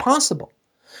else that's possible.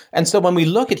 And so when we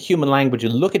look at human language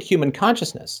and look at human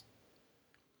consciousness,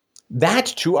 that,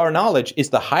 to our knowledge, is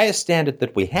the highest standard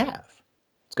that we have.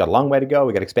 It's got a long way to go.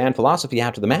 We've got to expand philosophy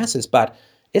out to the masses, but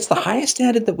it's the highest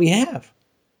standard that we have.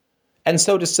 And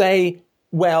so to say,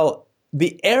 well,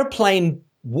 the airplane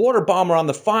water bomber on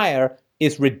the fire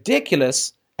is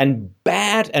ridiculous and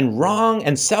bad and wrong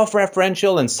and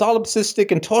self-referential and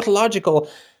solipsistic and tautological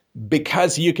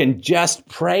because you can just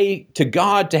pray to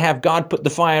God to have God put the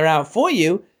fire out for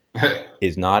you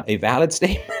is not a valid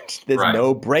statement. There's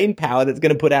no brain power that's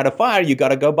going to put out a fire. You got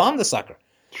to go bomb the sucker.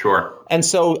 Sure. And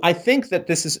so I think that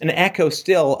this is an echo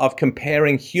still of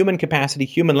comparing human capacity,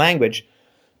 human language,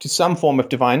 to some form of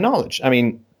divine knowledge. I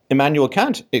mean, Immanuel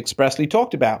Kant expressly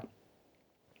talked about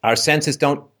our senses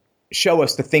don't show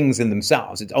us the things in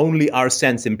themselves. It's only our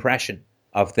sense impression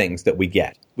of things that we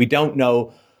get. We don't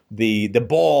know the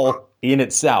ball in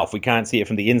itself. We can't see it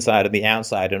from the inside and the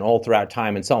outside and all throughout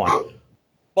time and so on.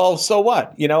 Well, so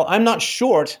what? You know, I'm not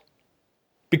short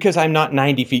because I'm not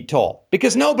 90 feet tall,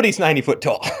 because nobody's 90 foot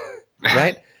tall,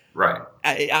 right? Right.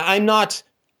 I'm not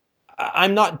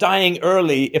dying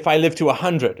early if I live to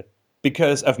 100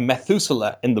 because of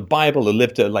Methuselah in the Bible who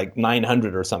lived to like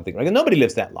 900 or something. Right? Nobody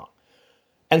lives that long.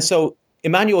 And so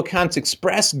Immanuel Kant's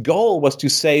express goal was to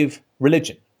save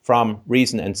religion from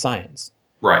reason and science.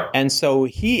 Right. And so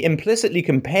he implicitly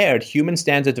compared human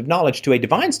standards of knowledge to a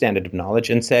divine standard of knowledge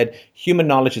and said human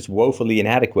knowledge is woefully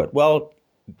inadequate. Well,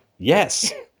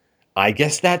 yes, I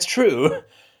guess that's true.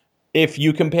 If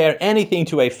you compare anything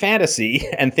to a fantasy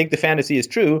and think the fantasy is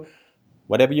true,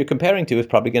 whatever you're comparing to is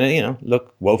probably going to,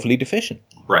 look woefully deficient.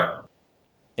 Right.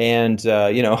 And,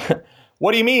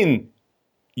 what do you mean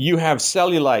you have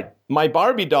cellulite? My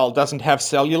Barbie doll doesn't have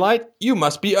cellulite. You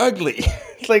must be ugly.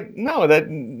 It's like, no,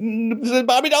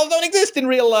 Barbie dolls don't exist in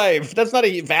real life. That's not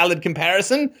a valid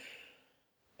comparison.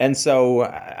 And so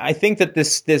I think that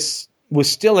this was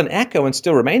still an echo and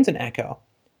still remains an echo,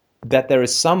 that there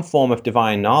is some form of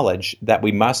divine knowledge that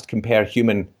we must compare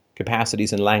human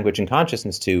capacities and language and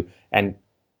consciousness to and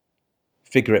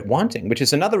figure it wanting, which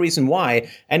is another reason why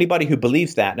anybody who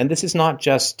believes that, and this is not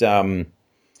just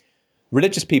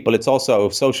religious people, it's also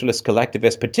socialist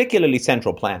collectivists, particularly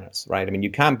central planners, right? I mean, you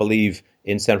can't believe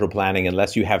in central planning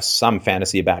unless you have some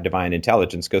fantasy about divine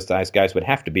intelligence, because those guys would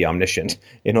have to be omniscient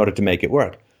in order to make it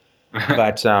work.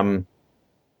 But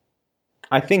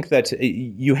I think that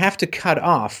you have to cut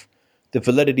off the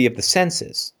validity of the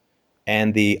senses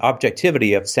and the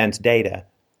objectivity of sense data,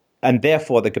 and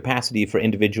therefore the capacity for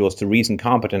individuals to reason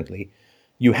competently.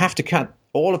 You have to cut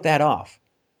all of that off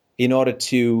in order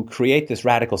to create this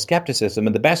radical skepticism.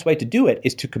 And the best way to do it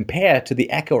is to compare to the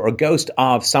echo or ghost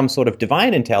of some sort of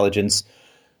divine intelligence,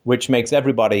 which makes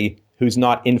everybody who's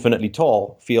not infinitely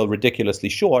tall feel ridiculously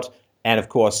short. And of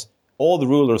course, all the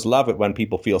rulers love it when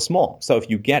people feel small. So if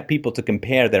you get people to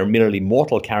compare their merely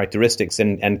mortal characteristics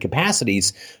and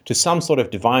capacities to some sort of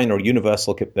divine or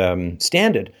universal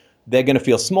standard, they're going to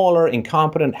feel smaller,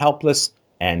 incompetent, helpless,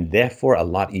 and therefore a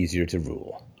lot easier to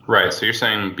rule. Right. So you're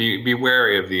saying be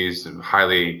wary of these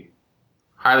highly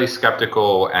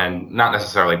skeptical and not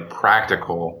necessarily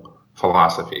practical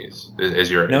philosophies. Is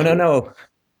your No.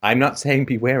 I'm not saying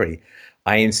be wary.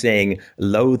 I am saying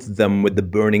loathe them with the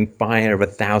burning fire of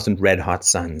 1,000 red-hot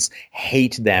suns.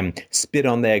 Hate them, spit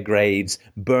on their graves,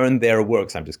 burn their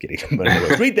works. I'm just kidding. Burn their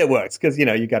works. Read their works, because,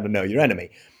 you got to know your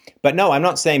enemy. But no, I'm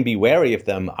not saying be wary of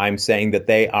them. I'm saying that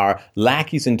they are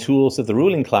lackeys and tools of the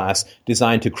ruling class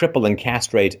designed to cripple and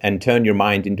castrate and turn your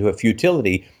mind into a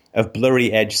futility of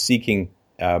blurry edge-seeking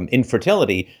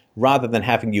infertility, rather than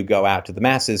having you go out to the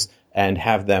masses and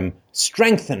have them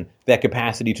strengthen their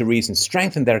capacity to reason,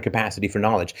 strengthen their capacity for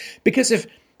knowledge. Because if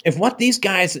what these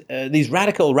guys, these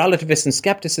radical relativists and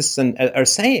skepticists are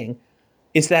saying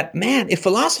is that, man, if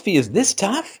philosophy is this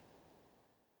tough,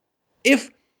 if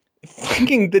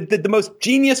fucking the most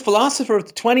genius philosopher of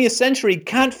the 20th century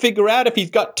can't figure out if he's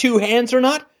got two hands or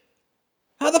not,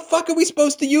 how the fuck are we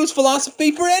supposed to use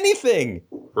philosophy for anything?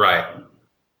 Right.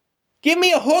 Give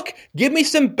me a hook, give me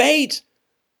some bait,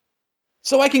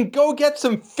 so I can go get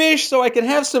some fish, so I can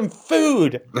have some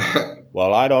food.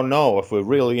 Well, I don't know if we're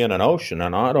really in an ocean,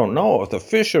 and I don't know if the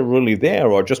fish are really there,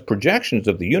 or just projections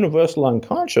of the universal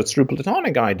unconscious through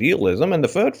Platonic idealism and the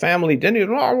third family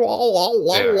dinner.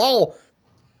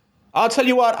 I'll tell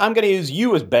you what, I'm going to use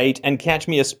you as bait and catch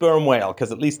me a sperm whale,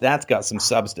 because at least that's got some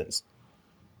substance.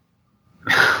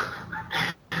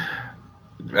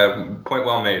 Point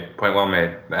well made. Point well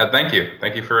made. Thank you.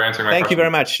 Thank you for answering my question. Thank you very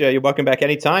much. You're welcome back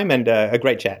anytime, and a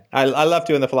great chat. I love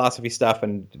doing the philosophy stuff,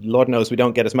 and Lord knows we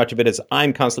don't get as much of it as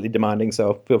I'm constantly demanding,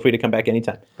 so feel free to come back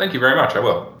anytime. Thank you very much. I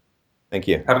will. Thank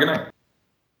you. Have a good night.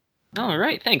 All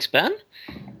right. Thanks, Ben.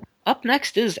 Up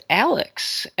next is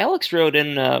Alex. Alex wrote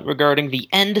in regarding the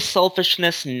End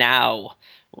Selfishness Now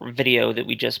video that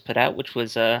we just put out, which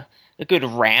was a good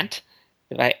rant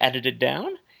that I edited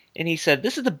down. And he said,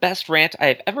 "This is the best rant I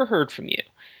have ever heard from you.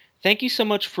 Thank you so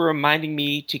much for reminding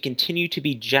me to continue to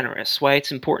be generous, why it's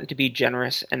important to be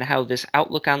generous, and how this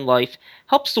outlook on life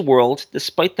helps the world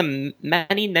despite the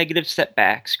many negative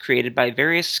setbacks created by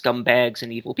various scumbags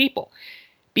and evil people.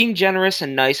 Being generous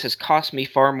and nice has cost me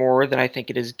far more than I think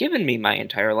it has given me my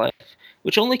entire life,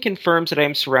 which only confirms that I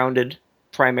am surrounded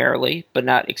primarily, but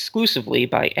not exclusively,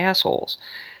 by assholes.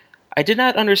 I did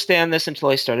not understand this until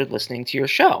I started listening to your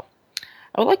show.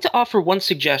 I would like to offer one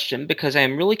suggestion because I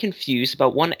am really confused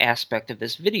about one aspect of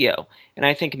this video, and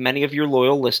I think many of your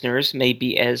loyal listeners may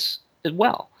be as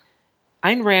well.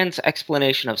 Ayn Rand's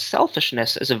explanation of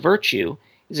selfishness as a virtue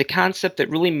is a concept that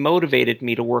really motivated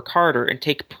me to work harder and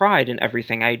take pride in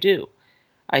everything I do.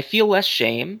 I feel less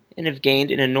shame and have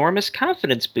gained an enormous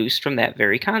confidence boost from that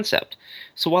very concept.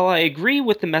 So while I agree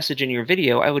with the message in your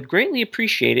video, I would greatly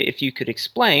appreciate it if you could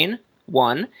explain,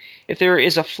 1, if there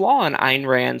is a flaw in Ayn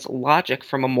Rand's logic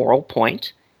from a moral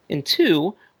point, and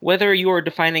 2, whether you are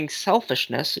defining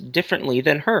selfishness differently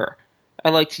than her. I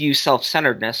like to use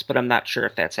self-centeredness, but I'm not sure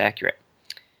if that's accurate.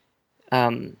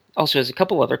 Also has a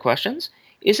couple other questions.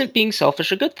 Isn't being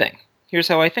selfish a good thing? Here's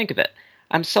how I think of it.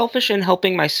 I'm selfish in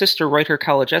helping my sister write her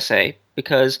college essay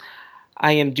because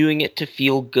I am doing it to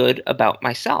feel good about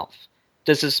myself.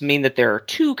 Does this mean that there are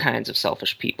two kinds of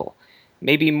selfish people?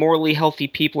 Maybe morally healthy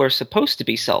people are supposed to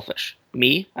be selfish.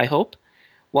 Me, I hope.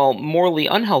 While morally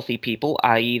unhealthy people,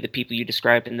 i.e. the people you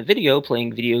described in the video,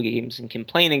 playing video games and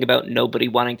complaining about nobody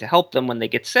wanting to help them when they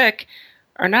get sick,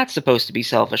 are not supposed to be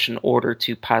selfish in order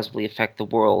to positively affect the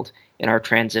world in our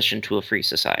transition to a free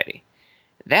society.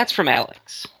 That's from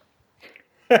Alex.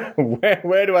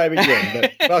 Where do I begin?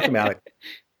 But welcome, Alex.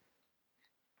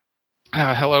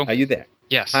 Hello. Are you there?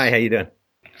 Yes. Hi, how you doing?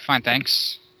 Fine,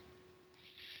 thanks.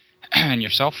 And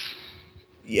yourself?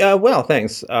 Yeah, well,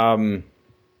 thanks. Do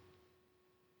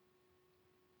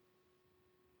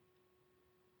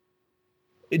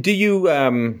you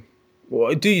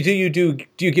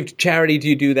give to charity? Do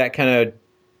you do that kind of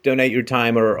donate your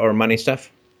time or money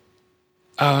stuff?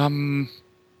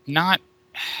 Not.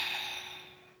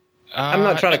 I'm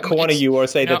not trying to corner you or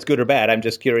say that's good or bad. I'm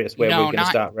just curious where we're going to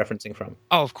start referencing from.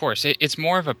 Oh, of course. It's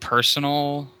more of a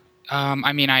personal.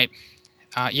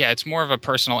 It's more of a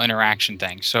personal interaction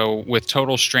thing. So with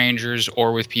total strangers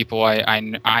or with people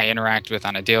I interact with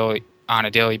on a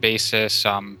daily basis,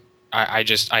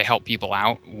 I help people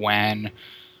out when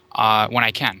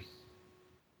I can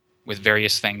with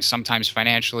various things. Sometimes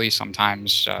financially,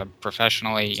 sometimes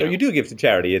professionally. So you do give to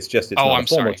charity. It's not a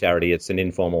formal charity. It's an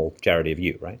informal charity of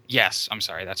you, right? Yes, I'm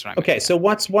sorry. That's what I meant. Okay, so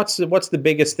what's the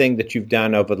biggest thing that you've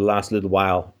done over the last little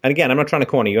while? And again, I'm not trying to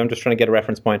corner you. I'm just trying to get a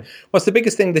reference point. What's the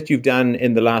biggest thing that you've done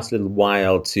in the last little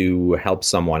while to help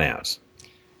someone out?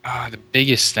 The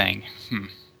biggest thing.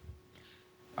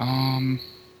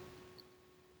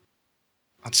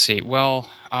 Let's see. Well,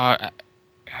 I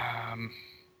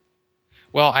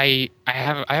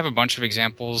have a bunch of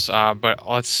examples, but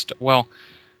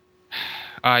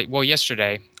Well,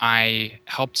 yesterday I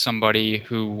helped somebody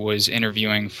who was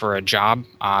interviewing for a job.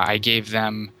 I gave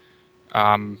them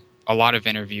a lot of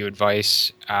interview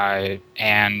advice,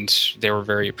 and they were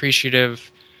very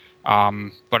appreciative.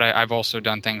 But I've also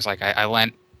done things like I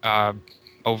lent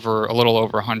over a little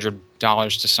over $100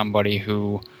 to somebody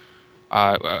who,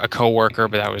 a coworker,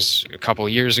 but that was a couple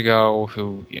of years ago,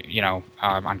 who,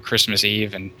 on Christmas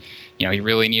Eve, and, he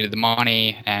really needed the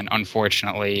money, and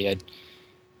unfortunately,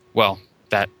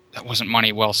 that wasn't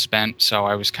money well spent, so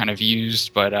I was kind of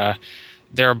used. But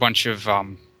there are a bunch of,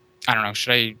 I don't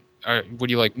know, would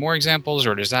you like more examples,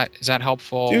 or is that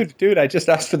helpful? Dude, I just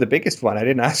asked for the biggest one. I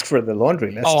didn't ask for the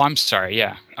laundry list. Oh, I'm sorry.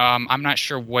 Yeah. I'm not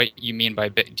sure what you mean by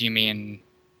do you mean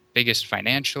biggest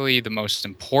financially, the most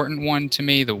important one to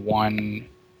me, the one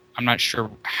I'm not sure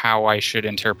how I should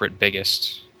interpret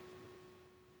biggest.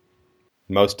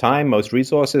 Most time, most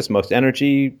resources, most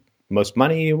energy, most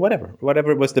money, whatever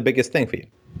was the biggest thing for you.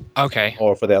 Okay.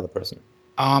 Or for the other person.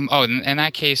 In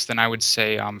that case, then I would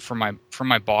say for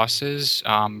my bosses,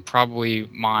 probably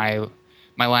my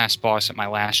last boss at my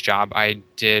last job, I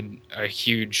did a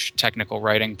huge technical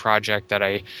writing project that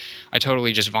I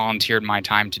totally just volunteered my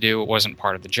time to do. It wasn't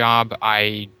part of the job.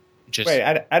 I just wait.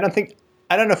 I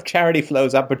don't know if charity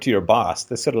flows upward to your boss.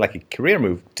 That's sort of like a career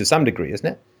move to some degree, isn't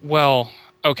it? Well,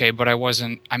 okay, but I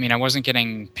wasn't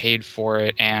getting paid for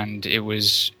it, and it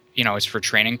was. It's for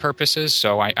training purposes,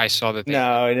 so I saw that.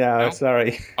 No,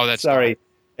 sorry. Oh, that's sorry.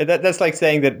 That's like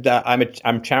saying that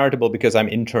I'm charitable because I'm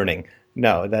interning.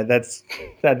 No, that's.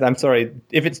 I'm sorry.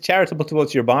 If it's charitable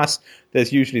towards your boss,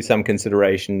 there's usually some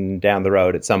consideration down the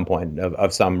road at some point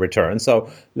of some return. So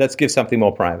let's give something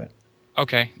more private.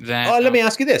 Okay, then. Oh, let me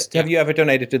ask you this: Have you ever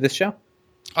donated to this show?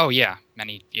 Oh yeah,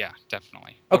 many. Yeah,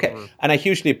 definitely. Okay, and I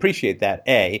hugely appreciate that.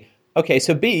 A. Okay,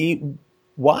 so B.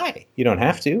 Why? You don't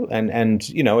have to. And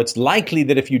it's likely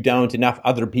that if you don't, enough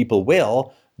other people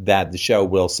will, that the show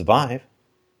will survive.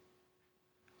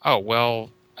 Oh, well,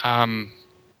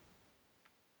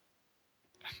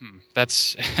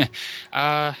 that's...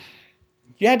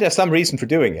 you had to have some reason for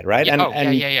doing it, right?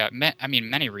 Yeah. I mean,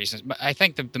 many reasons. But I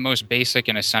think the most basic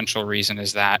and essential reason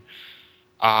is that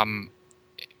and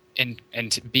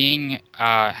being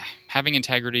having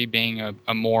integrity, being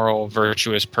a moral,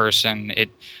 virtuous person,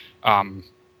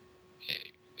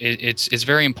 it's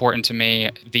very important to me.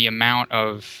 The amount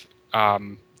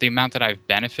that I've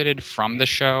benefited from the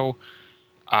show,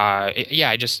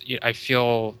 I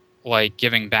feel like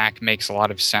giving back makes a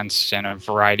lot of sense in a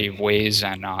variety of ways,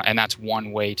 and that's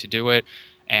one way to do it.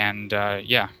 And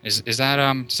is that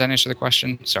does that answer the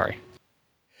question? Sorry.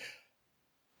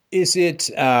 Is it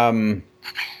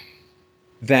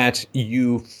that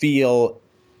you feel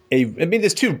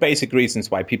there's two basic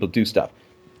reasons why people do stuff: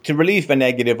 to relieve a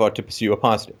negative or to pursue a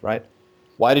positive, right?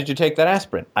 Why did you take that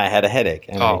aspirin? I had a headache.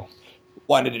 And I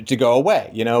wanted it to go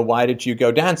away. Why did you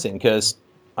go dancing? Because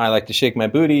I like to shake my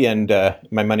booty and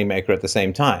my moneymaker at the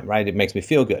same time, right? It makes me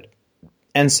feel good.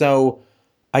 And so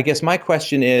I guess my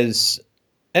question is,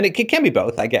 and it can be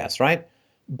both, I guess, right?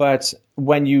 But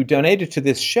when you donated to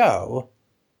this show,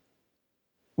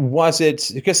 was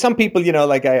it, because some people,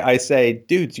 like I say,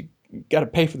 dude, you got to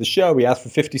pay for the show. We asked for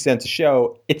 50 cents a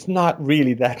show. It's not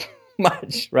really that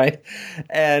much, right?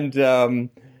 And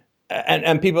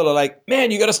people are like,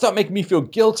 man, you got to stop making me feel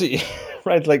guilty,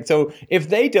 right? Like, so if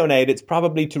they donate, it's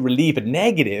probably to relieve a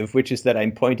negative, which is that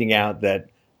I'm pointing out that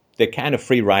they're kind of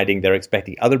free riding. They're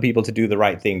expecting other people to do the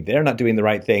right thing. They're not doing the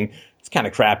right thing. It's kind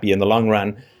of crappy in the long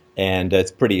run, and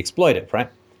it's pretty exploitive,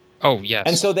 right? Oh, yes.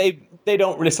 And so they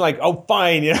don't really, it's like, oh,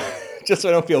 fine, just so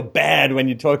I don't feel bad when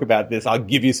you talk about this, I'll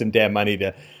give you some damn money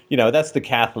to, that's the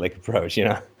Catholic approach,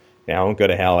 I won't go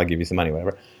to hell, I'll give you some money,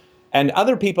 whatever. And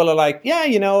other people are like, yeah,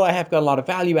 I have got a lot of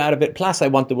value out of it. Plus, I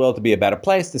want the world to be a better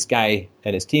place. This guy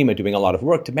and his team are doing a lot of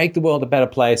work to make the world a better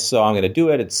place, so I'm going to do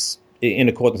it. It's in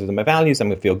accordance with my values. I'm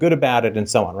going to feel good about it, and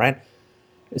so on, right?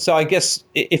 So I guess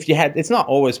if you had, it's not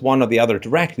always one or the other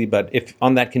directly, but if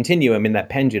on that continuum, in that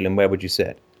pendulum, where would you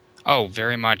sit? Oh,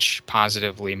 very much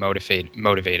positively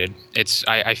motivated.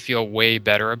 I feel way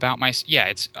better about myself.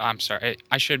 Yeah, I'm sorry.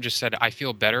 I should have just said I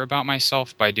feel better about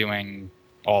myself by doing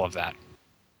all of that.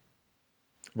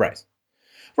 Right.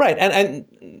 And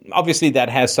obviously that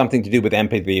has something to do with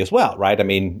empathy as well, right? I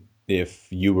mean, if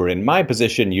you were in my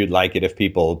position, you'd like it if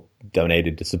people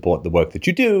donated to support the work that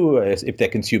you do, if they're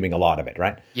consuming a lot of it,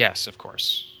 right? Yes, of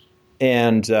course.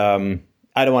 And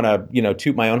I don't want to,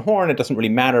 toot my own horn. It doesn't really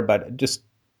matter, but just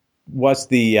was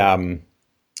the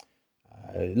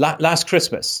last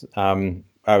Christmas,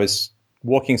 I was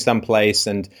walking someplace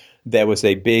and there was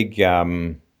a big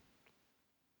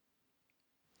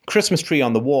Christmas tree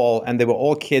on the wall, and they were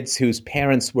all kids whose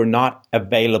parents were not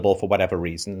available for whatever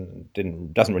reason.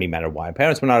 Doesn't really matter why.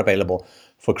 Parents were not available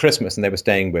for Christmas, and they were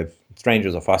staying with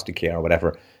strangers or foster care or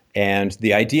whatever. And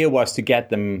the idea was to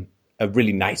get them a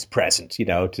really nice present,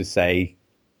 to say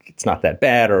it's not that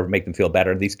bad or make them feel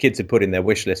better. These kids had put in their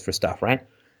wish list for stuff, right?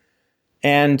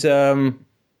 And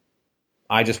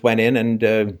I just went in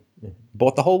and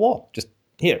bought the whole wall. Just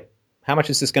here. How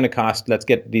much is this going to cost? Let's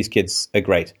get these kids a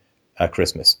great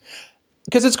Christmas.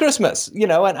 Because it's Christmas,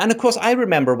 and of course I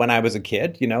remember when I was a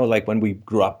kid, like when we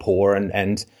grew up poor, and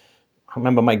I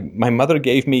remember my mother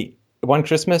gave me one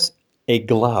Christmas a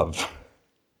glove.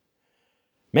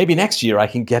 Maybe next year I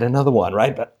can get another one,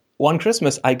 right? But one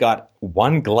Christmas I got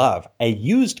one glove, a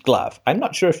used glove. I'm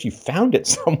not sure if you found it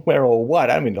somewhere or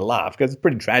what. I don't mean to laugh because it's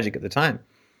pretty tragic at the time.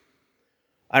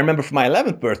 I remember for my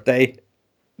 11th birthday,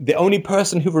 the only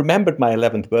person who remembered my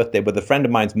 11th birthday was a friend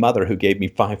of mine's mother who gave me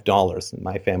 $5. And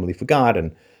my family forgot,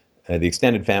 and the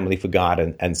extended family forgot,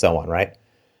 and so on, right?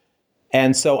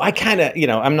 And so I kind of,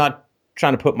 I'm not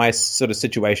trying to put my sort of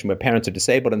situation where parents are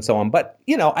disabled and so on, but,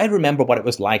 I remember what it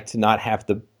was like to not have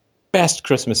the best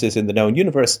Christmases in the known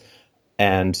universe.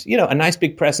 And, a nice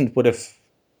big present would have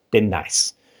been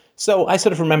nice. So I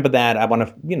sort of remember that. I want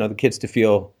to, the kids to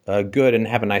feel good and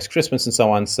have a nice Christmas and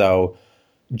so on. So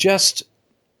just...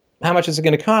 how much is it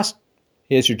going to cost?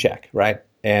 Here's your check, right?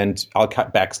 And I'll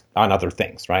cut back on other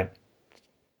things, right?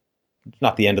 It's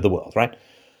not the end of the world, right?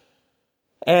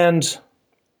 And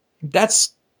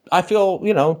that's, I feel,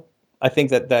 I think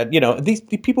that these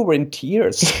people were in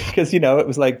tears because, it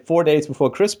was like 4 days before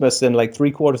Christmas and like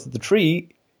 3/4 of the tree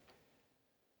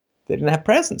they didn't have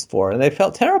presents for, and they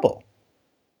felt terrible.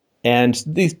 And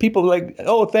these people were like,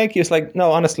 oh, thank you. It's like,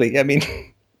 no, honestly, I mean, do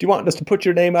you want us to put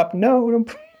your name up? No,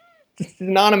 don't. It's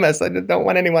anonymous. I don't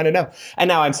want anyone to know. And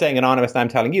now I'm saying anonymous, and I'm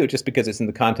telling you just because it's in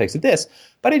the context of this.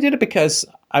 But I did it because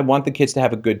I want the kids to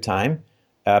have a good time,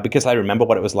 because I remember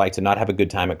what it was like to not have a good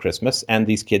time at Christmas. And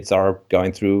these kids are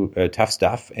going through tough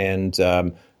stuff. And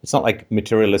it's not like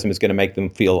materialism is going to make them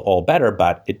feel all better,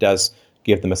 but it does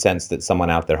give them a sense that someone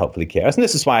out there hopefully cares. And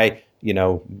this is why,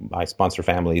 I sponsor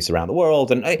families around the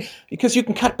world. And because you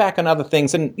can cut back on other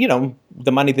things. And,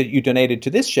 the money that you donated to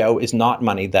this show is not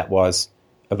money that was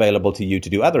available to you to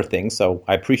do other things. So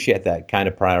I appreciate that kind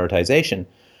of prioritization.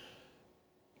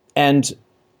 And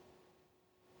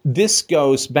this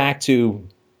goes back to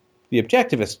the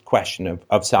objectivist question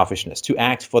of selfishness, to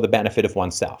act for the benefit of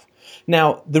oneself.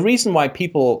 Now, the reason why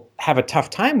people have a tough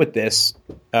time with this,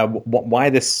 why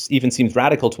this even seems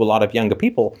radical to a lot of younger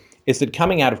people, is that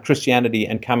coming out of Christianity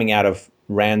and coming out of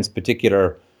Rand's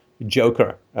particular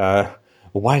joker,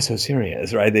 why so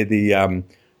serious, right?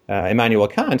 Immanuel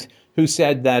Kant, who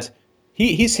said that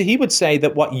he would say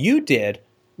that what you did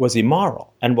was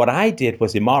immoral and what I did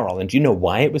was immoral. And do you know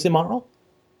why it was immoral?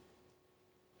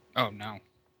 Oh, no.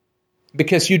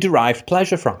 Because you derived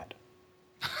pleasure from it.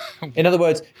 In other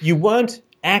words,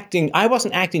 I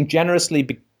wasn't acting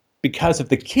generously because of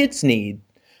the kids' need,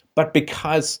 but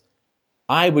because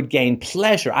I would gain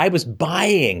pleasure. I was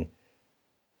buying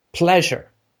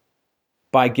pleasure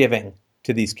by giving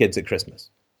to these kids at Christmas.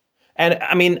 And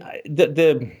I mean,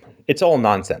 it's all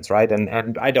nonsense, right?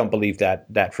 And I don't believe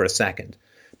that for a second.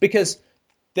 Because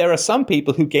there are some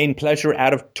people who gain pleasure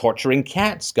out of torturing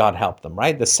cats, God help them,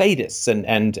 right? The sadists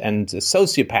and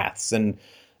sociopaths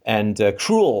and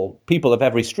cruel people of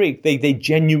every streak, they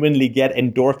genuinely get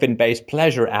endorphin-based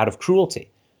pleasure out of cruelty.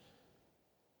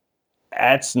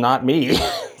 That's not me.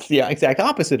 It's the exact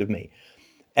opposite of me.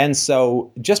 And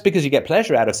so just because you get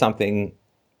pleasure out of something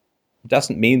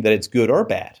doesn't mean that it's good or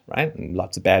bad, right? And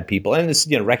lots of bad people. And it's,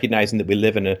 recognizing that we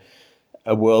live in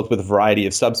a world with a variety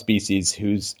of subspecies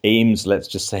whose aims, let's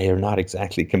just say, are not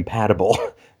exactly compatible,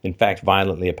 in fact,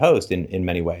 violently opposed in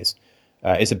many ways,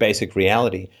 is a basic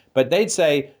reality. But they'd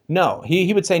say, no.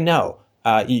 He would say, no,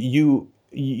 you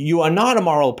are not a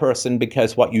moral person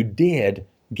because what you did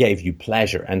gave you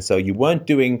pleasure. And so you weren't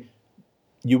doing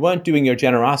your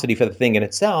generosity for the thing in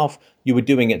itself. You were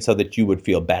doing it so that you would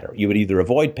feel better. You would either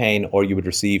avoid pain or you would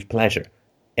receive pleasure.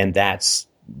 And that's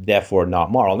therefore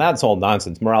not moral. Now, that's all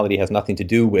nonsense. Morality has nothing to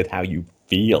do with how you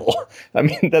feel. I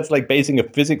mean, that's like basing a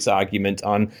physics argument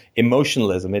on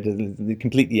emotionalism. It is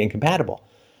completely incompatible.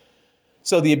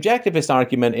 So the objectivist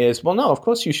argument is, well, no, of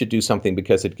course you should do something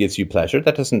because it gives you pleasure.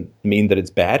 That doesn't mean that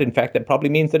it's bad. In fact, that probably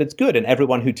means that it's good. And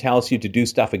everyone who tells you to do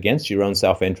stuff against your own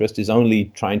self-interest is only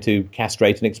trying to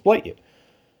castrate and exploit you.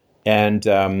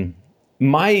 And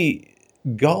my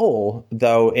goal,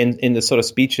 though, in the sort of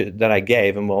speech that I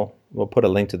gave, and we'll put a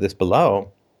link to this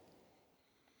below,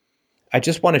 I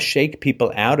just want to shake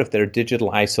people out of their digital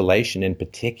isolation in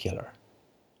particular.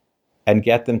 and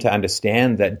get them to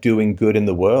understand that doing good in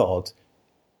the world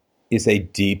is a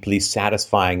deeply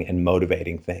satisfying and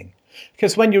motivating thing.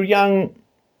 Because when you're young,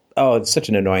 oh, it's such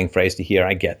an annoying phrase to hear.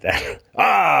 I get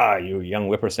that. You young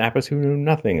whippersnappers who knew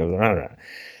nothing.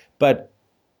 But,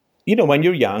 when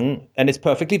you're young, and it's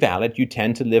perfectly valid, you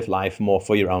tend to live life more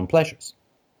for your own pleasures.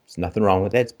 There's nothing wrong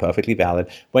with it. It's perfectly valid.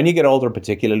 When you get older,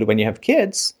 particularly when you have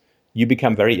kids, you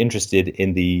become very interested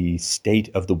in the state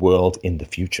of the world in the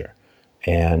future.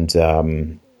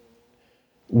 And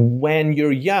when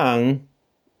you're young,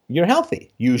 you're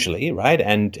healthy, usually, right?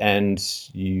 And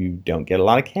you don't get a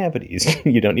lot of cavities.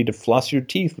 You don't need to floss your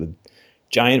teeth with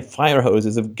giant fire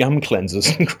hoses of gum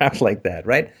cleansers and crap like that,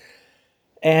 right?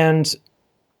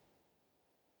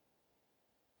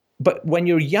 But when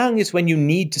you're young is when you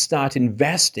need to start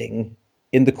investing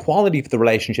in the quality of the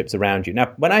relationships around you.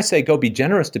 Now, when I say go be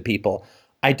generous to people,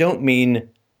 I don't mean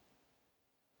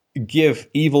give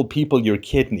evil people your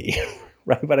kidney,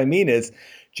 right? What I mean is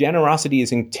generosity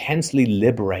is intensely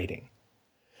liberating,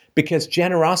 because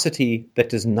generosity that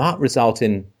does not result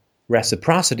in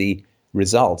reciprocity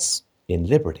results in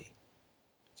liberty.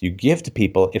 So you give to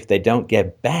people if they don't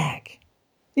get back.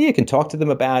 You can talk to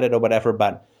them about it or whatever,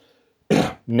 but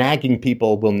nagging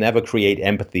people will never create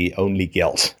empathy, only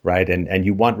guilt, right? And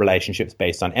you want relationships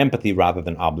based on empathy rather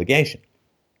than obligation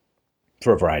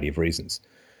for a variety of reasons.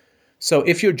 So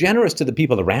if you're generous to the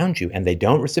people around you and they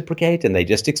don't reciprocate and they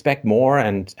just expect more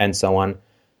and so on,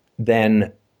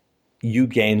 then you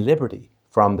gain liberty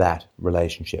from that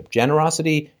relationship.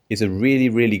 Generosity is a really,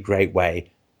 really great way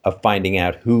of finding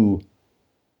out who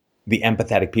the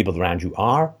empathetic people around you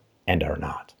are and are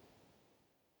not.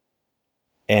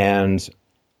 And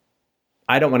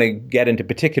I don't want to get into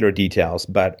particular details,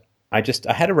 but I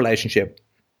had a relationship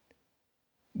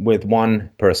with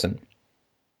one person,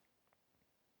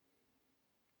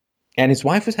 and his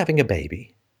wife was having a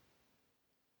baby.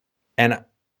 And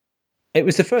it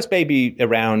was the first baby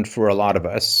around for a lot of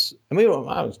us. I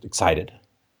was excited.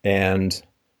 And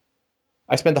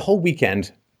I spent the whole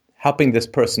weekend helping this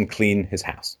person clean his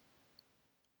house.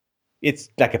 It's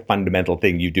like a fundamental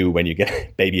thing you do when you get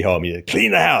a baby home. You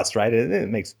clean the house, right? It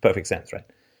makes perfect sense, right?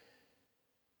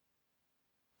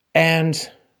 And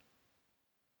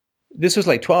this was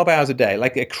like 12 hours a day,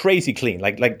 like a crazy clean,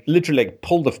 like literally like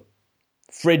pull the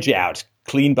fridge out,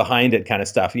 clean behind it kind of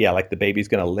stuff. Yeah, like the baby's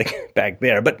going to lick back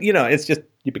there. But,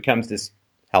 it becomes this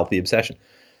healthy obsession.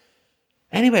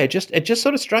 Anyway, it just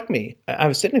sort of struck me. I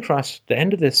was sitting across the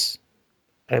end of this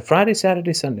Friday,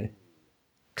 Saturday, Sunday,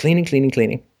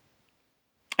 cleaning.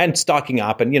 And stocking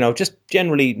up and, just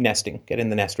generally nesting, getting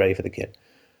the nest ready for the kid.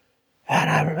 And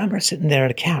I remember sitting there on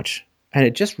a couch, and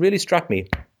it just really struck me,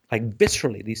 like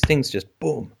viscerally, these things just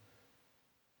boom.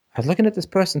 I was looking at this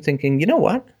person thinking, you know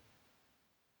what?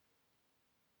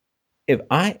 If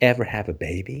I ever have a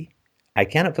baby, I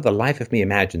cannot for the life of me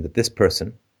imagine that this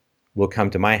person will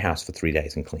come to my house for 3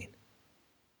 days and clean.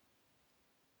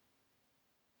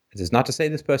 This is not to say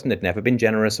this person had never been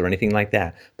generous or anything like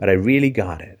that, but I really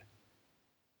got it.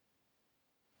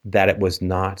 That it was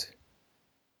not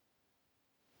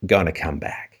going to come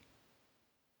back.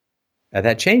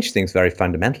 That changed things very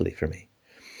fundamentally for me.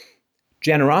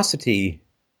 Generosity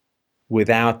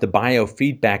without the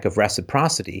biofeedback of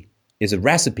reciprocity is a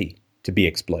recipe to be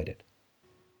exploited.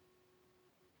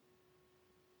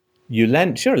 You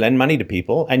lend money to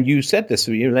people, and you said this,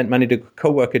 you lent money to a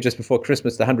coworker just before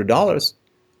Christmas, the $100. It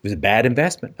was a bad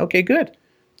investment. Okay, good.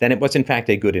 Then it was in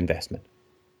fact a good investment.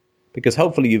 Because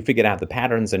hopefully you figured out the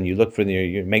patterns and you look for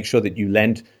you make sure that you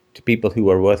lend to people who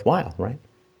are worthwhile, right?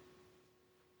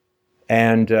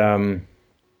 And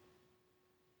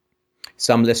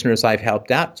some listeners I've helped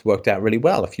out. It's worked out really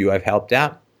well. A few I've helped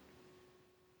out.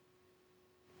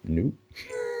 Nope.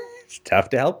 It's tough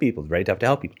to help people. It's very tough to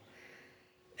help people.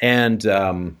 And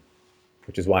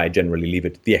which is why I generally leave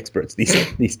it to the experts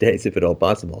these days, if at all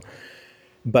possible.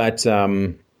 But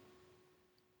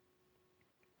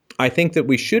I think that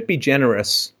we should be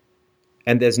generous,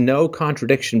 and there's no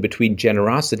contradiction between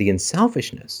generosity and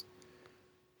selfishness.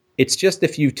 It's just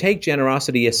if you take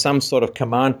generosity as some sort of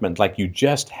commandment, like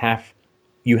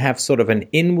you have sort of an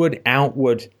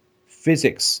inward-outward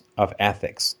physics of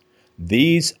ethics.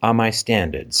 These are my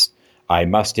standards. I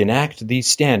must enact these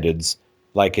standards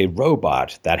like a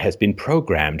robot that has been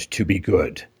programmed to be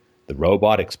good. The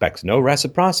robot expects no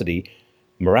reciprocity.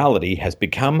 Morality has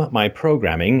become my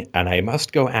programming, and I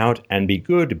must go out and be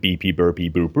good, beepy burpy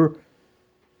booper.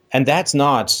 And that's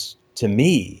not, to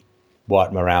me,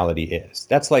 what morality is.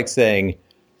 That's like saying,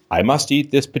 I must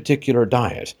eat this particular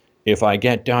diet. If I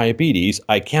get diabetes,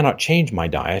 I cannot change my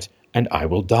diet. and I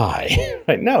will die.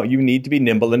 Right? No, you need to be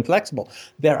nimble and flexible.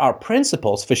 There are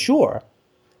principles for sure,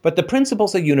 but the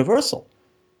principles are universal,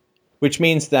 which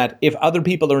means that if other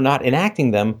people are not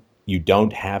enacting them, you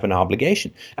don't have an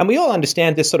obligation. And we all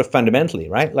understand this sort of fundamentally,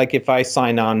 right? Like if I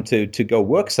sign on to go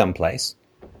work someplace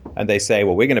and they say,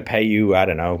 well, we're going to pay you, I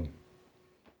don't know,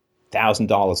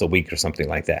 $1,000 a week or something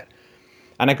like that.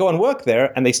 And I go and work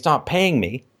there and they stop paying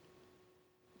me.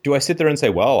 Do I sit there and say,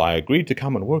 well, I agreed to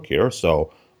come and work here,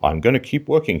 so I'm going to keep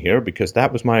working here because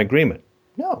that was my agreement?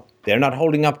 No, they're not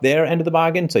holding up their end of the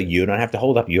bargain, so you don't have to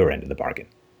hold up your end of the bargain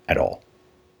at all.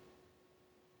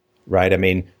 Right? I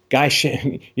mean, guy,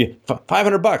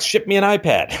 $500, ship me an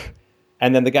iPad.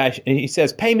 And then the guy, he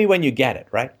says, pay me when you get it,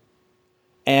 right?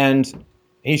 And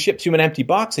he ships you an empty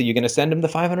box. Are you going to send him the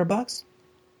 $500?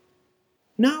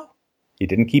 No. He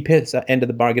didn't keep his end of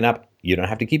the bargain up. You don't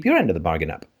have to keep your end of the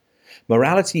bargain up.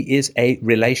 Morality is a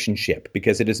relationship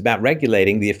because it is about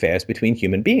regulating the affairs between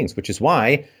human beings, which is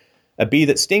why a bee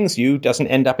that stings you doesn't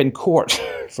end up in court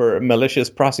for malicious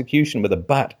prosecution with a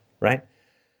butt, right?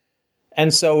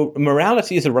 And so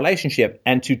morality is a relationship,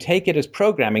 and to take it as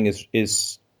programming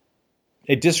is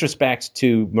a disrespect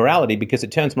to morality because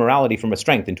it turns morality from a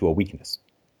strength into a weakness.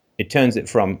 It turns it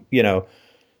from,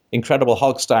 incredible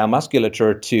Hulk-style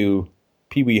musculature to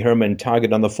Pee Wee Herman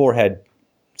target on the forehead,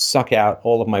 suck out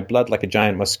all of my blood like a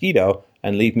giant mosquito,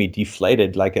 and leave me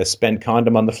deflated like a spent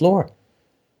condom on the floor,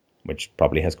 which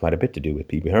probably has quite a bit to do with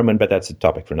Pee Wee Herman, but that's a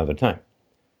topic for another time.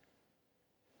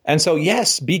 And so,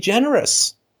 yes, be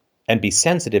generous and be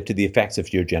sensitive to the effects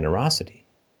of your generosity.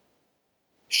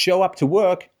 Show up to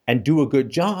work and do a good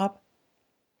job,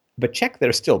 but check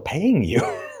they're still paying you,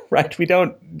 right? We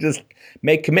don't just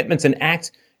make commitments and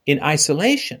act in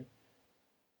isolation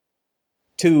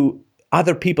to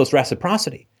other people's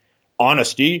reciprocity.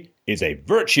 Honesty is a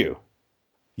virtue.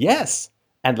 Yes,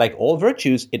 and like all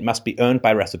virtues, it must be earned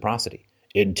by reciprocity.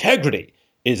 Integrity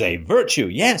is a virtue.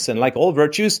 Yes, and like all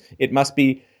virtues, it must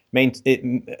be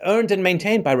earned and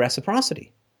maintained by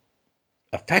reciprocity.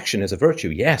 Affection is a virtue,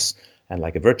 yes, and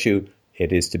like a virtue,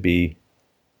 it is to be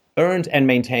earned and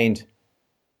maintained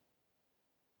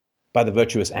by the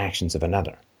virtuous actions of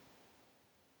another.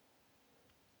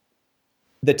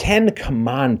 The 10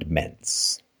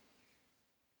 Commandments.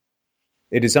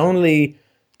 It is only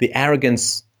the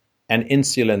arrogance and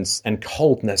insolence and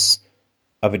coldness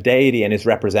of a deity and his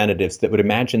representatives that would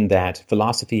imagine that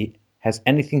philosophy has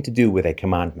anything to do with a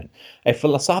commandment. A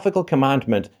philosophical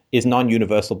commandment is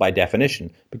non-universal by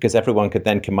definition, because everyone could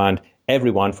then command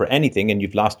everyone for anything and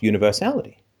you've lost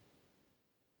universality.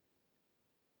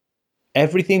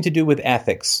 Everything to do with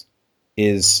ethics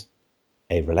is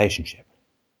a relationship.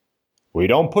 We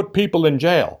don't put people in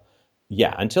jail.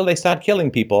 Yeah, until they start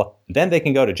killing people, then they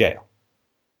can go to jail.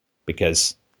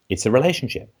 Because it's a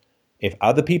relationship. If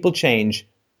other people change,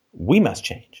 we must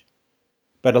change.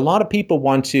 But a lot of people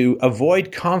want to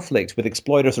avoid conflict with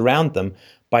exploiters around them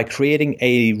by creating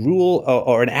a rule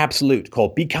or an absolute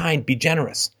called be kind, be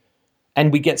generous.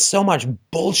 And we get so much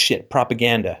bullshit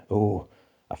propaganda. Oh,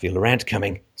 I feel a rant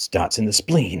coming. Starts in the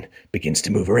spleen, begins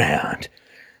to move around.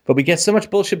 But we get so much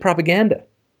bullshit propaganda.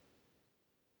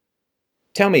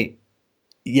 Tell me,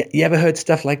 you ever heard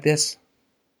stuff like this?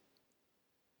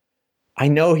 I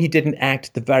know he didn't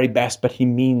act the very best, but he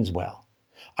means well.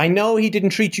 I know he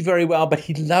didn't treat you very well, but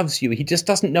he loves you. He just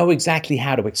doesn't know exactly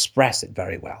how to express it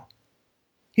very well.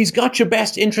 He's got your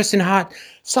best interest in heart.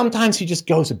 Sometimes he just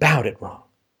goes about it wrong.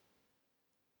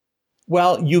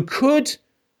 Well, you could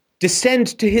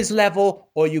descend to his level,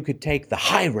 or you could take the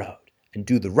high road and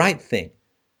do the right thing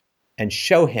and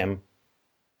show him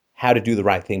how to do the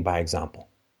right thing by example.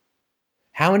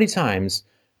 How many times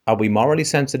are we morally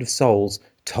sensitive souls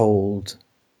told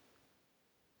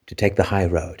to take the high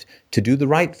road, to do the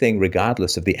right thing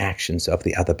regardless of the actions of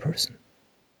the other person?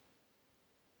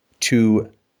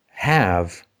 To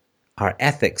have our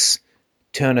ethics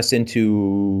turn us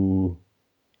into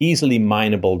easily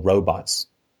mineable robots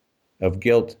of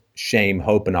guilt, shame,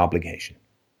 hope, and obligation.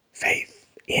 Faith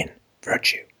in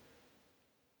virtue.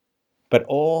 But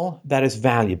all that is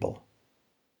valuable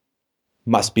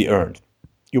must be earned.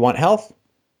 You want health?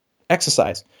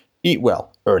 Exercise. Eat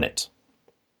well. Earn it.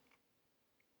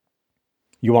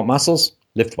 You want muscles?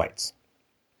 Lift weights.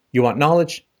 You want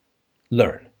knowledge?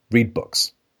 Learn. Read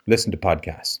books. Listen to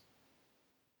podcasts.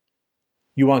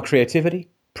 You want creativity?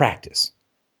 Practice.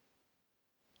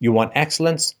 You want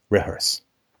excellence? Rehearse.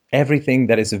 Everything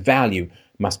that is of value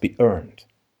must be earned.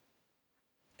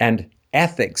 And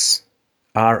ethics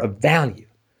are of value.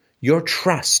 Your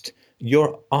trust,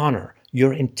 your honor,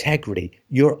 your integrity,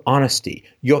 your honesty,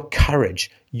 your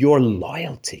courage, your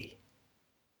loyalty.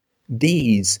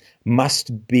 These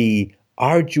must be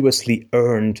arduously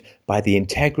earned by the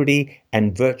integrity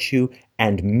and virtue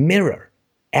and mirror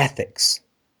ethics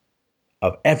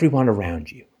of everyone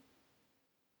around you.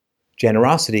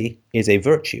 Generosity is a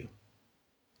virtue.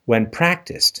 When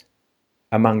practiced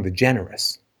among the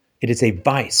generous, it is a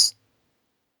vice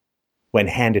when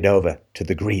handed over to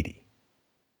the greedy.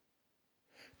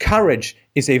 Courage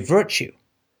is a virtue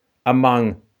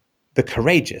among the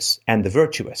courageous and the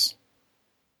virtuous.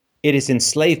 It is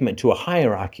enslavement to a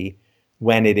hierarchy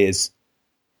when it is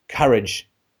courage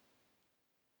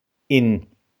in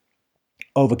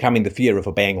overcoming the fear of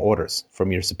obeying orders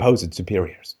from your supposed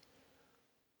superiors.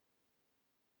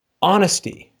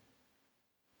 Honesty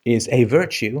is a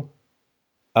virtue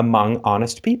among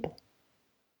honest people.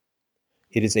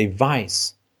 It is a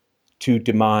vice to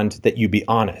demand that you be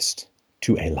honest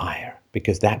to a liar,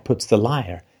 because that puts the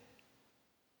liar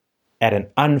at an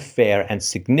unfair and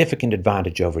significant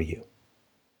advantage over you.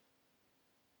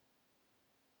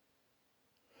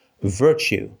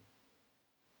 Virtue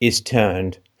is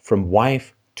turned from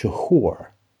wife to whore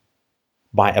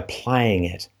by applying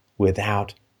it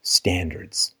without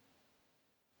standards.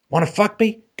 Want to fuck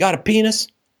me? Got a penis?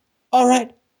 All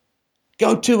right,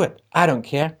 go to it. I don't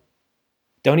care.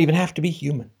 Don't even have to be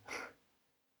human.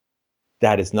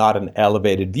 That is not an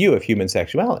elevated view of human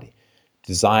sexuality.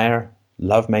 Desire,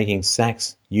 lovemaking,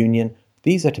 sex, union,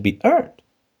 these are to be earned.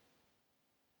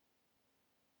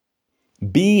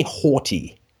 Be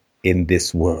haughty in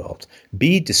this world.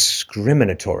 Be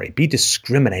discriminatory. Be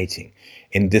discriminating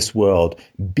in this world.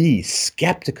 Be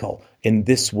skeptical in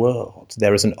this world.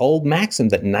 There is an old maxim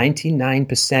that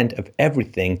 99% of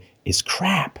everything is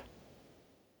crap.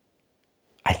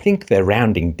 I think they're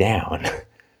rounding down.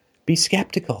 Be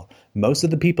skeptical. Most of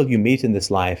the people you meet in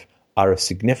this life are of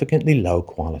significantly low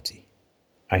quality.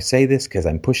 I say this because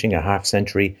I'm pushing a half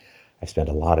century. I spent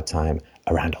a lot of time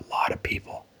around a lot of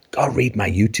people. Go read my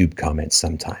YouTube comments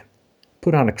sometime.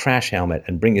 Put on a crash helmet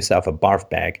and bring yourself a barf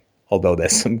bag, although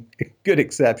there's some good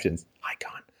exceptions.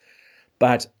 Icon.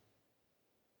 But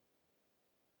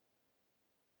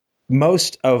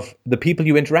most of the people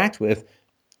you interact with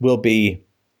will be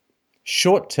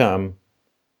short-term,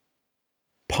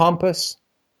 pompous,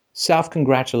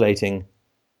 self-congratulating,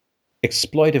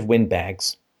 exploitive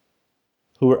windbags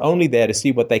who are only there to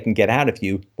see what they can get out of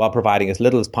you while providing as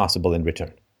little as possible in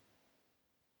return.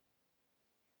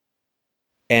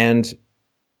 And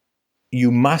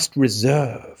you must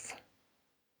reserve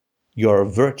your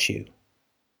virtue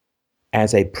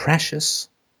as a precious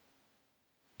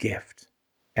gift,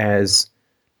 as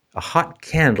a hot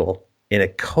candle in a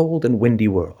cold and windy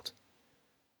world.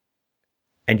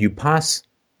 And you pass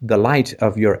the light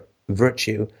of your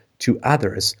virtue to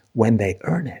others when they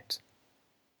earn it.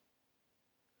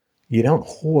 You don't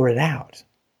whore it out.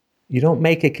 You don't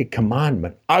make it a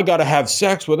commandment. I got to have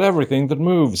sex with everything that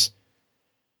moves.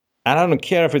 And I don't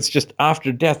care if it's just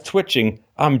after death twitching,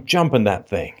 I'm jumping that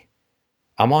thing.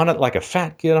 I'm on it like a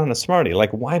fat kid on a Smartie,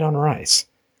 like white on rice,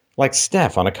 like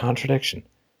Steph on a contradiction.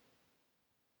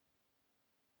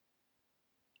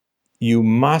 You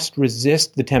must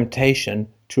resist the temptation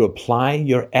to apply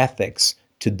your ethics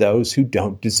to those who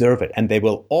don't deserve it. And they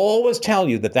will always tell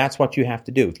you that that's what you have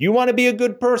to do. If you want to be a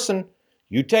good person,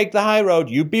 you take the high road,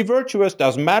 you be virtuous,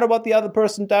 doesn't matter what the other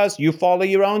person does, you follow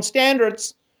your own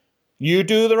standards. You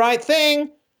do the right thing.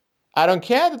 I don't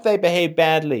care that they behave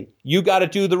badly. You got to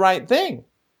do the right thing.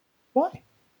 Why?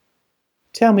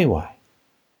 Tell me why.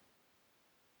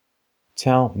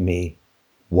 Tell me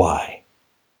why.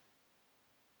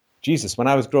 Jesus, when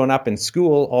I was growing up in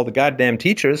school, all the goddamn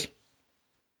teachers,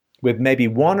 with maybe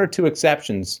one or two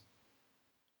exceptions,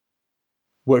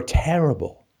 were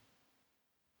terrible.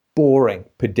 Boring,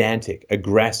 pedantic,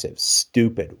 aggressive,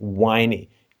 stupid, whiny,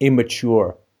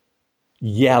 immature,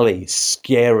 yelly,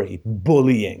 scary,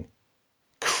 bullying,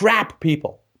 crap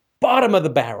people, bottom of the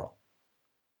barrel.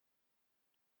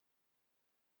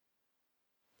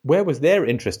 Where was their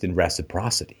interest in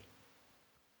reciprocity?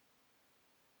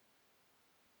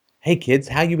 Hey kids,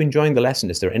 how are you enjoying the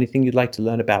lesson? Is there anything you'd like to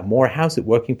learn about more? How's it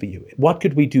working for you? What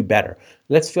could we do better?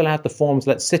 Let's fill out the forms.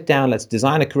 Let's sit down. Let's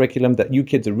design a curriculum that you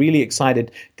kids are really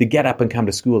excited to get up and come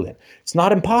to school in. It's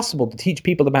not impossible to teach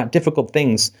people about difficult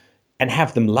things and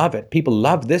have them love it. People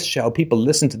love this show. People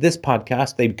listen to this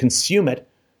podcast. They consume it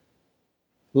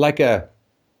like a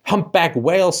humpback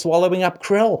whale swallowing up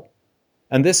krill.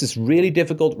 And this is really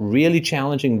difficult, really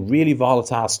challenging, really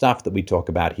volatile stuff that we talk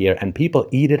about here, and people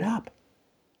eat it up.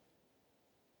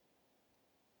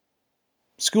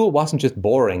 School wasn't just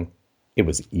boring, it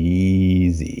was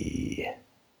easy.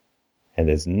 And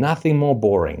there's nothing more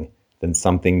boring than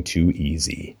something too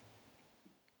easy.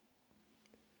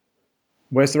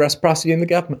 Where's the reciprocity in the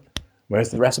government?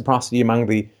 Where's the reciprocity among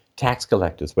the tax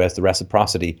collectors? Where's the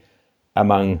reciprocity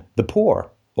among the poor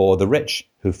or the rich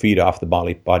who feed off the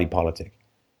body politic?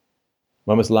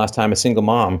 When was the last time a single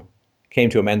mom came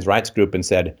to a men's rights group and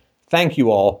said, "Thank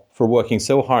you all for working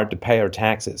so hard to pay our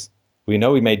taxes. We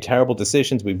know we made terrible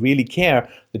decisions. We really care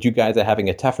that you guys are having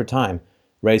a tougher time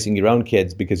raising your own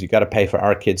kids because you got to pay for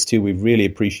our kids too. We really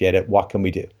appreciate it. What can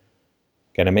we do?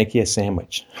 Gonna make you a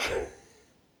sandwich."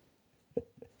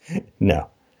 No.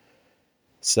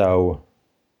 So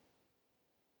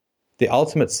the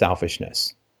ultimate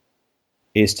selfishness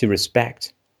is to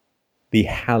respect the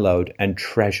hallowed and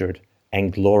treasured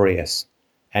and glorious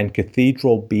and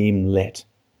cathedral beam lit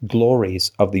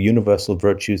glories of the universal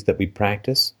virtues that we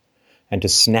practice, and to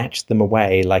snatch them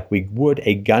away like we would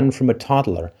a gun from a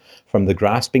toddler from the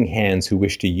grasping hands who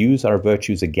wish to use our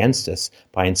virtues against us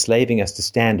by enslaving us to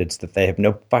standards that they have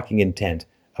no fucking intent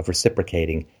of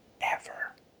reciprocating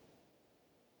ever.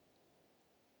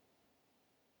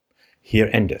 Here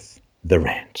endeth the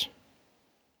rant.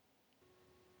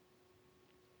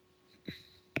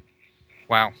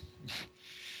 Wow,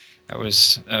 that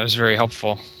was very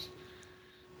helpful.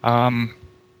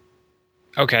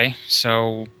 Okay,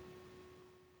 so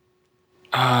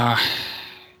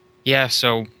yeah,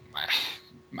 so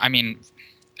I mean,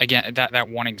 again, that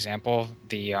one example,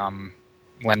 the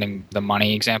lending the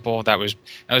money example, that was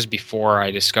before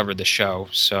I discovered the show.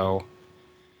 So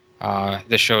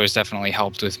the show has definitely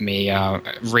helped with me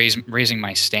raising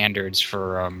my standards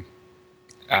for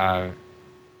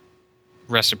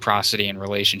reciprocity in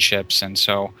relationships, and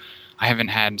so I haven't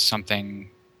had something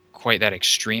quite that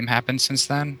extreme happen since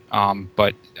then.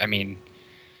 But I mean,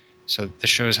 so the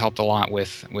show has helped a lot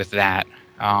with that.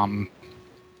 But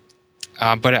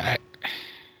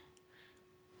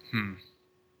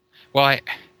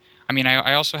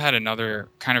I also had another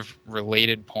kind of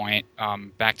related point,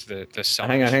 back to the self.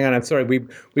 Hang on. I'm sorry. We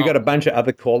got a bunch of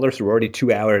other callers who are already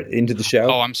 2 hours into the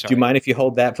show. Oh, I'm sorry. Do you mind if you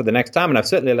hold that for the next time? And I'd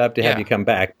certainly love to have you come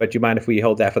back. But do you mind if we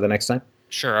hold that for the next time?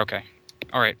 Sure. Okay.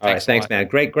 All right. Thanks, man.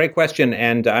 Great question.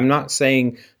 And I'm not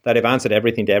saying that I've answered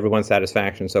everything to everyone's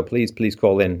satisfaction. So please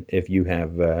call in if you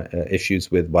have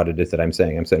issues with what it is that I'm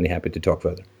saying. I'm certainly happy to talk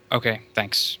further. Okay.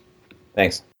 Thanks.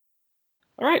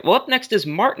 All right, well, up next is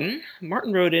Martin.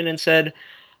 Martin wrote in and said,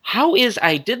 "How is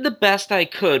I did the best I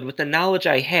could with the knowledge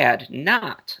I had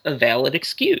not a valid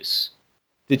excuse?"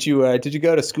 Did you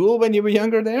go to school when you were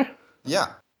younger there? Yeah.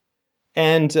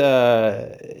 And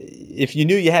if you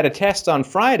knew you had a test on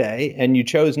Friday and you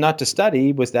chose not to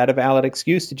study, was that a valid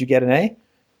excuse? Did you get an A?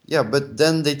 Yeah, but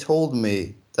then they told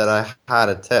me that I had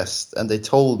a test, and they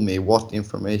told me what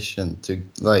information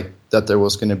that there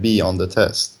was going to be on the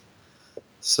test.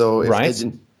 So if they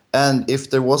didn't, and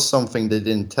if there was something they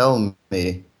didn't tell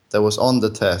me that was on the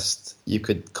test, you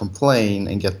could complain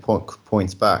and get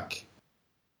points back.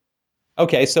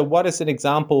 Okay, so what is an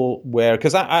example where,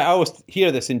 because I always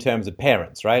hear this in terms of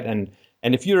parents, right? And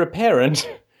if you're a parent,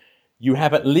 you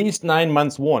have at least 9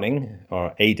 months warning,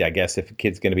 or 8, I guess, if a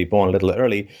kid's going to be born a little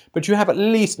early, but you have at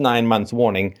least 9 months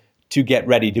warning to get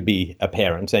ready to be a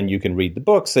parent, and you can read the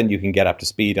books and you can get up to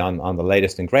speed on the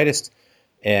latest and greatest.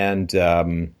 And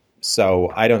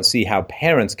so I don't see how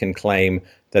parents can claim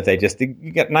that you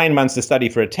get 9 months to study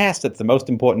for a test. It's the most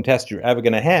important test you're ever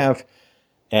going to have.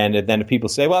 And then if people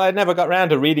say, well, I never got around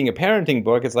to reading a parenting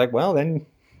book, it's like, well, then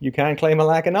you can't claim a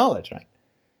lack of knowledge, right?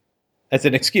 That's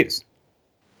an excuse.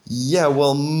 Yeah,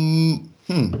 well,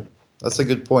 that's a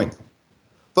good point.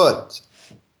 But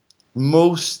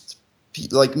most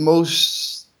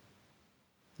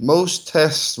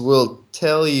tests will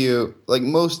tell you,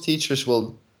 most teachers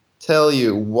will tell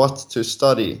you what to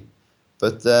study.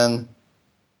 But then,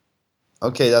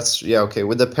 with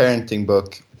the parenting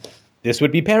book. This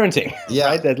would be parenting, yeah.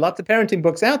 Right? There's lots of parenting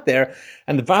books out there,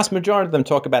 and the vast majority of them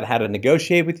talk about how to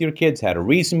negotiate with your kids, how to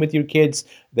reason with your kids.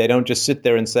 They don't just sit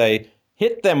there and say,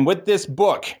 hit them with this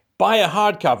book, buy a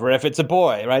hardcover if it's a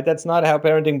boy, right? That's not how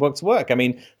parenting books work. I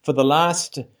mean,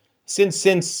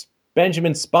 since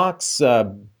Benjamin Spock's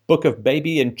Book of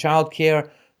Baby and Child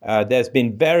Care, there's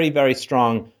been very, very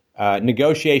strong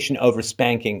negotiation over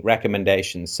spanking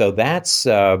recommendations. So that's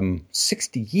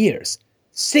 60 years.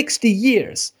 60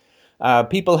 years.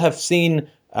 People have seen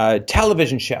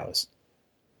television shows,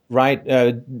 right,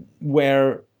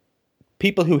 where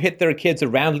people who hit their kids are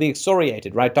roundly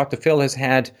excoriated, right? Dr. Phil has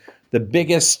had the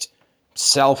biggest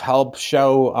self-help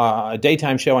show,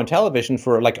 daytime show on television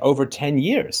for over 10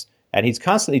 years. And he's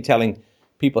constantly telling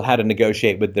people how to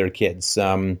negotiate with their kids.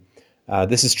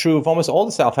 This is true of almost all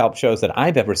the self-help shows that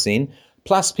I've ever seen.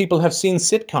 Plus, people have seen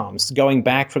sitcoms going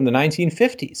back from the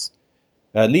 1950s.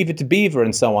 Leave It to Beaver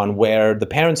and so on, where the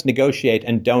parents negotiate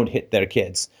and don't hit their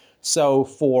kids. So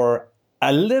for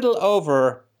a little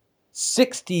over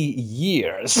 60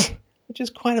 years, which is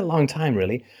quite a long time,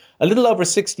 really, a little over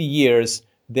 60 years,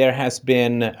 there has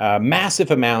been massive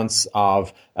amounts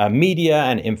of media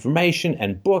and information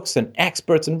and books and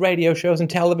experts and radio shows and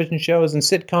television shows and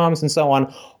sitcoms and so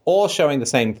on, all showing the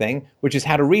same thing, which is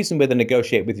how to reason with and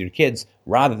negotiate with your kids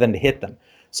rather than to hit them.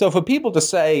 So for people to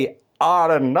say, I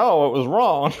didn't know it was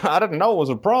wrong, I didn't know it was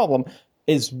a problem,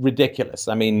 is ridiculous.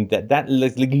 I mean, that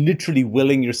literally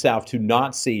willing yourself to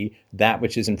not see that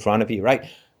which is in front of you, right?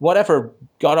 Whatever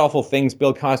god-awful things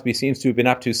Bill Cosby seems to have been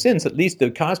up to since, at least the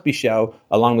Cosby Show,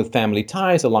 along with Family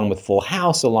Ties, along with Full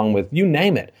House, along with you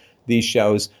name it, these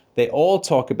shows, they all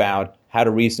talk about how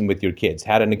to reason with your kids,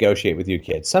 how to negotiate with your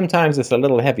kids. Sometimes it's a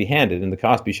little heavy-handed. In the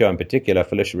Cosby Show in particular,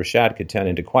 Felicia Rashad could turn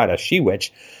into quite a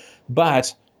she-witch,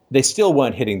 but they still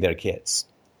weren't hitting their kids.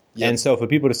 Yep. And so for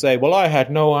people to say, well, I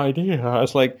had no idea, I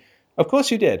was like, of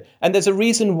course you did. And there's a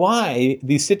reason why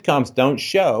these sitcoms don't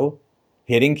show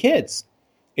hitting kids.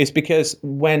 It's because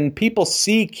when people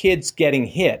see kids getting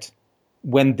hit,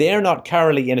 when they're not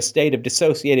currently in a state of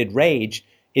dissociated rage,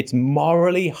 it's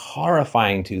morally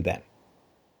horrifying to them.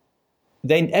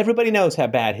 Everybody knows how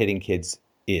bad hitting kids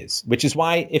is, which is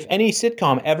why if any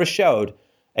sitcom ever showed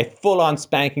a full-on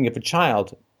spanking of a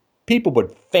child, people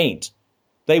would faint.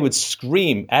 They would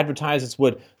scream. Advertisers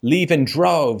would leave in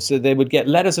droves. So they would get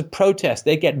letters of protest.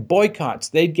 They'd get boycotts.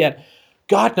 They'd get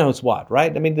God knows what,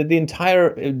 right? I mean, the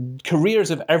entire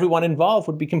careers of everyone involved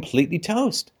would be completely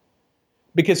toast.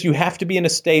 Because you have to be in a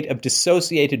state of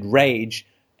dissociated rage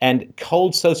and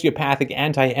cold sociopathic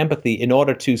anti-empathy in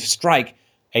order to strike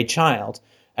a child.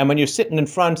 And when you're sitting in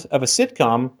front of a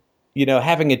sitcom,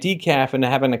 having a decaf and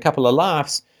having a couple of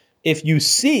laughs, if you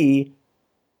see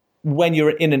when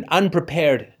you're in an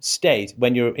unprepared state,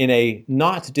 when you're in a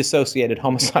not dissociated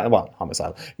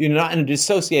homicidal, you're not in a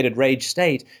dissociated rage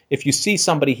state, if you see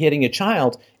somebody hitting a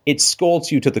child, it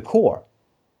scalds you to the core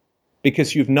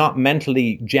because you've not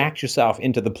mentally jacked yourself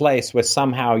into the place where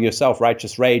somehow your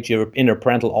self-righteous rage, your inner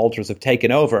parental alters have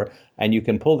taken over and you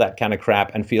can pull that kind of crap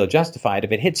and feel justified.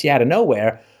 If it hits you out of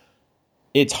nowhere,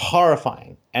 it's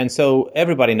horrifying. And so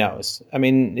everybody knows. I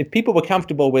mean, if people were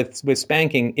comfortable with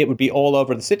spanking, it would be all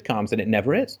over the sitcoms, and it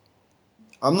never is.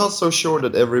 I'm not so sure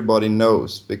that everybody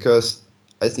knows, because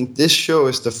I think this show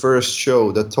is the first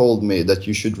show that told me that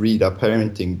you should read a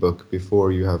parenting book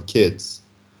before you have kids.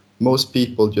 Most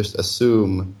people just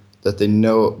assume that they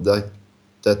know that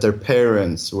their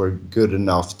parents were good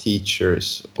enough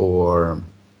teachers, or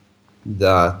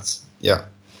that, yeah.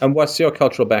 And what's your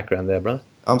cultural background there, brother?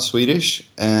 I'm Swedish,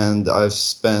 and I've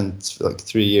spent like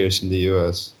 3 years in the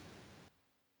US.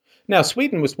 Now,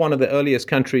 Sweden was one of the earliest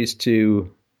countries to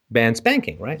ban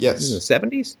spanking, right? Yes. In the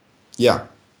 70s? Yeah.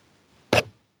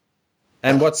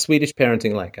 And what's Swedish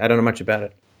parenting like? I don't know much about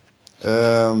it.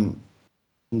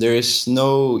 There is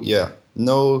no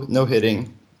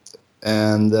hitting.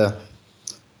 And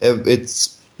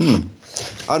it's...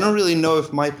 I don't really know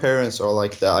if my parents are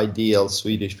like the ideal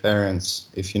Swedish parents,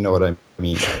 if you know what I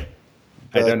mean.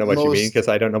 I don't know what you mean, because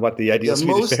I don't know what the ideal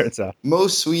Swedish parents are.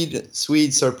 Most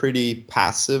Swedes are pretty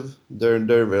passive. They're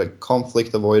like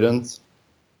conflict avoidant.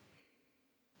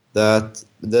 That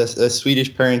the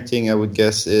Swedish parenting, I would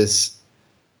guess, is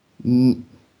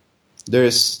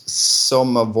there's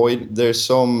some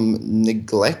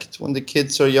neglect when the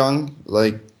kids are young.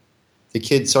 Like the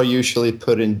kids are usually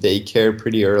put in daycare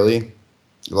pretty early,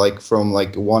 like from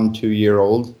like 1-2 year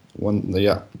old.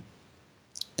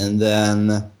 And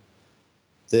then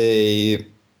the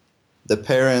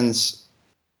parents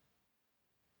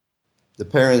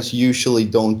usually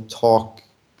don't talk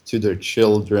to their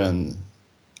children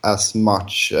as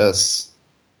much as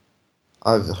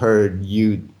I've heard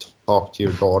you talk to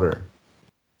your daughter.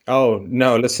 Oh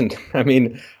no! Listen, I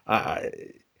mean, I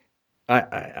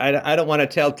don't want to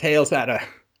tell tales out of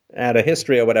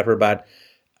history or whatever, but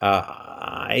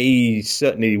I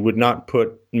certainly would not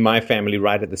put my family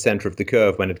right at the center of the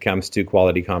curve when it comes to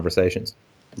quality conversations.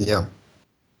 Yeah.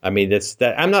 I mean,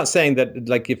 I'm not saying that,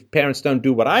 like, if parents don't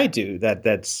do what I do,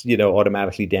 that's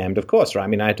automatically damned. Of course, right? I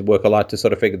mean, I had to work a lot to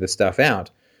sort of figure this stuff out.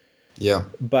 Yeah.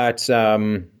 But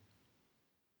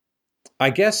I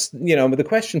guess, the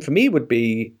question for me would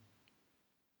be,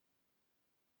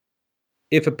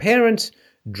 if a parent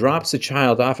drops a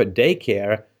child off at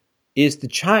daycare, is the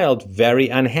child very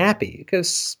unhappy?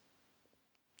 Because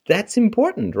that's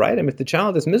important, right? I mean, if the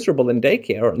child is miserable in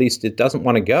daycare, or at least it doesn't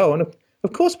want to go, and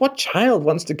of course, what child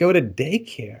wants to go to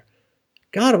daycare?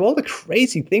 God, of all the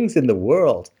crazy things in the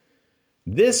world,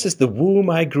 this is the womb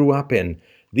I grew up in.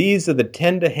 These are the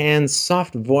tender hands,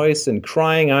 soft voice, and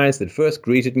crying eyes that first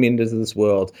greeted me into this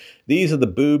world. These are the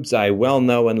boobs I well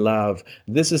know and love.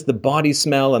 This is the body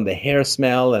smell and the hair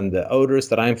smell and the odors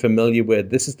that I'm familiar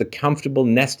with. This is the comfortable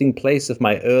nesting place of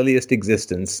my earliest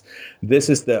existence. This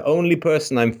is the only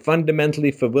person I'm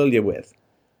fundamentally familiar with.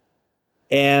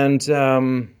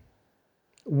 And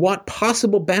what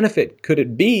possible benefit could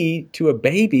it be to a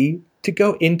baby to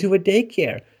go into a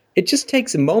daycare? It just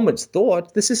takes a moment's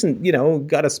thought. This isn't,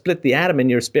 got to split the atom in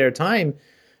your spare time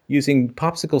using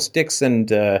popsicle sticks and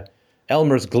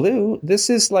Elmer's glue. This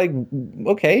is like,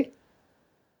 okay,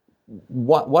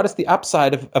 what is the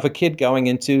upside of a kid going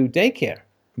into daycare?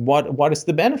 What is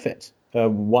the benefit?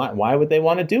 Why would they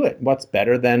want to do it? What's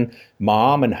better than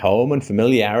mom and home and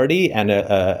familiarity and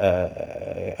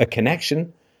a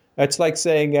connection? It's like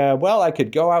saying, well, I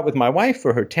could go out with my wife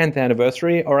for her 10th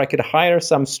anniversary, or I could hire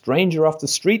some stranger off the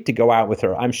street to go out with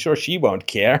her. I'm sure she won't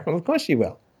care. Of course she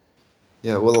will.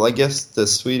 Yeah, well, I guess the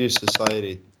Swedish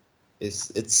society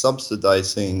it's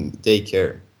subsidizing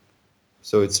daycare.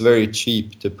 So it's very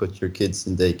cheap to put your kids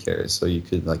in daycare, so you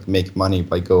could make money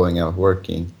by going out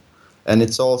working. And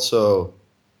it's also,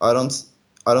 I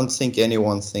don't think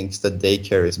anyone thinks that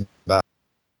daycare is bad.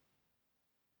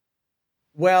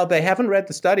 Well, they haven't read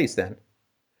the studies then.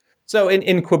 So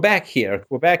in Quebec here,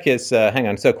 Quebec is,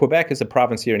 so Quebec is a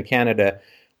province here in Canada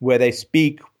where they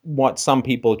speak what some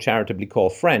people charitably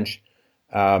call French.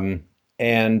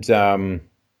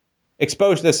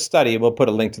 Exposure, this study, we'll put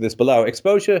a link to this below.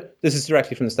 Exposure, this is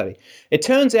directly from the study. It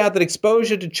turns out that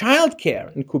exposure to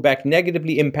childcare in Quebec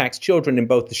negatively impacts children in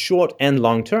both the short and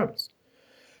long terms.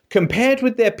 Compared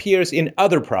with their peers in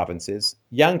other provinces,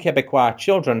 young Quebecois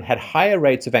children had higher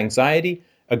rates of anxiety,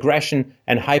 aggression,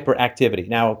 and hyperactivity.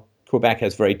 Now, Quebec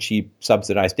has very cheap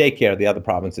subsidized daycare. The other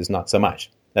provinces, not so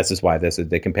much. That's just why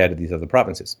they compare to these other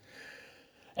provinces.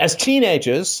 As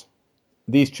teenagers,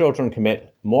 these children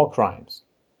commit more crimes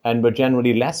and were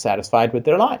generally less satisfied with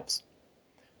their lives.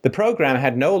 The program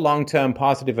had no long-term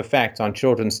positive effect on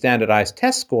children's standardized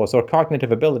test scores or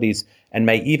cognitive abilities and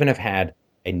may even have had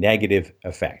a negative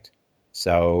effect.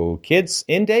 So kids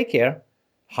in daycare,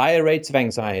 higher rates of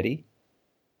anxiety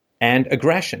and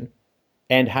aggression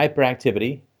and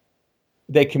hyperactivity,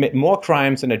 they commit more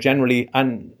crimes and are generally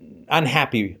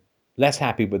unhappy, less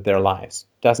happy with their lives.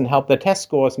 Doesn't help their test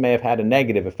scores, may have had a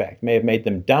negative effect, may have made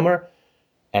them dumber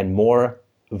and more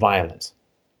violent.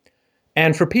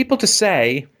 And for people to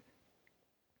say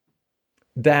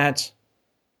that,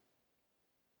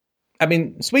 I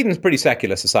mean, Sweden's a pretty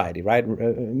secular society, right?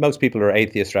 Most people are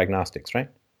atheists or agnostics, right?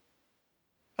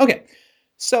 Okay,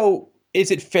 so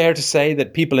is it fair to say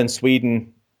that people in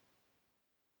Sweden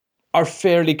are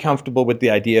fairly comfortable with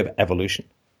the idea of evolution?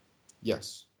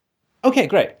 Yes. Okay,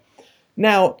 great.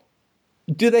 Now,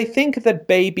 do they think that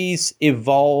babies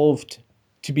evolved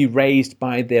to be raised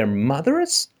by their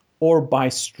mothers or by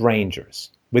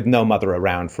strangers with no mother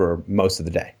around for most of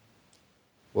the day?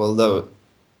 Well,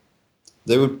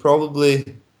 they would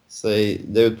probably say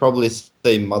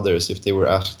mothers if they were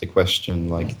asked a question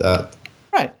like that.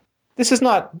 Right. This is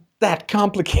not that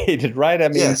complicated, right? I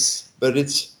mean, yes, but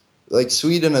it's like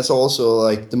Sweden is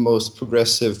also the most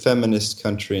progressive feminist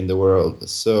country in the world.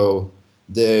 So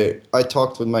I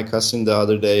talked with my cousin the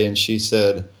other day, and she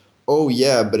said, "Oh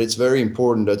yeah, but it's very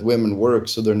important that women work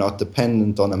so they're not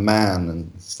dependent on a man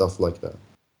and stuff like that."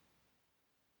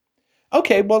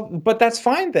 Okay, well, but that's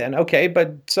fine then. Okay,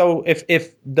 but so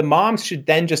if the moms should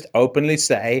then just openly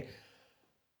say,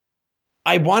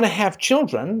 I want to have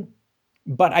children,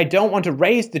 but I don't want to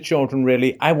raise the children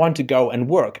really. I want to go and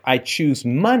work. I choose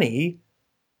money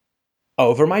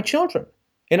over my children.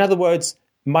 In other words,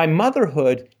 my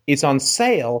motherhood is on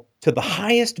sale to the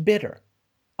highest bidder.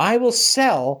 I will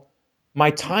sell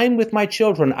my time with my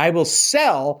children. I will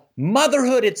sell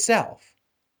motherhood itself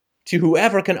to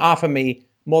whoever can offer me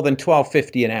more than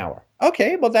 $12.50 an hour.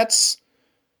 Okay, well at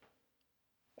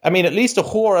least a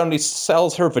whore only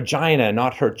sells her vagina,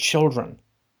 not her children,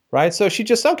 right? So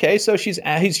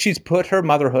she's put her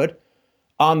motherhood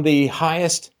on the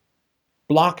highest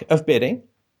block of bidding,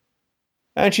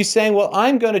 and she's saying, well,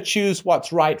 I'm going to choose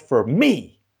what's right for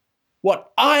me,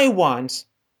 what I want.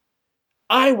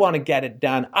 I want to get it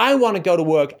done. I want to go to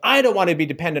work. I don't want to be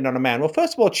dependent on a man. Well,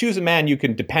 first of all, choose a man you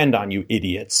can depend on, you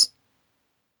idiots.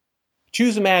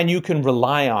 Choose a man you can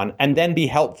rely on and then be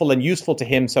helpful and useful to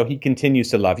him so he continues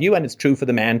to love you. And it's true for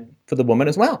the man, for the woman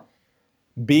as well.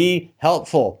 Be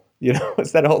helpful.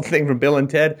 It's that whole thing from Bill and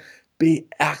Ted. Be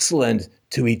excellent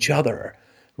to each other,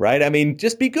 right? I mean,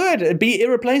 just be good. Be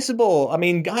irreplaceable. I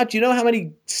mean, God, do you know how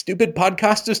many stupid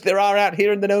podcasters there are out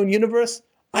here in the known universe?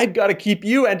 I've got to keep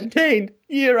you entertained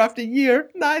year after year,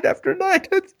 night after night.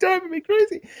 It's driving me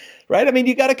crazy, right? I mean,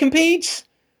 you got to compete.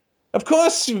 Of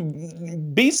course,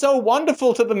 be so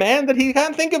wonderful to the man that he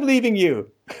can't think of leaving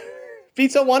you. Be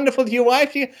so wonderful to your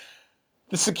wife.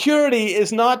 The security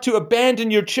is not to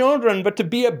abandon your children, but to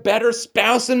be a better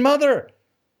spouse and mother.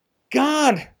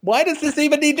 God, why does this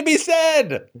even need to be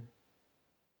said?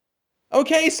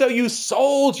 Okay, so you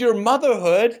sold your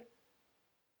motherhood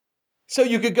so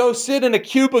you could go sit in a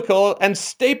cubicle and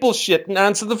staple shit and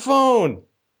answer the phone.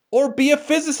 Or be a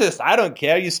physicist. I don't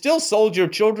care. You still sold your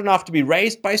children off to be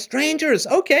raised by strangers.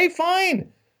 Okay,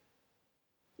 fine.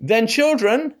 Then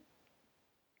children,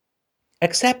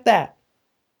 accept that.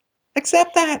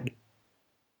 Accept that.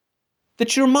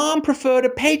 That your mom preferred a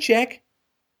paycheck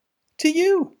to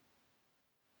you.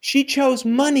 She chose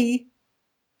money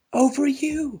over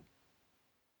you.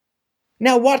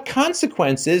 Now, what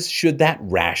consequences should that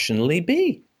rationally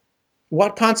be?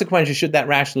 What consequences should that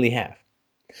rationally have?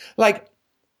 Like,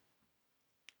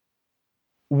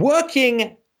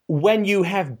 working when you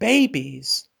have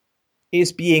babies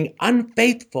is being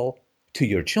unfaithful to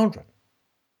your children.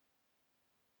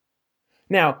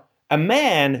 Now, a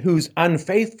man who's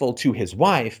unfaithful to his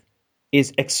wife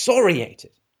is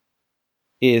excoriated,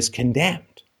 is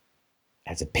condemned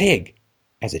as a pig,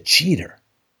 as a cheater.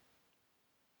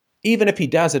 Even if he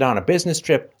does it on a business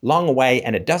trip long away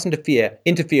and it doesn't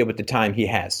interfere with the time he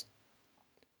has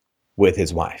with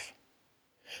his wife.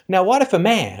 Now, what if a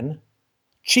man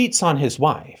cheats on his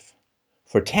wife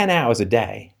for 10 hours a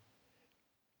day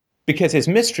because his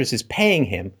mistress is paying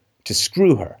him to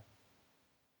screw her?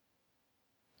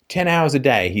 10 hours a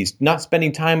day, he's not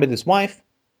spending time with his wife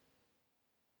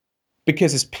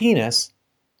because his penis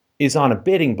is on a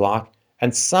bidding block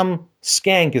and some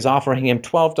skank is offering him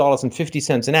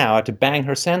 $12.50 an hour to bang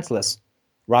her senseless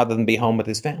rather than be home with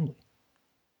his family.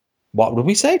 What would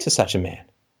we say to such a man?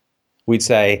 We'd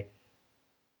say,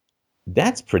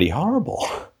 that's pretty horrible.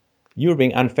 You're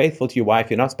being unfaithful to your wife.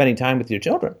 You're not spending time with your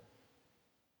children.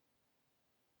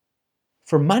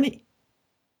 For money.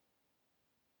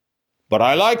 But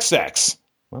I like sex.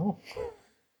 Well,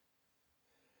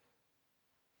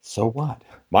 so what?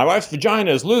 My wife's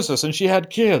vagina is loose since she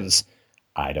had kids.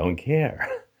 I don't care.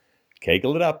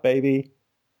 Kegel it up, baby.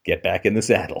 Get back in the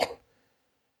saddle.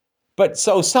 But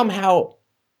so somehow,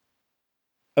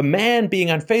 a man being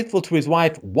unfaithful to his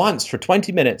wife once for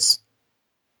 20 minutes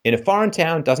in a foreign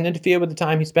town doesn't interfere with the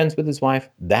time he spends with his wife.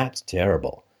 That's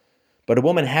terrible. But a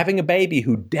woman having a baby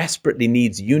who desperately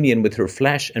needs union with her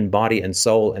flesh and body and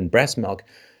soul and breast milk,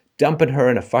 dumping her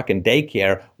in a fucking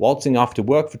daycare, waltzing off to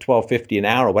work for $12.50 an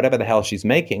hour or whatever the hell she's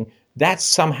making, that's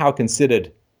somehow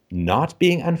considered not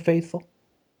being unfaithful.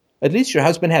 At least your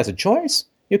husband has a choice.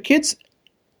 Your kids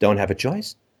don't have a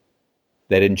choice.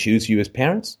 They didn't choose you as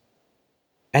parents.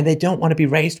 And they don't want to be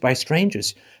raised by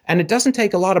strangers. And it doesn't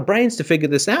take a lot of brains to figure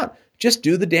this out. Just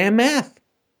do the damn math.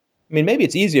 I mean, maybe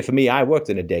it's easier for me. I worked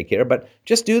in a daycare, but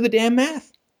just do the damn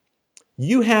math.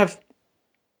 You have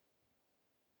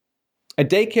a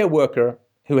daycare worker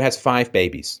who has 5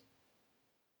 babies.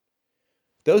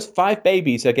 Those 5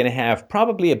 babies are going to have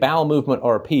probably a bowel movement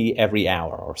or a pee every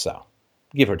hour or so,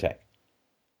 give or take.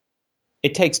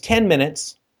 It takes 10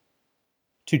 minutes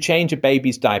to change a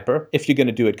baby's diaper if you're going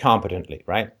to do it competently,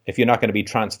 right? If you're not going to be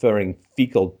transferring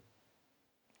fecal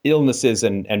illnesses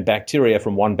and bacteria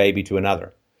from one baby to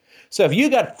another. So if you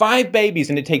got 5 babies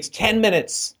and it takes 10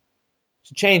 minutes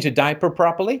to change a diaper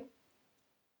properly,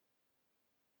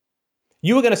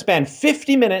 you are going to spend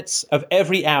 50 minutes of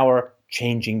every hour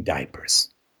changing diapers.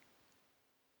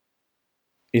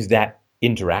 Is that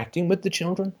interacting with the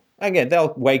children? Again,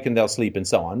 they'll wake and they'll sleep and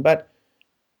so on, but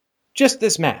just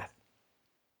this math.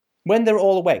 When they're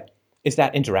all awake, is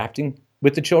that interacting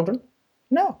with the children?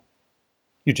 No.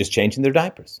 You're just changing their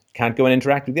diapers. Can't go and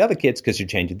interact with the other kids because you're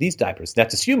changing these diapers.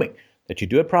 That's assuming that you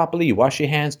do it properly, you wash your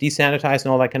hands, desanitize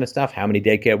and all that kind of stuff. How many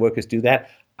daycare workers do that?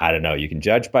 I don't know. You can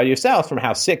judge by yourself from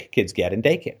how sick kids get in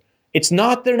daycare. It's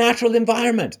not their natural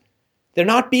environment. They're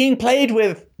not being played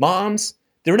with, moms.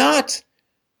 They're not.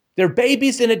 They're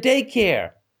babies in a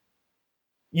daycare.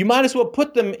 You might as well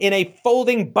put them in a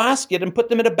folding basket and put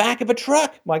them in the back of a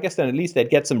truck. Well, I guess then at least they'd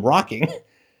get some rocking.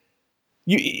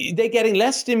 They're getting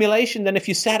less stimulation than if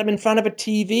you sat them in front of a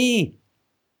TV.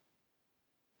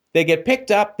 They get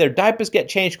picked up, their diapers get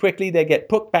changed quickly, they get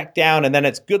put back down, and then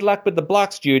it's good luck with the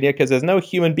blocks, Junior, because there's no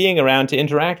human being around to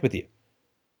interact with you.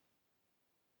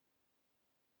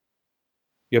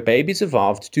 Your baby's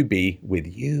evolved to be with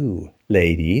you,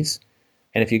 ladies.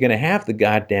 And if you're going to have the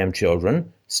goddamn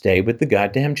children, stay with the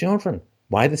goddamn children.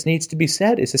 Why this needs to be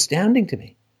said is astounding to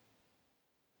me.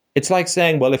 It's like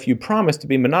saying, well, if you promise to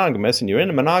be monogamous and you're in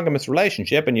a monogamous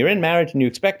relationship and you're in marriage and you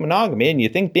expect monogamy and you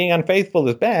think being unfaithful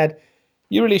is bad,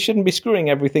 you really shouldn't be screwing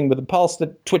everything with a pulse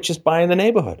that twitches by in the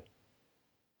neighborhood.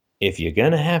 If you're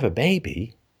going to have a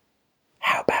baby,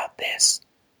 how about this?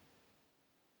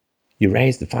 You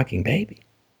raise the fucking baby.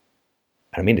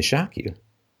 I don't mean to shock you.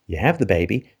 You have the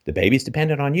baby's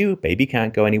dependent on you, baby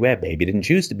can't go anywhere, baby didn't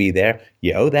choose to be there,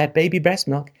 you owe that baby breast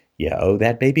milk, you owe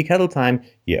that baby cuddle time,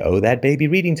 you owe that baby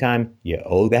reading time, you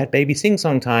owe that baby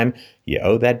sing-song time, you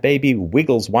owe that baby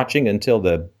Wiggles watching until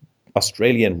the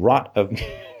Australian rot of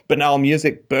banal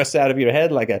music bursts out of your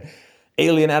head like an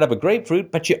alien out of a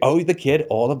grapefruit, but you owe the kid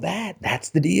all of that. That's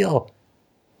the deal.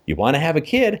 You want to have a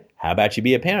kid, how about you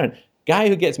be a parent? Guy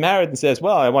who gets married and says,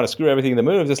 well, I want to screw everything that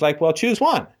moves, it's like, well, choose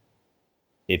one.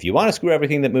 If you want to screw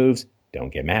everything that moves,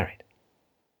 don't get married.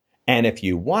 And if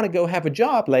you want to go have a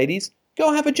job, ladies,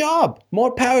 go have a job.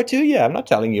 More power to you. I'm not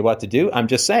telling you what to do. I'm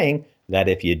just saying that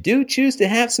if you do choose to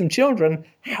have some children,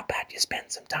 how about you spend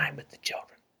some time with the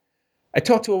children? I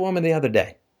talked to a woman the other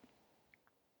day.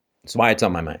 That's why it's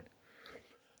on my mind.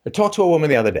 I talked to a woman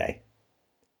the other day.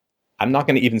 I'm not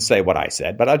going to even say what I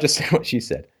said, but I'll just say what she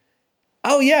said.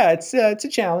 Oh, yeah, it's a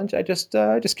challenge. I just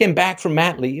came back from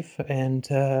mat leave, and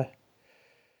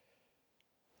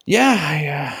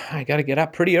I got to get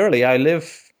up pretty early. I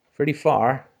live pretty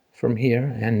far from here,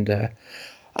 and I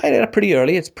get up pretty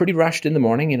early. It's pretty rushed in the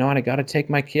morning, and I got to take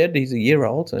my kid. He's a year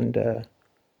old, and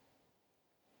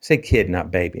say kid,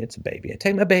 not baby. It's a baby. I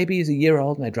take my baby. He's a year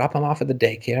old, and I drop him off at the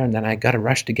daycare, and then I got to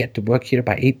rush to get to work here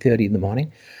by 8:30 in the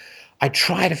morning. I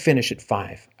try to finish at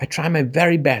 5. I try my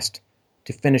very best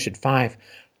to finish at 5.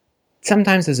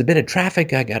 Sometimes there's a bit of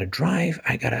traffic. I got to drive.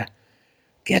 I got to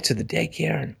get to the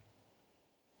daycare,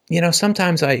 and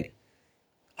sometimes I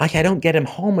don't get him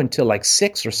home until like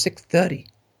 6 or 6:30.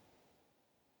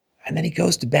 And then he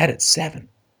goes to bed at 7.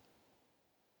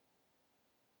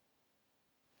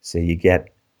 So you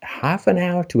get half an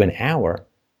hour to an hour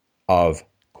of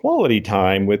quality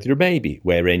time with your baby,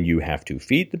 wherein you have to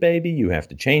feed the baby, you have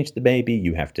to change the baby,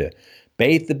 you have to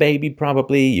bathe the baby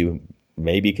probably, you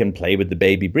maybe can play with the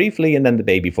baby briefly, and then the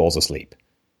baby falls asleep.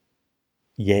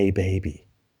 Yay, baby.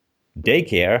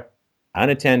 Daycare,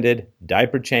 unattended,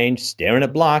 diaper change, staring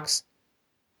at blocks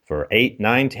for 8,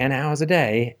 9, 10 hours a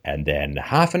day, and then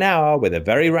half an hour with a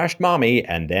very rushed mommy,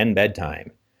 and then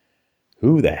bedtime.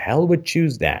 Who the hell would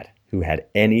choose that who had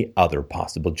any other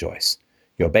possible choice?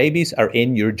 Your babies are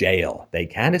in your jail. They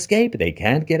can't escape. They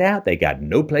can't get out. They got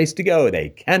no place to go. They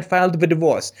can't file for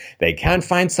divorce. They can't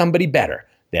find somebody better.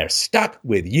 They're stuck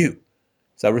with you.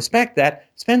 So respect that.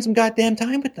 Spend some goddamn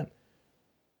time with them.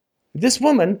 This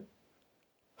woman,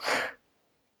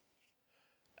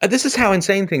 this is how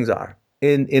insane things are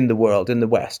in the world, in the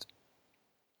West.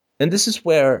 And this is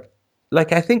where,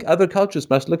 I think other cultures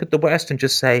must look at the West and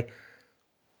just say,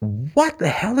 what the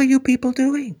hell are you people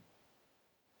doing?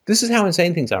 This is how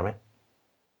insane things are, man.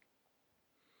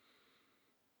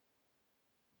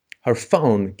 Her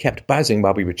phone kept buzzing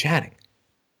while we were chatting.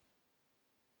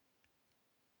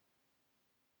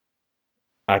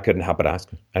 I couldn't help but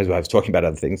ask her, as I was talking about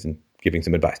other things and giving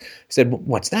some advice. I said,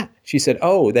 what's that? She said,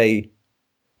 oh, they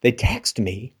text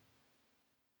me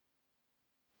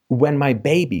when my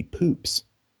baby poops.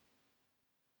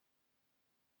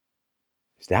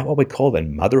 Is that what we call the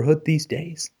motherhood these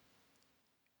days?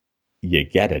 You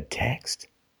get a text?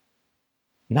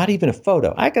 Not even a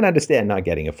photo. I can understand not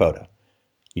getting a photo.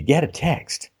 You get a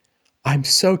text. I'm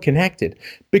so connected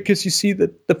because you see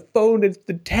that the phone and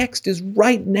the text is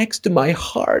right next to my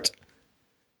heart.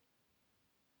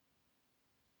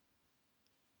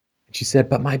 She said,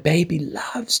 but my baby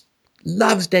loves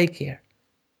daycare.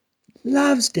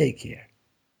 Loves daycare.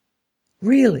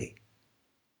 Really?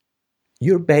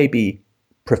 Your baby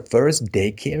prefers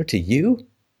daycare to you?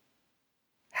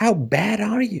 How bad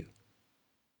are you?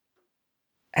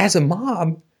 As a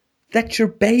mom, that your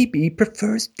baby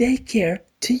prefers daycare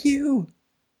to you.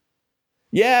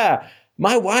 Yeah,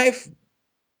 my wife,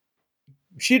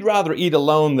 she'd rather eat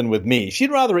alone than with me. She'd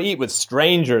rather eat with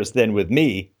strangers than with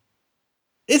me.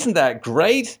 Isn't that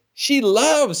great? She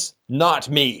loves not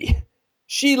me.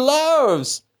 She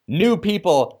loves new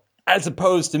people as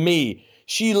opposed to me.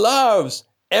 She loves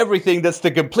everything that's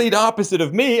the complete opposite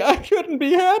of me. I couldn't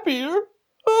be happier.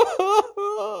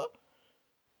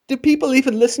 Do people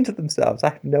even listen to themselves? I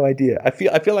have no idea. I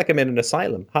feel like I'm in an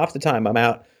asylum. Half the time I'm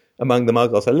out among the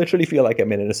muggles. I literally feel like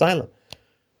I'm in an asylum.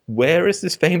 Where is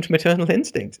this famed maternal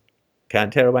instinct?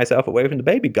 Can't tear myself away from the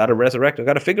baby. Got to resurrect. I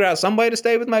got to figure out some way to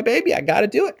stay with my baby. I got to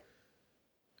do it.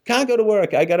 Can't go to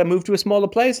work. I got to move to a smaller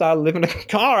place. I'll live in a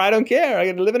car. I don't care. I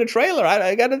got to live in a trailer.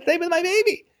 I got to stay with my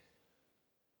baby.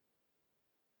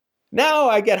 Now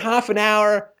I get half an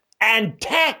hour and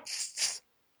texts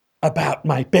about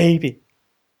my baby.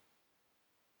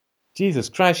 Jesus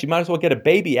Christ, she might as well get a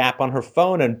baby app on her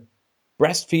phone and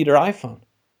breastfeed her iPhone.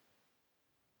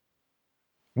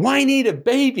 Why need a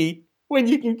baby when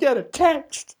you can get a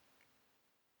text?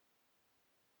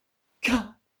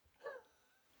 God,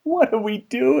 what are we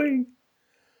doing?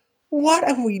 What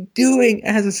are we doing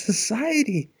as a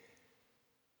society?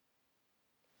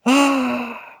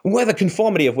 Well, the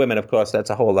conformity of women, of course, that's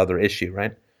a whole other issue,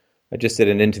 right? I just did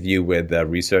an interview with a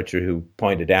researcher who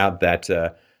pointed out that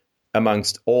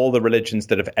amongst all the religions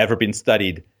that have ever been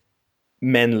studied,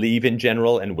 men leave in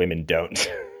general and women don't.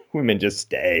 Women just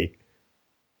stay.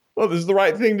 Well, this is the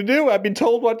right thing to do. I've been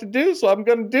told what to do, so I'm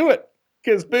going to do it.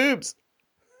 Because boobs.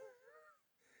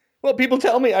 Well, people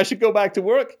tell me I should go back to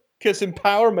work because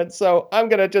empowerment, so I'm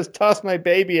going to just toss my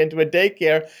baby into a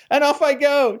daycare and off I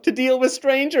go to deal with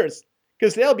strangers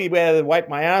because they'll be where to wipe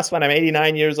my ass when I'm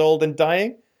 89 years old and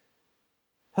dying.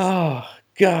 Oh,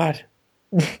 God.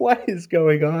 What is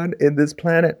going on in this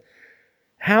planet?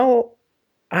 How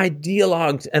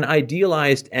idealized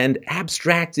and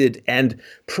abstracted and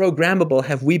programmable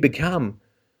have we become?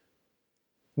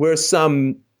 Where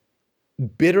some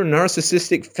bitter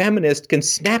narcissistic feminist can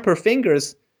snap her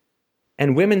fingers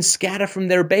and women scatter from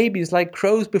their babies like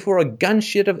crows before a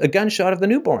gunshot of the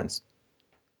newborns.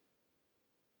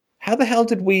 How the hell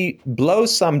did we blow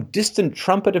some distant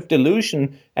trumpet of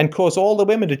delusion and cause all the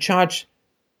women to charge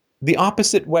the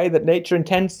opposite way that nature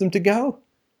intends them to go?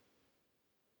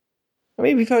 I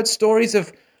mean, we've heard stories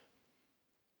of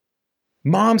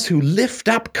moms who lift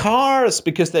up cars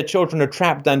because their children are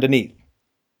trapped underneath.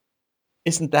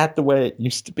 Isn't that the way it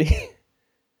used to be?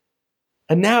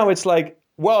 And now it's like,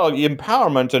 well,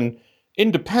 empowerment and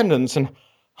independence and,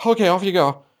 okay, off you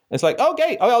go. It's like,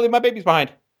 okay, I'll leave my babies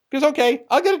behind. Because, okay,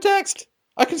 I'll get a text.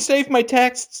 I can save my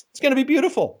texts. It's going to be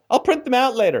beautiful. I'll print them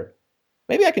out later.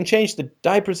 Maybe I can change the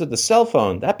diapers of the cell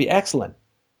phone. That'd be excellent.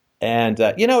 And,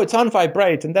 it's on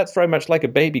vibrate, and that's very much like a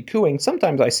baby cooing.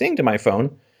 Sometimes I sing to my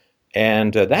phone,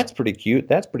 and that's pretty cute.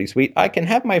 That's pretty sweet. I can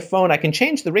have my phone, I can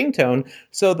change the ringtone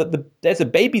so that there's a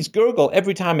baby's gurgle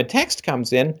every time a text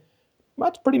comes in.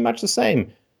 That's pretty much the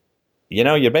same.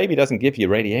 Your baby doesn't give you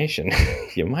radiation.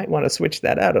 You might want to switch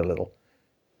that out a little.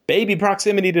 Baby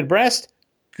proximity to the breast,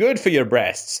 good for your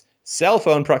breasts. Cell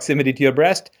phone proximity to your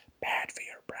breast, bad for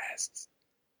your breasts.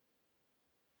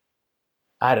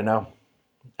 I don't know.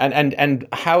 And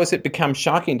how has it become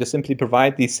shocking to simply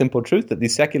provide the simple truth that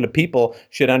these secular people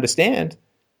should understand?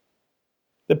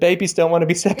 The babies don't want to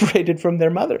be separated from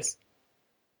their mothers.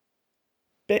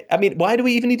 I mean, why do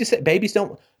we even need to say babies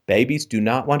do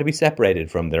not want to be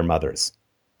separated from their mothers?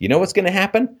 You know what's going to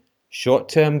happen?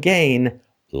 Short-term gain,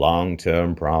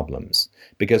 long-term problems.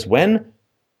 Because when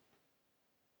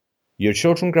your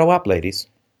children grow up, ladies,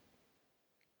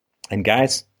 and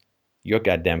guys, your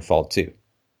goddamn fault too.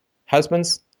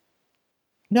 Husbands,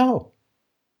 no.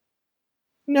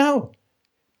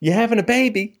 You're having a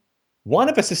baby. One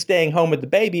of us is staying home with the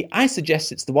baby. I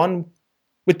suggest it's the one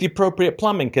with the appropriate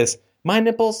plumbing because my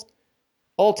nipples,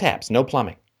 all taps, no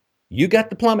plumbing. You got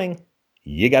the plumbing.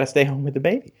 You got to stay home with the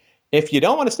baby. If you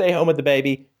don't want to stay home with the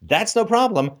baby, that's no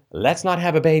problem. Let's not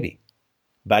have a baby.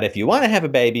 But if you want to have a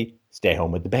baby, stay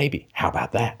home with the baby. How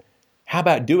about that? How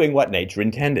about doing what nature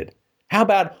intended? How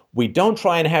about we don't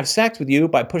try and have sex with you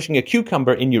by pushing a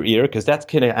cucumber in your ear because that's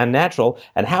kind of unnatural?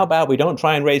 And how about we don't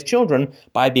try and raise children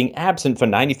by being absent for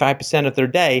 95% of their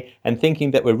day and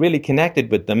thinking that we're really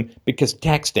connected with them because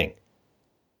texting?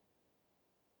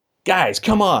 Guys,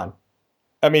 come on.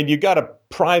 I mean, you got to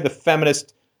pry the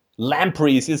feminist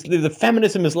lampreys. The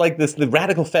feminism is like this, the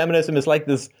radical feminism is like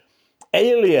this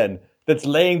alien that's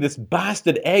laying this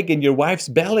bastard egg in your wife's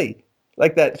belly.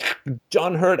 Like that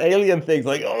John Hurt alien thing,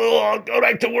 like, oh, go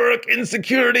back to work,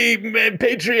 insecurity,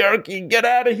 patriarchy, get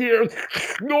out of here,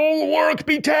 go work,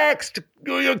 be taxed.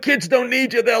 Your kids don't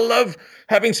need you. They'll love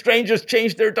having strangers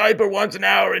change their diaper once an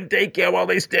hour in daycare while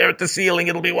they stare at the ceiling.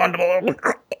 It'll be wonderful.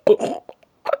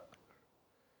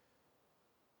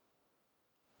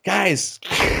 Guys,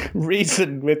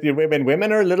 reason with your women.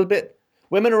 Women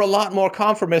are a lot more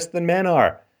conformist than men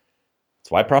are.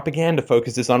 That's why propaganda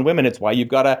focuses on women. It's why you've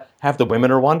got to have the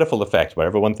women are wonderful effect, where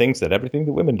everyone thinks that everything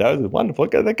that women does is wonderful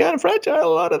because they're kind of fragile, a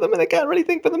lot of them, and they can't really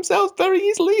think for themselves very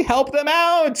easily. Help them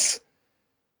out!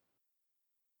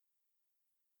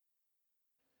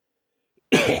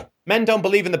 Men don't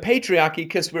believe in the patriarchy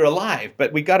because we're alive,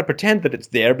 but we got to pretend that it's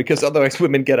there because otherwise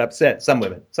women get upset. Some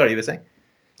women. Sorry, you were saying?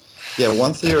 Yeah,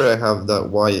 one theory I have that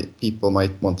why people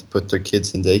might want to put their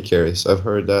kids in daycare is I've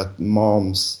heard that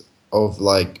moms of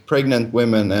like pregnant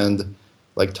women and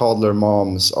like toddler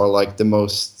moms are like the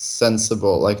most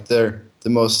sensible, like they're the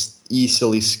most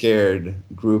easily scared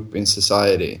group in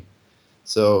society.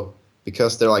 So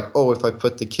because they're like, oh, if I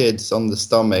put the kids on the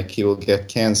stomach, he will get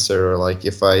cancer, or like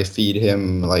if I feed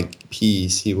him like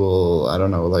peas, he will, I don't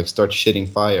know, like start shitting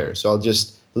fire. So I'll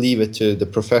just leave it to the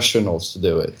professionals to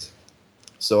do it,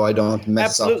 so I don't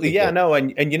mess up. Absolutely, yeah, no,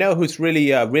 and you know who's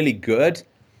really good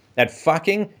at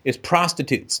fucking is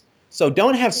prostitutes. So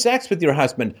don't have sex with your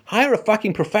husband. Hire a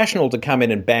fucking professional to come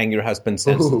in and bang your husband's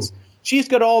senses. Ooh. She's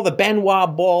got all the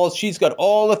Benoit balls. She's got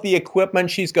all of the equipment.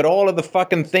 She's got all of the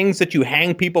fucking things that you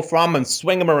hang people from and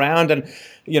swing them around and,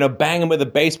 you know, bang them with a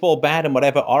baseball bat and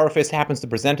whatever orifice happens to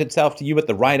present itself to you at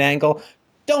the right angle.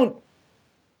 Don't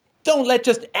let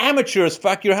just amateurs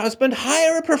fuck your husband.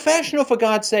 Hire a professional, for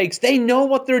God's sakes. They know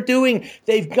what they're doing.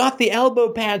 They've got the elbow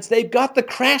pads. They've got the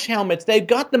crash helmets. They've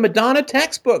got the Madonna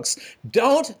textbooks.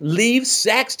 Don't leave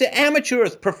sex to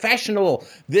amateurs. Professional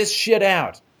this shit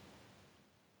out.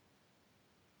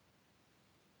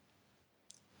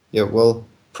 Yeah, well,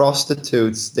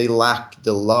 prostitutes, they lack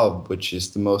the love, which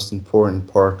is the most important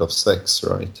part of sex,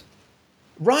 right?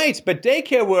 Right, but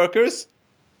daycare workers,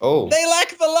 they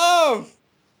lack the love.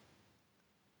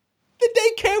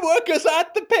 The daycare workers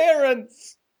aren't the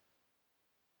parents.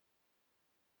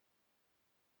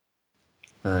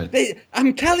 All right.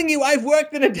 I'm telling you, I've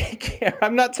worked in a daycare.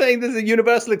 I'm not saying this is a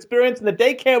universal experience, and the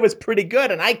daycare was pretty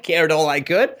good, and I cared all I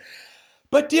could.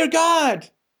 But dear God,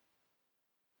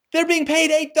 they're being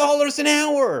paid $8 an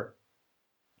hour.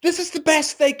 This is the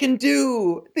best they can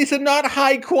do. These are not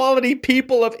high-quality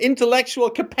people of intellectual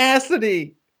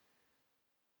capacity.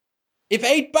 If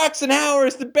 $8 an hour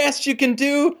is the best you can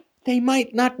do, they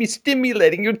might not be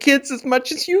stimulating your kids as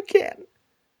much as you can.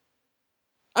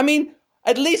 I mean,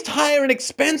 at least hire an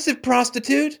expensive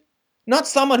prostitute, not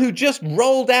someone who just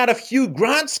rolled out of Hugh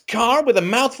Grant's car with a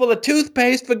mouthful of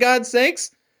toothpaste, for God's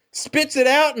sakes, spits it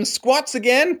out and squats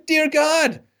again. Dear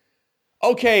God.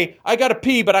 Okay, I gotta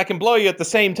pee, but I can blow you at the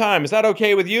same time. Is that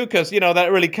okay with you? Because, you know,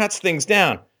 that really cuts things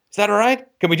down. Is that all right?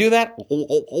 Can we do that?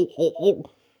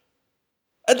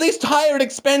 At least hire an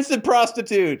expensive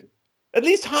prostitute. At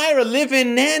least hire a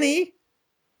live-in nanny.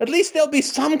 At least there'll be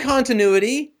some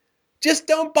continuity. Just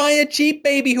don't buy a cheap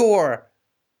baby whore.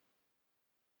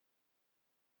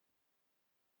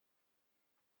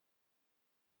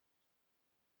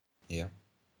 Yeah.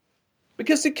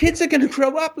 Because the kids are going to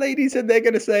grow up, ladies, and they're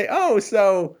going to say, oh,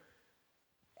 so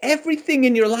everything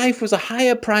in your life was a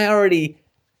higher priority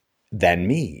than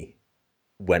me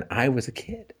when I was a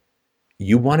kid.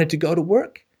 You wanted to go to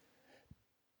work.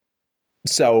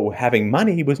 So having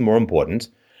money was more important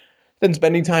than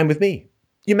spending time with me.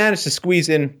 You managed to squeeze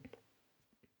in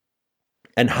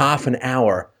half an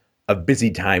hour of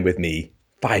busy time with me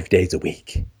 5 days a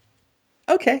week.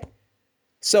 Okay.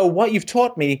 So what you've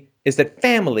taught me is that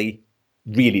family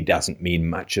really doesn't mean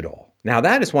much at all. Now,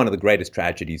 that is one of the greatest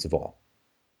tragedies of all.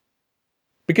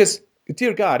 Because,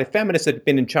 dear God, if feminists had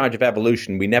been in charge of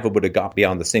evolution, we never would have got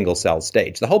beyond the single-cell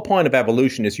stage. The whole point of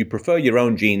evolution is you prefer your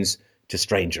own genes to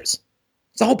strangers.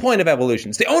 It's the whole point of evolution.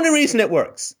 It's the only reason it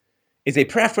works is a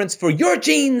preference for your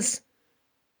genes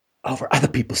over other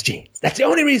people's genes. That's the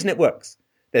only reason it works.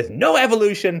 There's no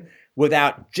evolution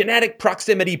without genetic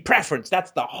proximity preference.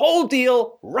 That's the whole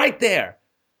deal right there.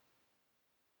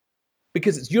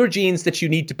 Because it's your genes that you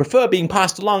need to prefer being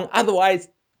passed along. Otherwise,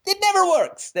 it never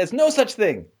works. There's no such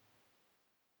thing.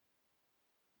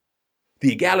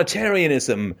 The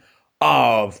egalitarianism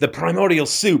of the primordial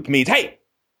soup means, hey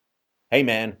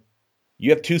man, you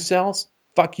have 2 cells?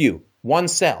 Fuck you. 1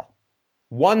 cell.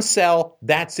 1 cell,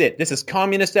 that's it. This is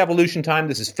communist evolution time.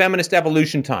 This is feminist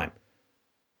evolution time.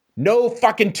 No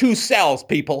fucking 2 cells,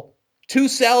 people. 2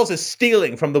 cells is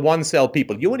stealing from the 1 cell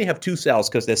people. You only have 2 cells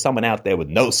because there's someone out there with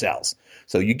no cells.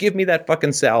 So you give me that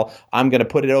fucking cell, I'm going to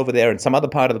put it over there in some other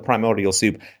part of the primordial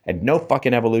soup, and no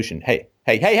fucking evolution. Hey.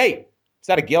 Is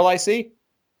that a gill I see?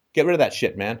 Get rid of that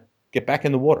shit, man. Get back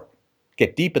in the water.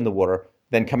 Get deep in the water,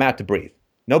 then come out to breathe.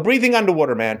 No breathing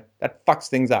underwater, man. That fucks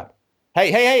things up.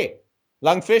 Hey.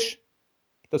 Lungfish,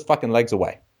 get those fucking legs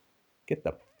away. Get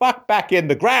the fuck back in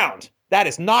the ground. That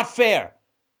is not fair.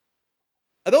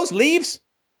 Are those leaves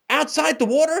outside the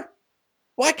water?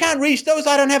 Well, I can't reach those.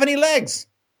 I don't have any legs.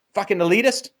 Fucking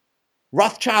elitist.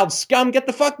 Rothschild scum, get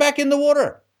the fuck back in the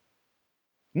water.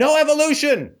 No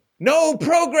evolution. No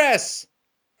progress.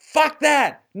 Fuck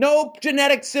that. No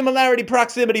genetic similarity,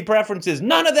 proximity preferences.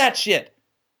 None of that shit.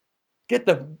 Get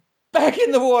the back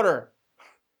in the water.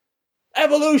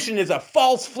 Evolution is a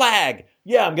false flag.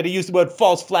 Yeah, I'm going to use the word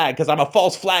false flag because I'm a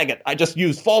false flagget. I just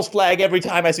use false flag every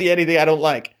time I see anything I don't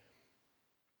like.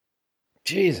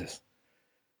 Jesus.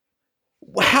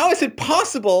 How is it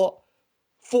possible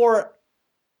for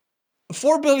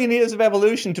 4 billion years of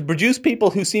evolution to produce people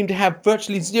who seem to have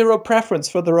virtually zero preference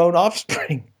for their own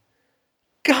offspring?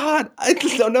 God, I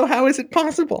just don't know, how is it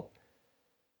possible?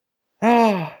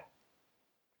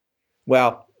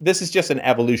 Well, this is just an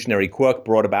evolutionary quirk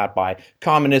brought about by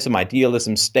communism,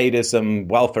 idealism, statism,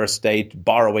 welfare state,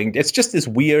 borrowing. It's just this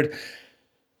weird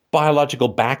biological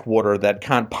backwater that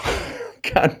can't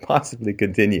possibly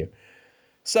continue.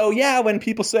 So yeah, when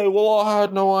people say, well, I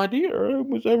had no idea,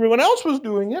 everyone else was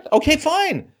doing it. Okay,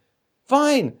 fine.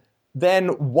 Then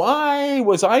why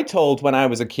was I told when I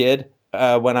was a kid,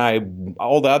 when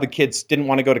all the other kids didn't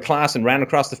want to go to class and ran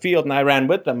across the field and I ran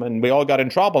with them and we all got in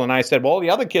trouble, and I said, well, all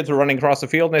the other kids were running across the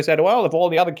field, and they said, well, if all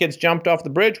the other kids jumped off the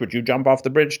bridge, would you jump off the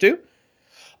bridge too?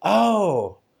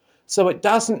 Oh, so it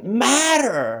doesn't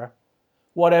matter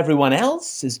what everyone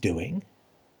else is doing.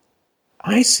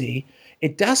 I see.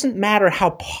 It doesn't matter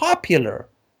how popular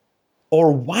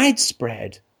or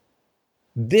widespread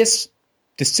this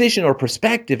decision or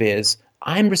perspective is.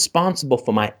 I'm responsible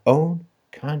for my own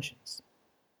conscience.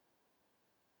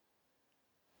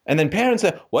 And then parents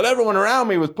say, well, everyone around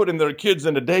me was putting their kids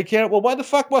into daycare. Well, why the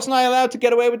fuck wasn't I allowed to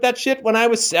get away with that shit when I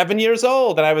was 7 years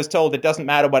old? And I was told it doesn't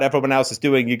matter what everyone else is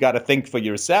doing. You got to think for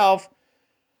yourself.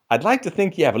 I'd like to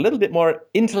think you have a little bit more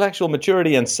intellectual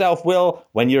maturity and self-will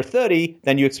when you're 30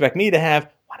 than you expect me to have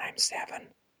when I'm 7.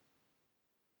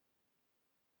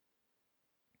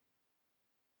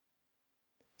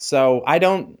 So I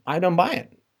don't buy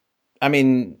it. I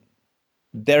mean,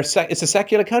 it's a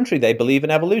secular country. They believe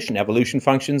in evolution. Evolution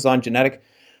functions on genetic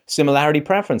similarity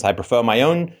preference. I prefer my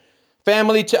own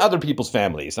family to other people's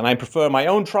families, and I prefer my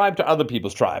own tribe to other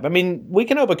people's tribe. I mean, we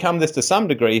can overcome this to some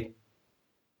degree,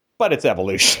 but it's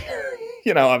evolution.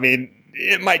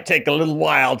 It might take a little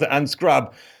while to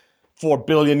unscrub 4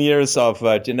 billion years of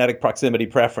genetic proximity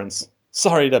preference.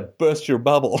 Sorry to burst your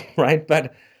bubble, right?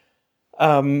 But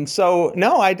so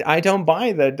no, I don't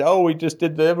buy that. Oh, we just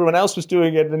did everyone else was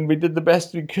doing it, and we did the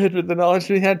best we could with the knowledge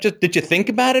we had. Just did you think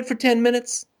about it for 10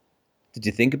 minutes? Did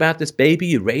you think about this baby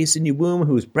you raised in your womb,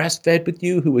 who was breastfed with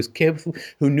you, who was careful,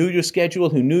 who knew your schedule,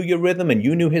 who knew your rhythm, and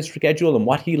you knew his schedule, and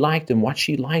what he liked, and what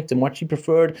she liked, and what she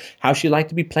preferred, how she liked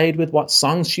to be played with, what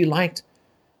songs she liked?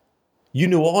 You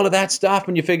knew all of that stuff,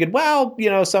 and you figured, well,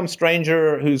 some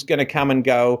stranger who's going to come and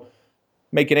go,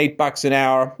 making $8 an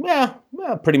hour,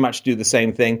 pretty much do the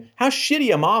same thing. How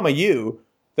shitty a mom are you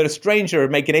that a stranger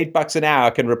making $8 an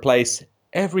hour can replace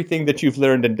everything that you've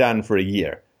learned and done for a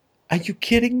year? Are you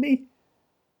kidding me?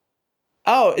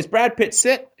 Oh, is Brad Pitt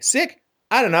sick?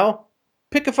 I don't know.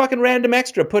 Pick a fucking random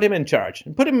extra, put him in charge,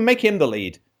 and make him the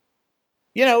lead.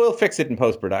 We'll fix it in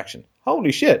post-production.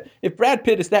 Holy shit. If Brad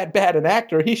Pitt is that bad an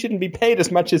actor, he shouldn't be paid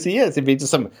as much as he is if he's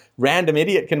just some random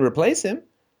idiot can replace him.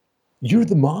 You're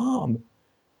the mom.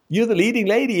 You're the leading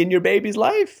lady in your baby's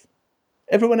life.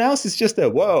 Everyone else is just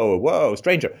a whoa,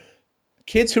 stranger.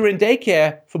 Kids who are in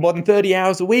daycare for more than 30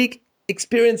 hours a week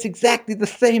experience exactly the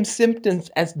same symptoms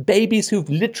as babies who've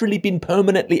literally been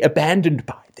permanently abandoned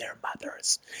by their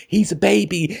mothers. He's a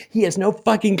baby. He has no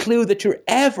fucking clue that you're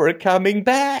ever coming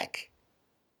back.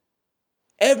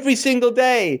 Every single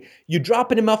day, you're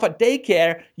dropping him off at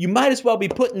daycare, you might as well be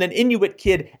putting an Inuit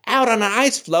kid out on an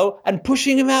ice floe and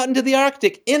pushing him out into the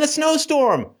Arctic in a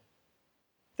snowstorm.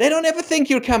 They don't ever think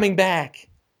you're coming back.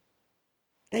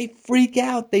 They freak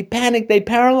out, they panic, they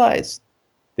paralyze.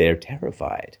 They're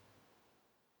terrified.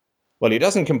 Well, he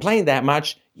doesn't complain that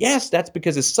much. Yes, that's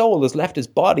because his soul has left his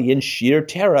body in sheer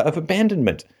terror of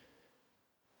abandonment.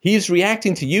 He's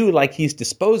reacting to you like he's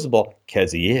disposable,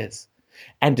 because he is.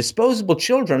 And disposable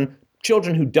children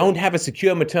who don't have a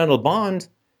secure maternal bond,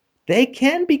 they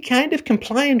can be kind of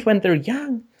compliant when they're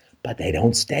young, but they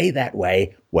don't stay that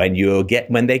way when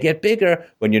they get bigger,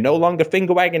 when you're no longer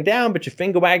finger wagging down, but you're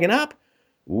finger wagging up.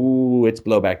 Ooh, it's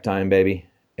blowback time, baby.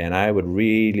 And I would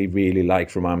really, really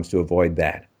like for moms to avoid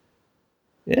that.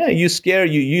 Yeah,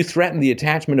 you threaten the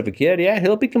attachment of a kid. Yeah,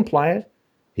 he'll be compliant.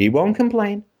 He won't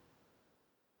complain.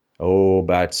 Oh,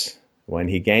 but when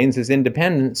he gains his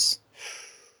independence,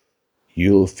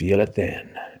 you'll feel it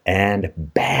then, and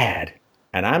bad.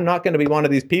 And I'm not going to be one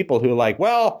of these people who are like,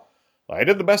 well, I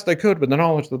did the best they could with the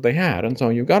knowledge that they had, and so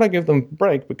you've got to give them a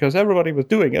break because everybody was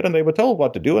doing it, and they were told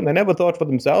what to do, and they never thought for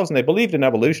themselves, and they believed in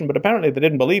evolution, but apparently they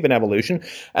didn't believe in evolution,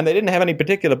 and they didn't have any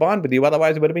particular bond with you,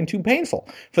 otherwise it would have been too painful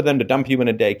for them to dump you in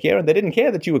a daycare, and they didn't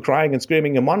care that you were crying and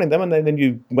screaming and wanting them, and then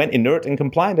you went inert and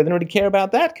compliant. They didn't really care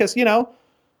about that because,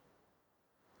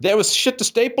 there was shit to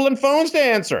staple and phones to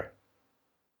answer.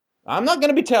 I'm not going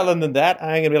to be telling them that.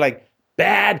 I'm going to be like,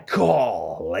 Bad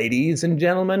call, ladies and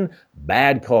gentlemen.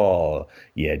 Bad call.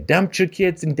 You dumped your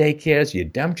kids in daycares. You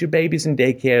dumped your babies in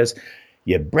daycares.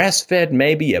 You breastfed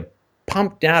maybe. You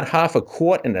pumped out half a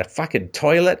quart in a fucking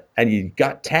toilet and you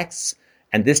got texts.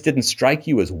 And this didn't strike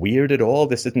you as weird at all.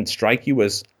 This didn't strike you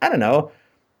as, I don't know,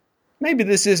 maybe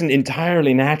this isn't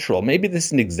entirely natural. Maybe this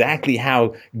isn't exactly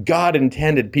how God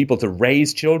intended people to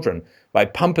raise children, by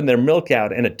pumping their milk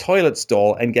out in a toilet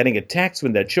stall and getting a text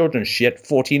when their children shit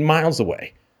 14 miles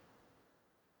away.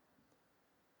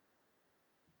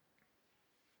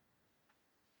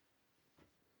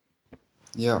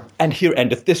 Yeah. And here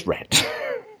endeth this rant.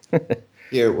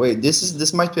 Here, wait,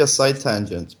 this might be a side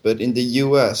tangent, but in the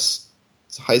US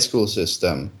high school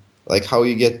system, like how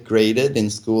you get graded in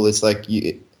school, it's like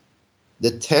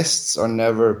the tests are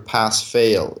never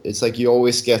pass-fail. It's like you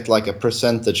always get like a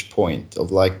percentage point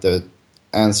of like the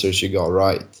answers you got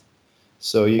right.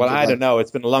 So you I don't know.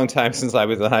 It's been a long time since I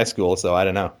was in high school, so I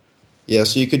don't know. Yeah,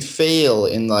 so you could fail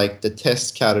in like the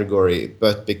test category,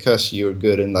 but because you're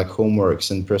good in like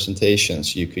homeworks and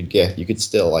presentations, you could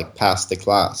still like pass the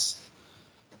class.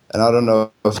 And I don't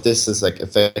know if this has like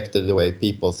affected the way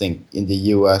people think in the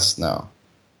US now.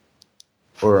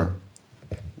 Or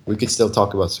we could still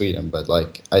talk about Sweden, but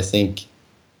like I think,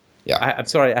 yeah. I'm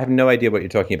sorry, I have no idea what you're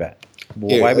talking about.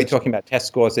 Why are we talking about test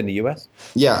scores in the US?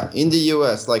 Yeah, in the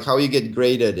US, like how you get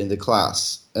graded in the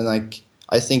class. And like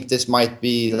I think this might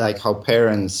be like how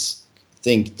parents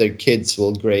think their kids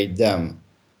will grade them.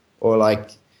 Or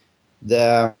like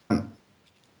the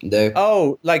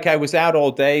Oh, like I was out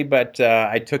all day, but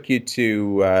I took you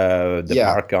to the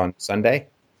park on Sunday?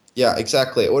 Yeah,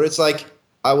 exactly. Or it's like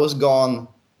I was gone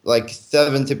like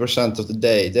 70% of the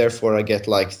day, therefore I get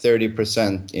like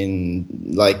 30% in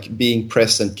like being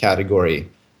present category.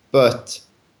 But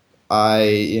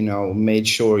I, made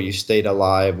sure you stayed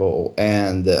alive,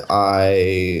 and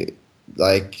I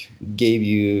like gave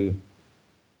you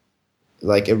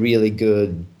like a really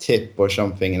good tip or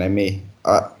something, and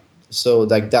so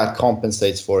like that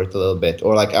compensates for it a little bit.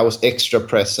 Or like I was extra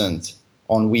present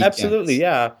on weekends. Absolutely,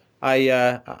 yeah.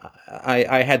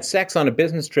 I had sex on a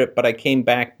business trip, but I came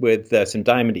back with some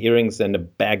diamond earrings and a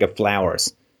bag of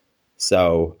flowers.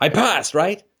 So I passed,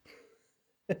 right?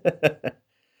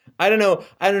 I don't know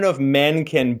if men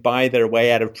can buy their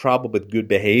way out of trouble with good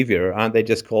behavior. Aren't they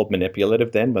just called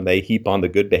manipulative then when they heap on the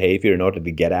good behavior in order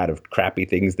to get out of crappy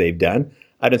things they've done?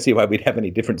 I don't see why we'd have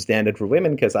any different standard for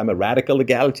women, because I'm a radical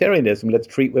egalitarianism. Let's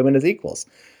treat women as equals.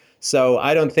 So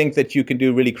I don't think that you can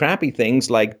do really crappy things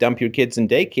like dump your kids in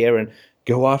daycare and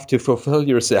go off to fulfill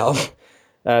yourself,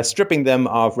 stripping them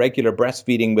of regular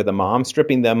breastfeeding with a mom,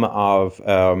 stripping them of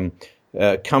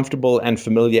comfortable and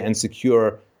familiar and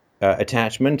secure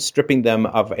attachment, stripping them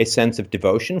of a sense of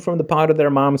devotion from the part of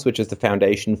their moms, which is the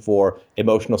foundation for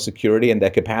emotional security and their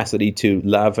capacity to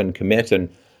love and commit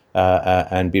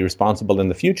and be responsible in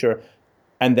the future,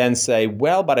 and then say,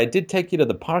 well, but I did take you to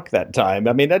the park that time.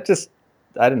 I mean, that just...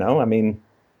 I don't know. I mean,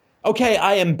 okay,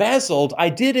 I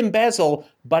did embezzle,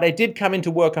 but I did come into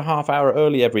work a half hour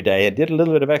early every day and did a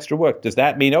little bit of extra work. Does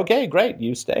that mean, okay, great,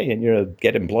 you stay and you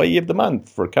get employee of the month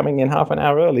for coming in half an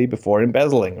hour early before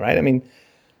embezzling, right? I mean,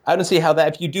 I don't see how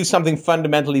that, if you do something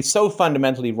so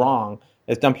fundamentally wrong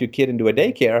as dump your kid into a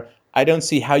daycare, I don't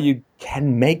see how you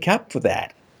can make up for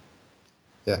that.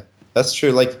 Yeah, that's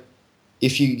true. Like,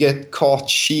 if you get caught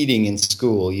cheating in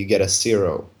school, you get a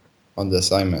 0 on the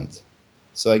assignment.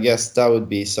 So I guess that would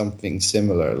be something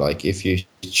similar. Like if you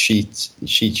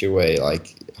cheat your way,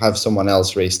 like have someone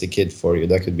else raise the kid for you,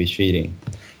 that could be cheating.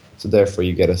 So therefore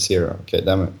you get a 0. Okay,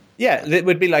 damn it. Yeah, it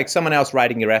would be like someone else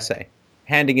writing your essay,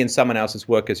 handing in someone else's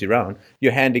work as your own.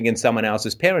 You're handing in someone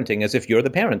else's parenting as if you're the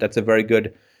parent. That's a very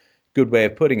good way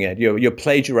of putting it. You're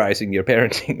plagiarizing your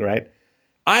parenting, right?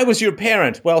 I was your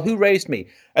parent. Well, who raised me?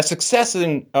 A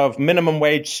succession of minimum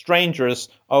wage strangers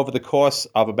over the course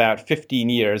of about 15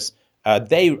 years.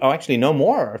 Actually no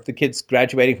more. If the kid's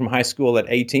graduating from high school at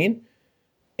 18,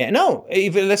 no,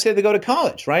 even let's say they go to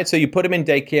college, right? So you put them in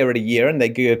daycare at a year and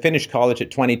they finish college at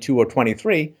 22 or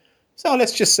 23. So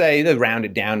let's just say they round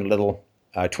it down a little,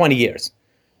 20 years.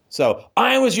 So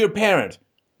I was your parent.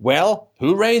 Well,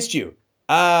 who raised you?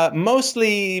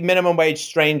 Mostly minimum wage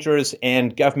strangers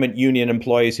and government union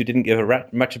employees who didn't give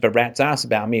much of a rat's ass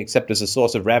about me except as a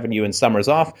source of revenue and summers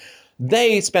off.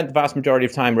 They spent the vast majority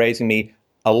of time raising me,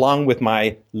 along with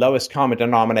my lowest common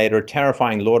denominator,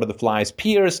 terrifying Lord of the Flies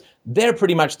peers. They're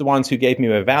pretty much the ones who gave me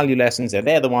my value lessons, and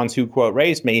they're the ones who, quote,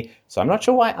 raised me. So I'm not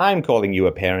sure why I'm calling you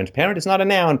a parent. Parent is not a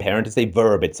noun. Parent is a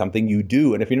verb. It's something you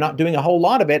do. And if you're not doing a whole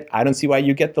lot of it, I don't see why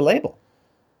you get the label.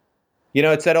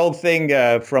 It's that old thing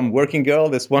from Working Girl,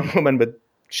 this one woman with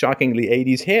shockingly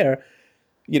 80s hair.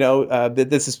 there's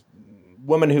this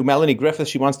woman who, Melanie Griffith,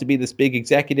 she wants to be this big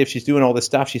executive. She's doing all this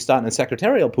stuff. She's starting a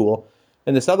secretarial pool.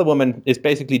 And this other woman is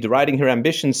basically deriding her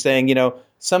ambitions, saying,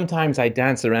 sometimes I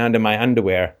dance around in my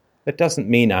underwear. That doesn't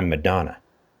mean I'm Madonna.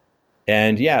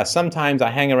 And yeah, sometimes I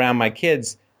hang around my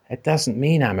kids. It doesn't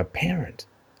mean I'm a parent.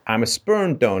 I'm a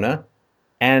sperm donor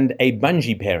and a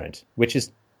bungee parent, which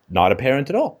is not a parent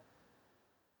at all.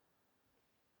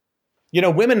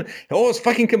 Women are always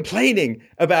fucking complaining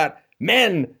about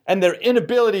men and their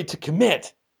inability to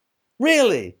commit.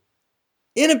 Really?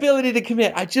 Inability to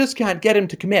commit. I just can't get him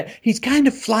to commit. He's kind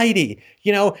of flighty.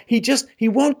 He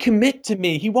won't commit to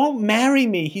me. He won't marry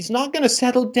me. He's not going to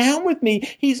settle down with me.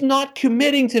 He's not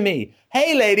committing to me.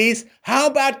 Hey, ladies, how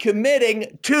about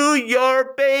committing to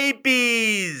your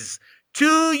babies,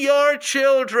 to your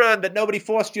children that nobody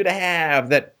forced you to have,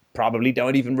 that probably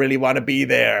don't even really want to be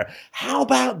there? How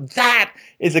about that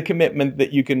is a commitment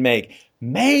that you can make?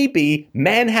 Maybe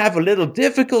men have a little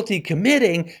difficulty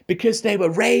committing because they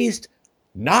were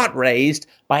not raised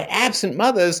by absent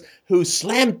mothers who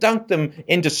slam dunked them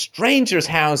into strangers'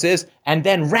 houses and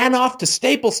then ran off to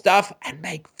staple stuff and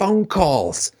make phone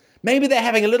calls. Maybe they're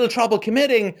having a little trouble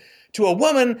committing to a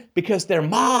woman because their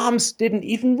moms didn't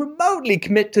even remotely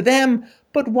commit to them,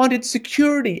 but wanted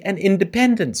security and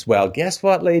independence. Well, guess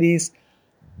what, ladies?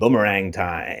 Boomerang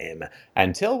time.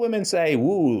 Until women say,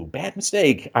 "Ooh, bad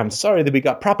mistake. I'm sorry that we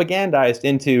got propagandized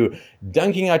into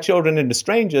dunking our children into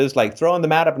strangers, like throwing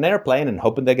them out of an airplane and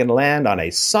hoping they're going to land on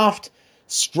a soft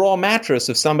straw mattress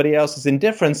of somebody else's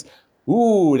indifference.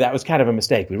 Ooh, that was kind of a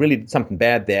mistake. We really did something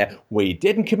bad there. We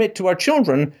didn't commit to our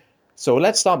children. So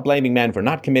let's stop blaming men for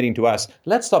not committing to us.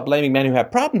 Let's stop blaming men who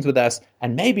have problems with us.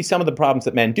 And maybe some of the problems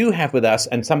that men do have with us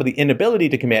and some of the inability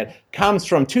to commit comes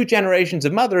from 2 generations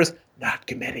of mothers not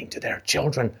committing to their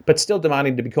children, but still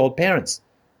demanding to be called parents."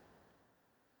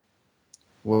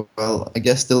 Well, I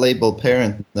guess the label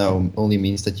parent now only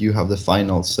means that you have the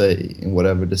final say in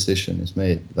whatever decision is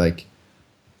made. Like,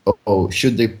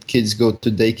 should the kids go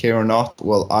to daycare or not?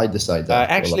 Well, I decide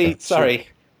that. Sorry.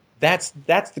 That's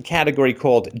the category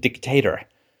called dictator.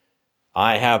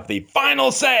 I have the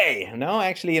final say. No,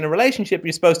 actually, in a relationship,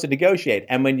 you're supposed to negotiate.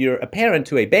 And when you're a parent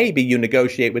to a baby, you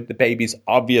negotiate with the baby's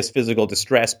obvious physical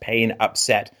distress, pain,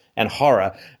 upset, and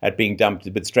horror at being dumped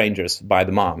with strangers by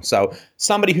the mom. So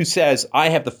somebody who says, I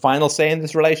have the final say in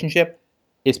this relationship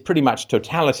is pretty much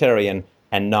totalitarian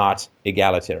and not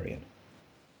egalitarian.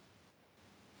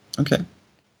 Okay.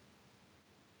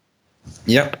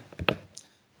 Yeah.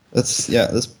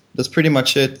 That's pretty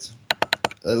much it.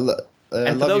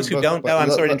 And for those who don't know,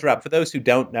 I'm sorry to interrupt. For those who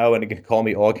don't know and are going to call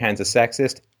me all kinds of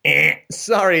sexist,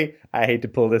 sorry, I hate to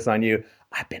pull this on you.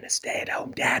 I've been a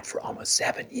stay-at-home dad for almost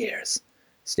 7 years.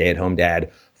 Stay-at-home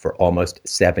dad for almost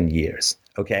 7 years,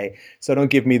 okay? So don't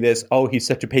give me this, he's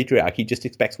such a patriarch. He just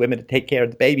expects women to take care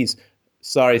of the babies.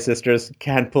 Sorry, sisters,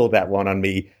 can't pull that one on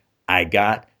me. I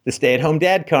got the stay-at-home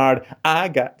dad card. I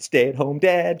got the stay-at-home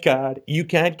dad card. You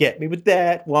can't get me with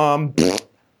that one.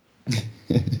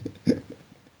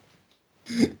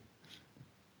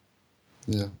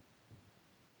 Yeah.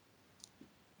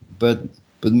 But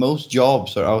most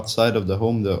jobs are outside of the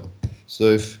home, though. So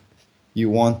if you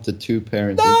want the 2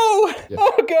 parents... No! Yeah.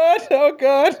 Oh,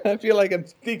 God. I feel like I'm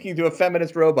speaking to a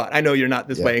feminist robot. I know you're not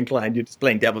this way inclined. You're just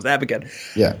playing devil's advocate.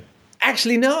 Yeah.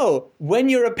 Actually, no. When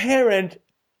you're a parent,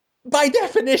 by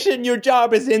definition, your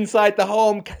job is inside the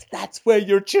home because that's where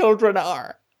your children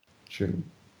are. True.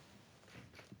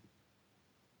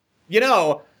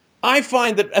 I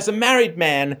find that as a married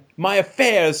man, my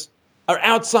affairs are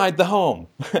outside the home.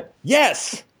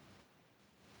 Yes.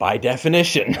 By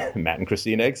definition, Matt and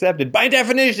Christina accepted. By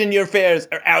definition, your affairs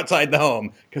are outside the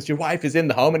home because your wife is in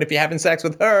the home, and if you're having sex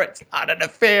with her, it's not an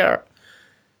affair.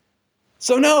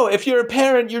 So no, if you're a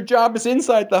parent, your job is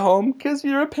inside the home because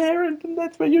you're a parent, and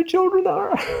that's where your children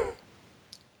are.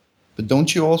 But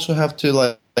don't you also have to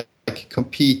like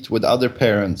compete with other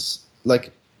parents?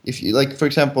 Like, if you for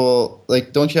example,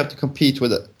 don't you have to compete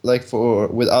with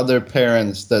other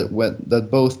parents that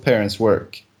both parents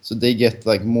work, so they get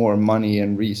more money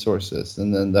and resources,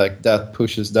 and then that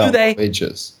pushes down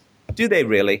wages? Do they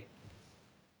really?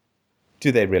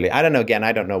 I don't know. Again,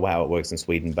 I don't know how it works in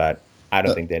Sweden, but I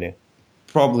don't think they do.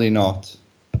 Probably not.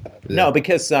 No,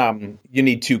 because you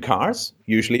need 2 cars.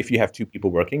 Usually, if you have 2 people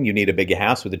working, you need a bigger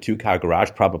house with a 2-car garage,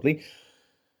 probably.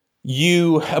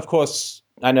 You, of course,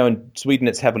 I know in Sweden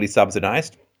it's heavily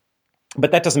subsidized,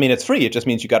 but that doesn't mean it's free. It just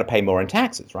means you got to pay more in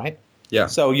taxes, right? Yeah.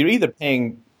 So you're either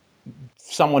paying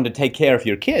someone to take care of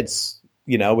your kids,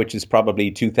 which is probably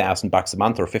 $2,000 a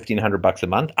month or $1,500 a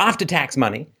month after tax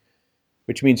money,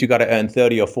 which means you got to earn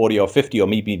 30 or 40 or 50 or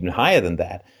maybe even higher than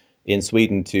that in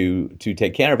Sweden to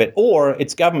take care of it, or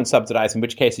it's government subsidized, in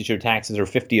which cases your taxes are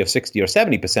 50 or 60 or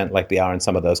 70% like they are in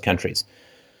some of those countries.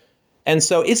 And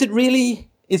so is it really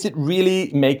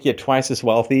make you twice as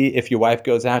wealthy if your wife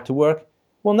goes out to work?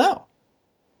 Well, no.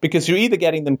 Because you're either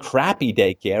getting them crappy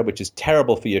daycare, which is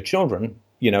terrible for your children,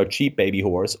 cheap baby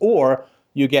whores, or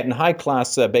you're getting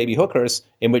high-class baby hookers,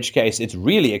 in which case it's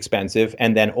really expensive,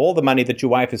 and then all the money that your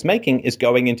wife is making is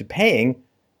going into paying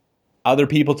other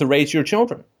people to raise your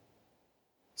children.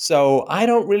 So I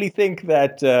don't really think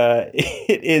that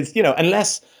it is,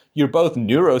 unless you're both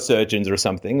neurosurgeons or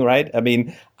something, right? I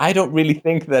mean, I don't really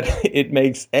think that it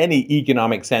makes any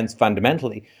economic sense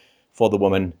fundamentally for the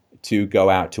woman to go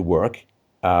out to work.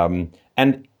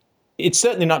 And it's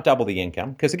certainly not double the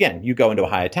income because, again, you go into a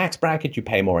higher tax bracket, you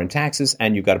pay more in taxes,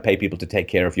 and you've got to pay people to take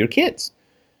care of your kids.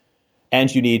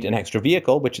 And you need an extra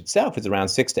vehicle, which itself is around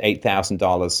 $6,000 to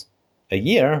 $8,000 a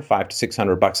year, $500 to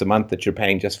 $600 a month that you're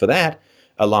paying just for that,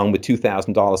 along with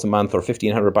 $2,000 a month or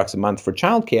 $1,500 a month for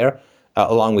childcare,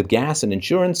 along with gas and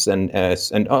insurance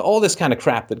and all this kind of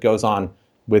crap that goes on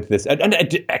with this. An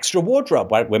extra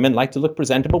wardrobe, right? Women like to look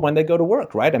presentable when they go to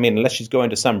work, right? I mean, unless she's going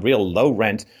to some real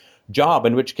low-rent job,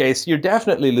 in which case you're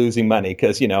definitely losing money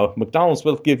because, McDonald's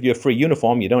will give you a free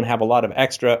uniform. You don't have a lot of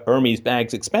extra Hermes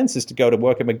bags expenses to go to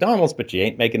work at McDonald's, but you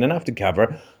ain't making enough to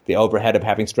cover the overhead of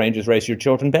having strangers raise your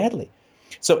children badly.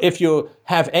 So if you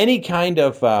have any kind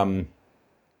of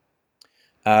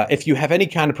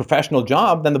professional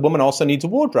job, then the woman also needs a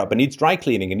wardrobe and needs dry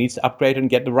cleaning and needs to upgrade and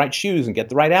get the right shoes and get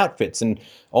the right outfits and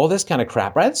all this kind of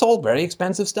crap, right? It's all very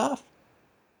expensive stuff.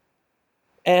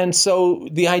 And so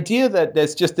the idea that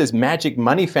there's just this magic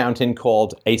money fountain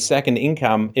called a second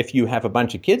income if you have a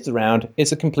bunch of kids around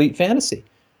is a complete fantasy.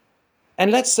 And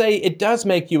let's say it does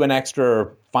make you an extra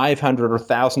 $500 or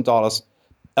 $1,000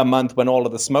 a month when all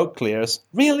of the smoke clears.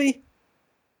 Really?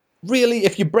 Really?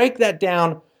 If you break that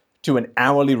down to an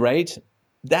hourly rate,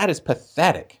 that is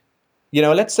pathetic.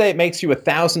 Let's say it makes you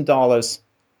 $1,000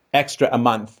 extra a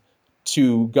month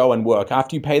to go and work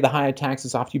after you pay the higher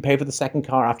taxes, after you pay for the second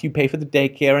car, after you pay for the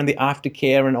daycare and the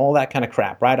aftercare and all that kind of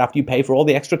crap, right? After you pay for all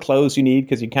the extra clothes you need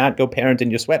because you can't go parent in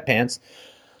your sweatpants.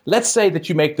 Let's say that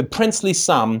you make the princely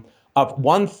sum of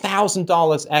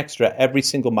 $1,000 extra every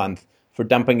single month for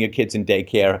dumping your kids in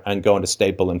daycare and going to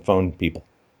Staple and phone people.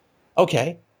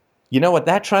 Okay, you know what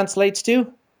that translates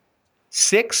to?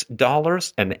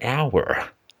 $6 an hour.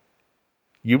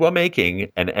 You are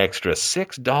making an extra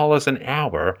 $6 an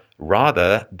hour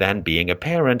rather than being a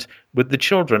parent with the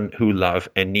children who love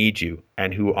and need you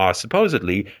and who are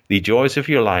supposedly the joys of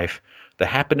your life, the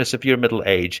happiness of your middle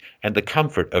age, and the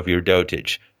comfort of your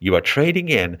dotage. You are trading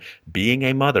in being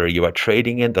a mother. You are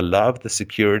trading in the love, the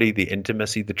security, the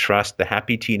intimacy, the trust, the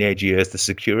happy teenage years, the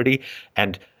security,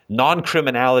 and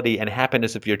non-criminality and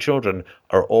happiness of your children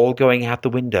are all going out the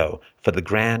window for the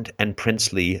grand and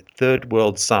princely third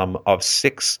world sum of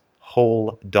 $6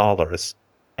 whole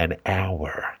an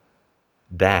hour.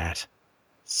 That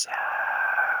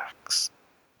sucks.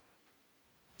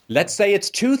 Let's say it's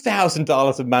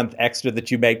 $2,000 a month extra that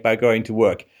you make by going to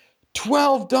work.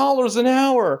 $12 an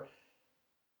hour.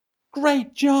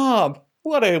 Great job.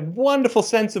 What a wonderful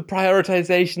sense of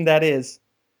prioritization that is.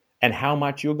 And how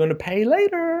much you're going to pay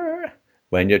later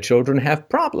when your children have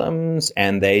problems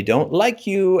and they don't like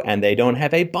you and they don't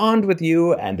have a bond with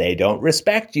you and they don't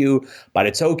respect you. But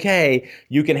it's okay.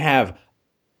 You can have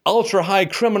ultra high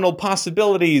criminal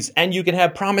possibilities and you can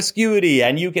have promiscuity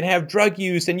and you can have drug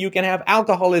use and you can have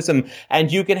alcoholism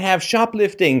and you can have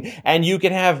shoplifting and you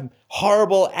can have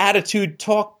horrible attitude,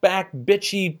 talk back,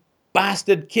 bitchy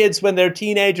bastard kids when they're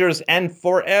teenagers and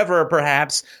forever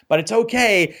perhaps, but it's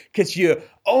okay because you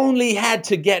only had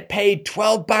to get paid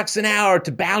 $12 an hour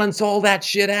to balance all that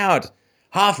shit out,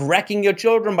 half wrecking your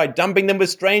children by dumping them with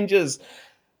strangers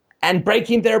and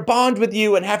breaking their bond with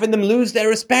you and having them lose their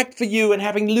respect for you and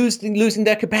losing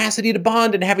their capacity to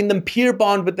bond and having them peer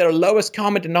bond with their lowest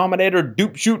common denominator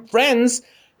dupe shoot friends.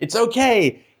 It's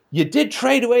okay. You did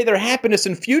trade away their happiness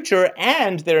and future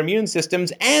and their immune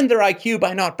systems and their IQ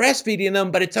by not breastfeeding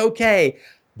them, but it's okay.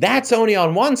 That's only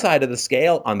on one side of the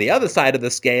scale. On the other side of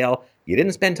the scale, you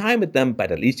didn't spend time with them,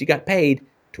 but at least you got paid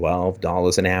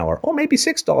 $12 an hour, or maybe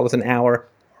 $6 an hour, or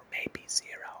maybe $0.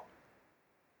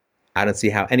 I don't see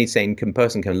how any sane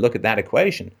person can look at that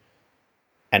equation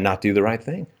and not do the right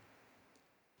thing.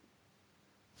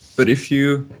 But if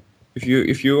you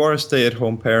are a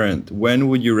stay-at-home parent, when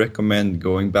would you recommend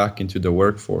going back into the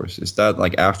workforce? Is that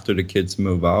like after the kids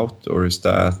move out, or is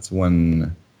that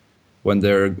when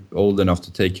they're old enough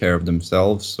to take care of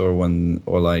themselves, or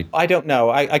like? I don't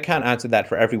know. I can't answer that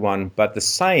for everyone, but the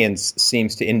science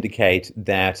seems to indicate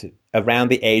that around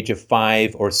the age of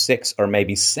 5 or 6 or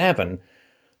maybe 7,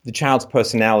 the child's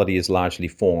personality is largely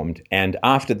formed. And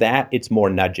after that, it's more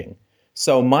nudging.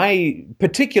 So my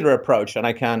particular approach, and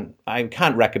I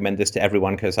can't recommend this to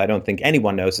everyone because I don't think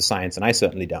anyone knows the science, and I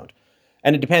certainly don't.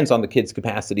 And it depends on the kids'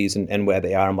 capacities and where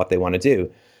they are and what they want to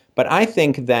do. But I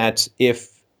think that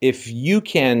if you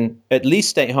can at least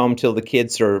stay home till the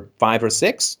kids are 5 or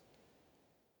 6,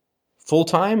 full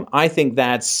time, I think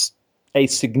that's a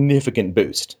significant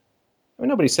boost. I mean,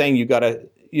 nobody's saying you got to,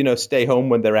 stay home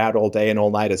when they're out all day and all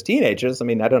night as teenagers. I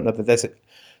mean, I don't know that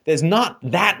there's not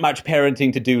that much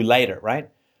parenting to do later, right?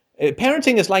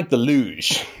 Parenting is like the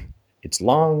luge. It's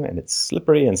long and it's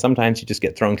slippery and sometimes you just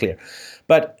get thrown clear.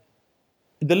 But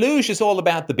the luge is all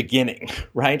about the beginning,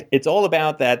 right? It's all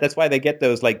about that. That's why they get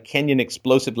those like Kenyan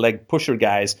explosive leg pusher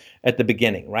guys at the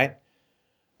beginning, right?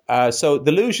 So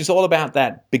the luge is all about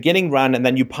that beginning run and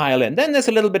then you pile in. Then there's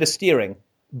a little bit of steering,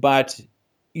 but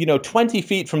 20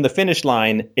 feet from the finish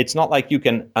line, it's not like you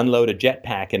can unload a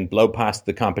jetpack and blow past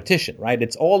the competition, right?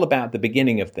 It's all about the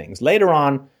beginning of things. Later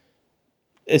on,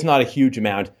 it's not a huge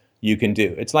amount you can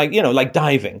do. It's like, like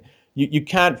diving. You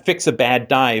can't fix a bad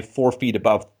dive 4 feet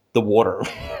above the water.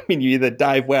 I mean, you either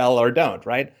dive well or don't,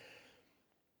 right?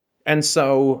 And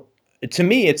so to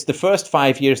me, it's the first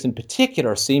 5 years in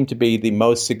particular seem to be the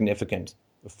most significant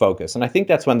focus. And I think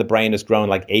that's when the brain has grown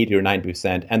like 80 or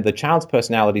 90%, and the child's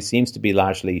personality seems to be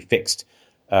largely fixed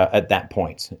at that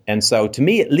point. And so to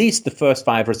me, at least the first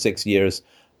 5 or 6 years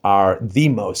are the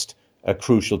most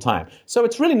crucial time. So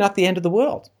it's really not the end of the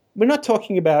world. We're not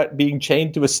talking about being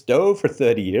chained to a stove for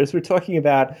 30 years. We're talking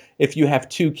about if you have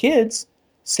 2 kids,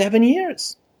 7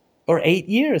 years or 8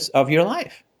 years of your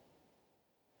life.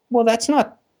 Well, that's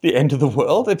not the end of the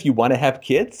world if you want to have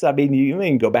kids. I mean, you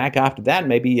can go back after that,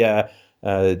 maybe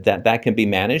that can be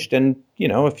managed. And,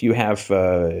 if you have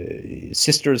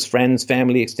sisters, friends,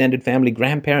 family, extended family,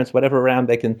 grandparents, whatever around,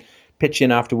 they can pitch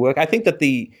in after work. I think that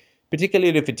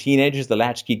particularly for teenagers, the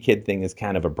latchkey kid thing is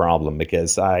kind of a problem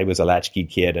because I was a latchkey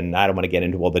kid and I don't want to get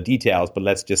into all the details, but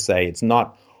let's just say it's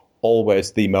not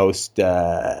always the most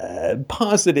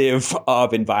positive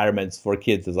of environments for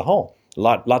kids as a whole. A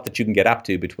lot that you can get up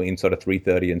to between sort of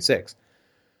 3:30 and 6.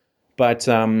 But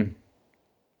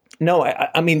no,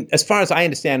 I mean, as far as I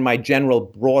understand, my general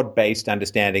broad-based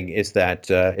understanding is that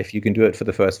if you can do it for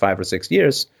the first 5 or 6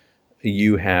 years,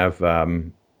 you have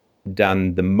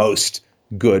done the most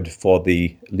good for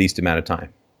the least amount of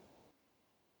time.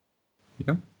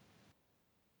 Yeah.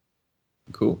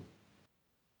 Cool.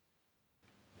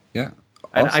 Yeah.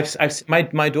 Awesome.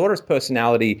 And my daughter's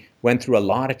personality went through a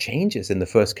lot of changes in the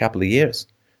first couple of years.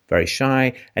 Very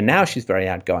shy, and now she's very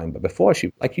outgoing. But before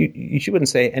she wouldn't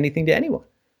say anything to anyone.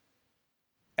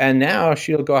 And now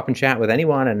she'll go up and chat with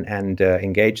anyone and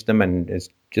engage them, and is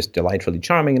just delightfully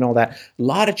charming and all that. A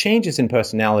lot of changes in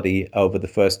personality over the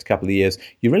first couple of years.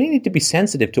 You really need to be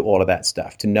sensitive to all of that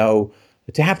stuff to know,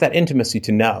 to have that intimacy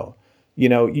to know.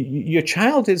 Your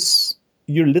child is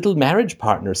your little marriage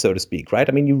partner, so to speak, right?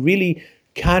 I mean, you really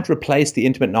can't replace the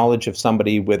intimate knowledge of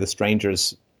somebody with a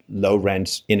stranger's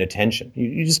low-rent inattention.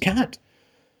 You just can't.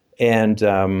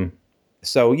 And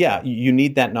so, yeah, you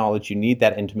need that knowledge. You need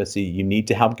that intimacy. You need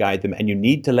to help guide them. And you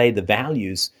need to lay the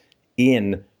values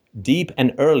in deep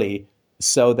and early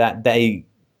so that they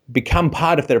become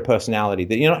part of their personality.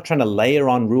 That you're not trying to layer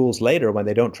on rules later when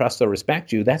they don't trust or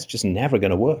respect you. That's just never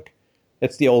going to work.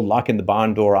 That's the old lock in the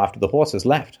barn door after the horse has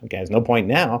left. Okay, there's no point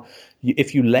now.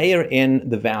 If you layer in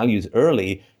the values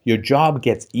early, your job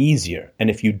gets easier. And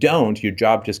if you don't, your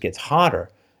job just gets harder.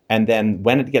 And then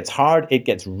when it gets hard, it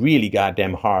gets really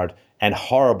goddamn hard and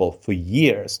horrible for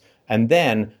years. And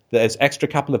then those extra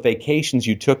couple of vacations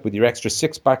you took with your extra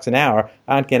 $6 an hour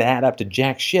aren't going to add up to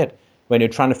jack shit when you're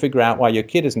trying to figure out why your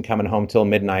kid isn't coming home till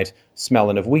midnight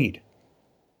smelling of weed.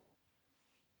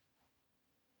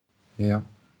 Yeah.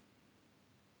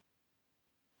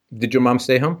 Did your mom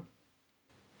stay home?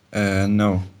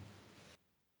 No.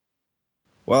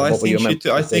 Well, I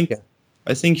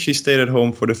think she stayed at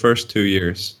home for the first 2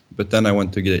 years, but then I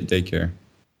went to daycare.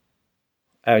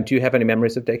 Do you have any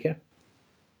memories of daycare?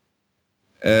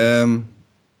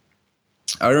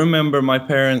 I remember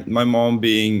my mom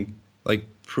being like,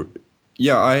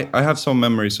 I have some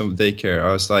memories of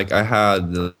daycare. I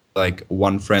had like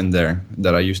one friend there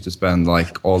that I used to spend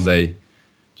like all day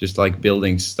just like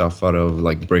building stuff out of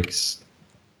like bricks.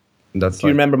 Do you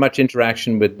remember much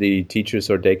interaction with the teachers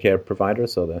or daycare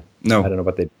providers or No. I don't know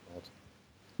what they called.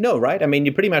 No, right? I mean,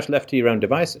 you're pretty much left to your own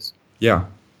devices. Yeah.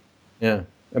 Yeah.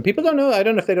 And people don't know. I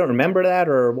don't know if they don't remember that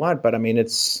or what, but I mean,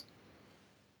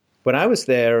 when I was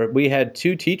there, we had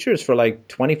 2 teachers for like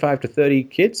 25 to 30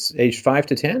 kids, aged 5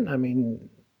 to 10. I mean,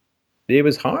 it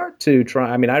was hard to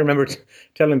try. I mean, I remember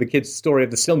telling the kids the story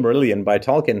of the Silmarillion by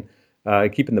Tolkien,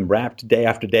 keeping them wrapped day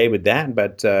after day with that.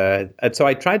 But and so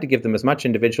I tried to give them as much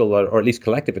individual or at least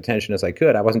collective attention as I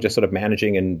could. I wasn't just sort of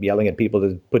managing and yelling at people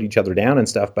to put each other down and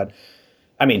stuff, but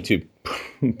I mean, to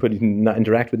not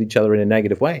interact with each other in a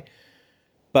negative way.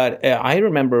 But I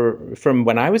remember from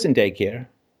when I was in daycare,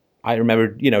 I remember,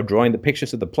 drawing the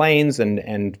pictures of the planes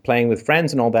and playing with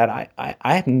friends and all that. I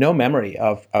have no memory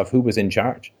of who was in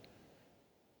charge.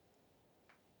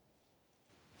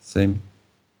 Same.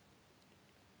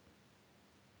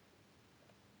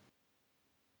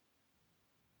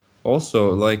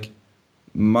 Also, I've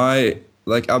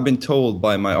been told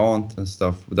by my aunt and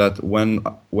stuff that when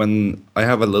I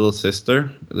have a little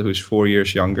sister who's 4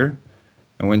 years younger,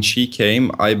 and when she came,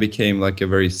 I became like a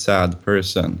very sad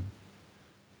person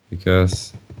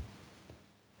because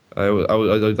I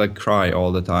would like cry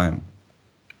all the time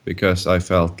because I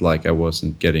felt like I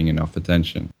wasn't getting enough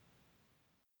attention.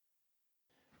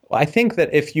 Well, I think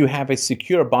that if you have a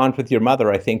secure bond with your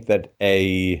mother, I think that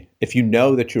if you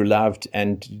know that you're loved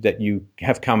and that you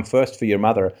have come first for your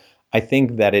mother, I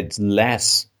think that it's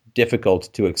less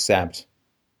difficult to accept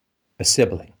a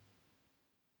sibling.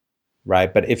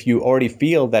 Right? But if you already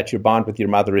feel that your bond with your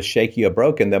mother is shaky or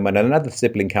broken, then when another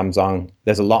sibling comes on,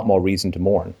 there's a lot more reason to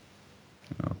mourn.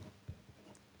 Oh.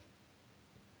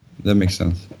 That makes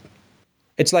sense.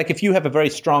 It's like if you have a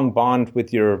very strong bond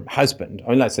with your husband,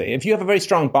 or let's say, if you have a very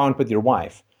strong bond with your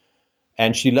wife,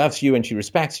 and she loves you and she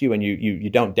respects you and you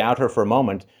don't doubt her for a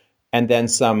moment, and then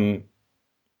some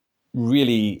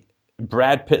really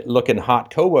Brad Pitt-looking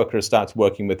hot coworker starts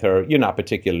working with her, you're not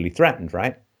particularly threatened,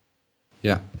 right?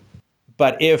 Yeah.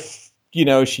 But if,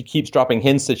 she keeps dropping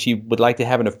hints that she would like to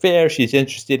have an affair, she's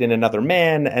interested in another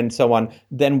man, and so on,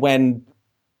 then when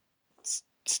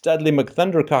Studley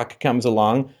McThundercock comes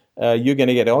along, you're going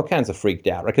to get all kinds of freaked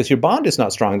out, right? Because your bond is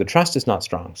not strong, the trust is not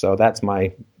strong. So that's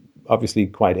my obviously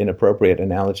quite inappropriate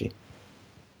analogy.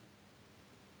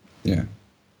 Yeah.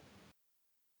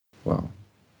 Wow.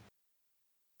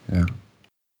 Yeah.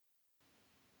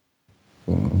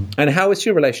 Wow. And how is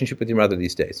your relationship with your mother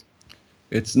these days?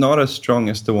 It's not as strong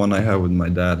as the one I have with my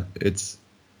dad. It's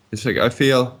like I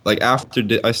feel like after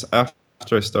I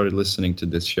started listening to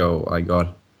this show,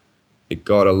 it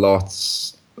got a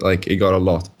lot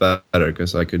better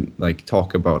because I could like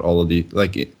talk about all of the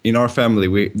in our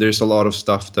family there's a lot of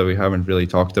stuff that we haven't really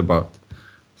talked about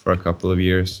for a couple of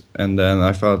years, and then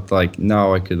I felt like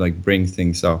now I could like bring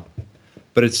things up,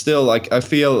 but it's still like I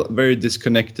feel very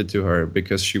disconnected to her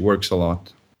because she works a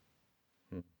lot.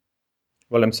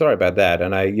 Well, I'm sorry about that.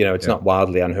 And it's not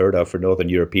wildly unheard of for Northern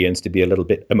Europeans to be a little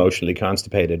bit emotionally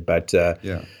constipated, but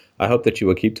I hope that you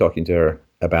will keep talking to her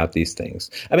about these things.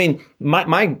 I mean,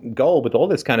 my goal with all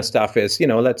this kind of stuff is,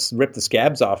 let's rip the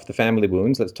scabs off the family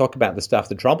wounds. Let's talk about the stuff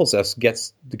that troubles us,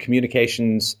 gets the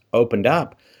communications opened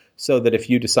up so that if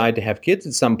you decide to have kids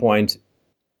at some point,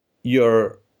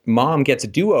 your mom gets a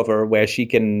do-over where she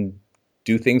can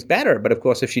do things better. But of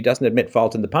course, if she doesn't admit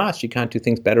fault in the past, she can't do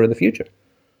things better in the future.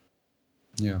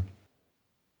 Yeah.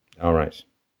 All right.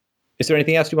 Is there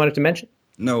anything else you wanted to mention?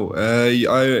 No,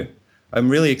 I'm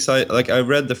really excited. Like I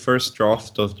read the first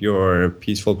draft of your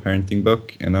peaceful parenting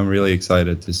book, and I'm really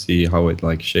excited to see how it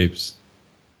like shapes.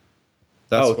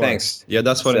 Thanks. Yeah,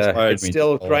 that's what inspired me. It's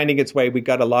still grinding its way. We've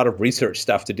got a lot of research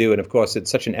stuff to do, and of course, it's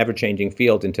such an ever-changing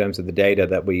field in terms of the data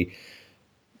that we're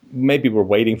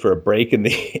waiting for a break in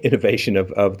the innovation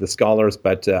of the scholars.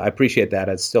 But I appreciate that.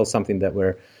 It's still something that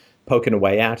we're poking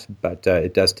away at, but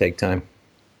it does take time.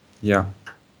 Yeah.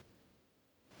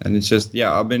 And it's just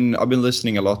I've been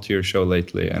listening a lot to your show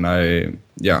lately, and it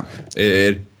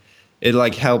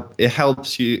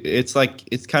helps you. It's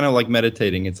kind of like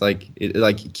meditating. It's like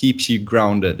it keeps you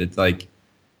grounded. It's like,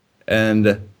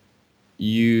 and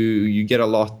you get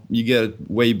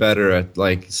way better at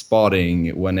like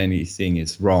spotting when anything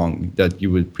is wrong that you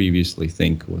would previously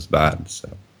think was bad. So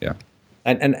yeah.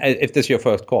 And if this is your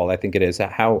first call, I think it is.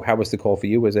 How was the call for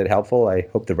you? Was it helpful? I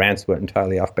hope the rants weren't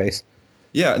entirely off base.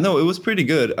 Yeah, no, it was pretty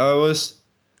good. I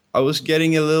was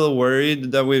getting a little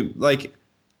worried that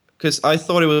because I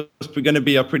thought it was going to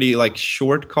be a pretty like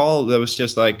short call that was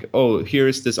just like, oh,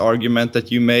 here's this argument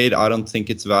that you made. I don't think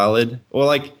it's valid,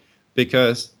 or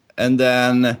and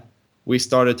then we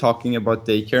started talking about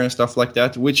daycare and stuff like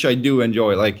that, which I do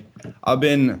enjoy. Like I've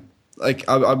been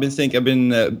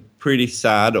pretty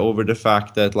sad over the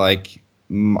fact that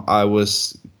I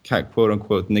was quote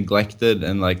unquote neglected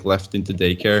and like left into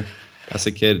daycare as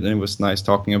a kid, and it was nice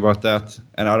talking about that.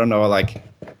 And I don't know, I like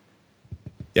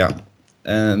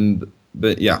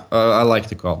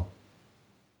the call.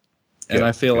 And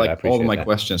I feel like all of my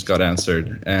questions got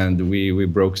answered, and we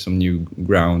broke some new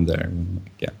ground there.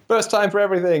 Yeah. First time for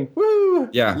everything. Woo!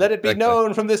 Yeah. Let it be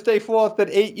known from this day forth that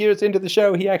 8 years into the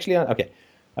show, he actually... Okay.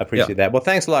 I appreciate that. Well,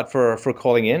 thanks a lot for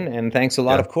calling in, and thanks a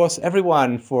lot, of course,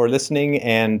 everyone, for listening.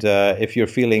 And if you're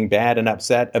feeling bad and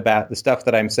upset about the stuff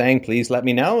that I'm saying, please let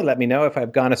me know. Let me know if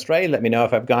I've gone astray. Let me know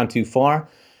if I've gone too far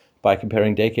by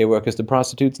comparing daycare workers to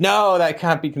prostitutes. No, that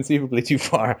can't be conceivably too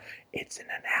far. It's an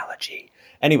analogy.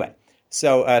 Anyway,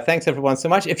 so thanks, everyone, so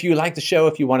much. If you like the show,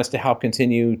 if you want us to help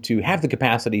continue to have the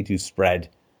capacity to spread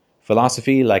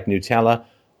philosophy like Nutella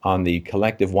on the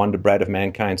collective wonder bread of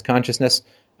mankind's consciousness,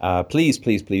 please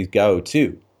go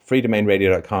to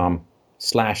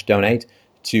freedomainradio.com/donate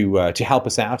to help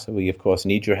us out. We, of course,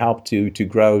 need your help to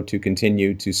grow, to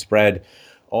continue to spread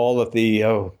all of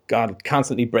the,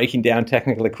 constantly breaking down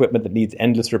technical equipment that needs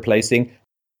endless replacing.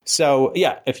 So,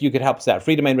 if you could help us out,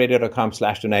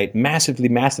 freedomainradio.com/donate.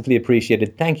 Massively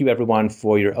appreciated. Thank you, everyone,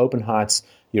 for your open hearts,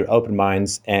 your open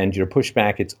minds, and your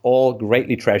pushback. It's all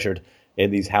greatly treasured in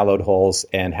these hallowed halls,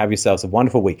 and have yourselves a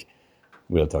wonderful week.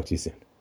 We'll talk to you soon.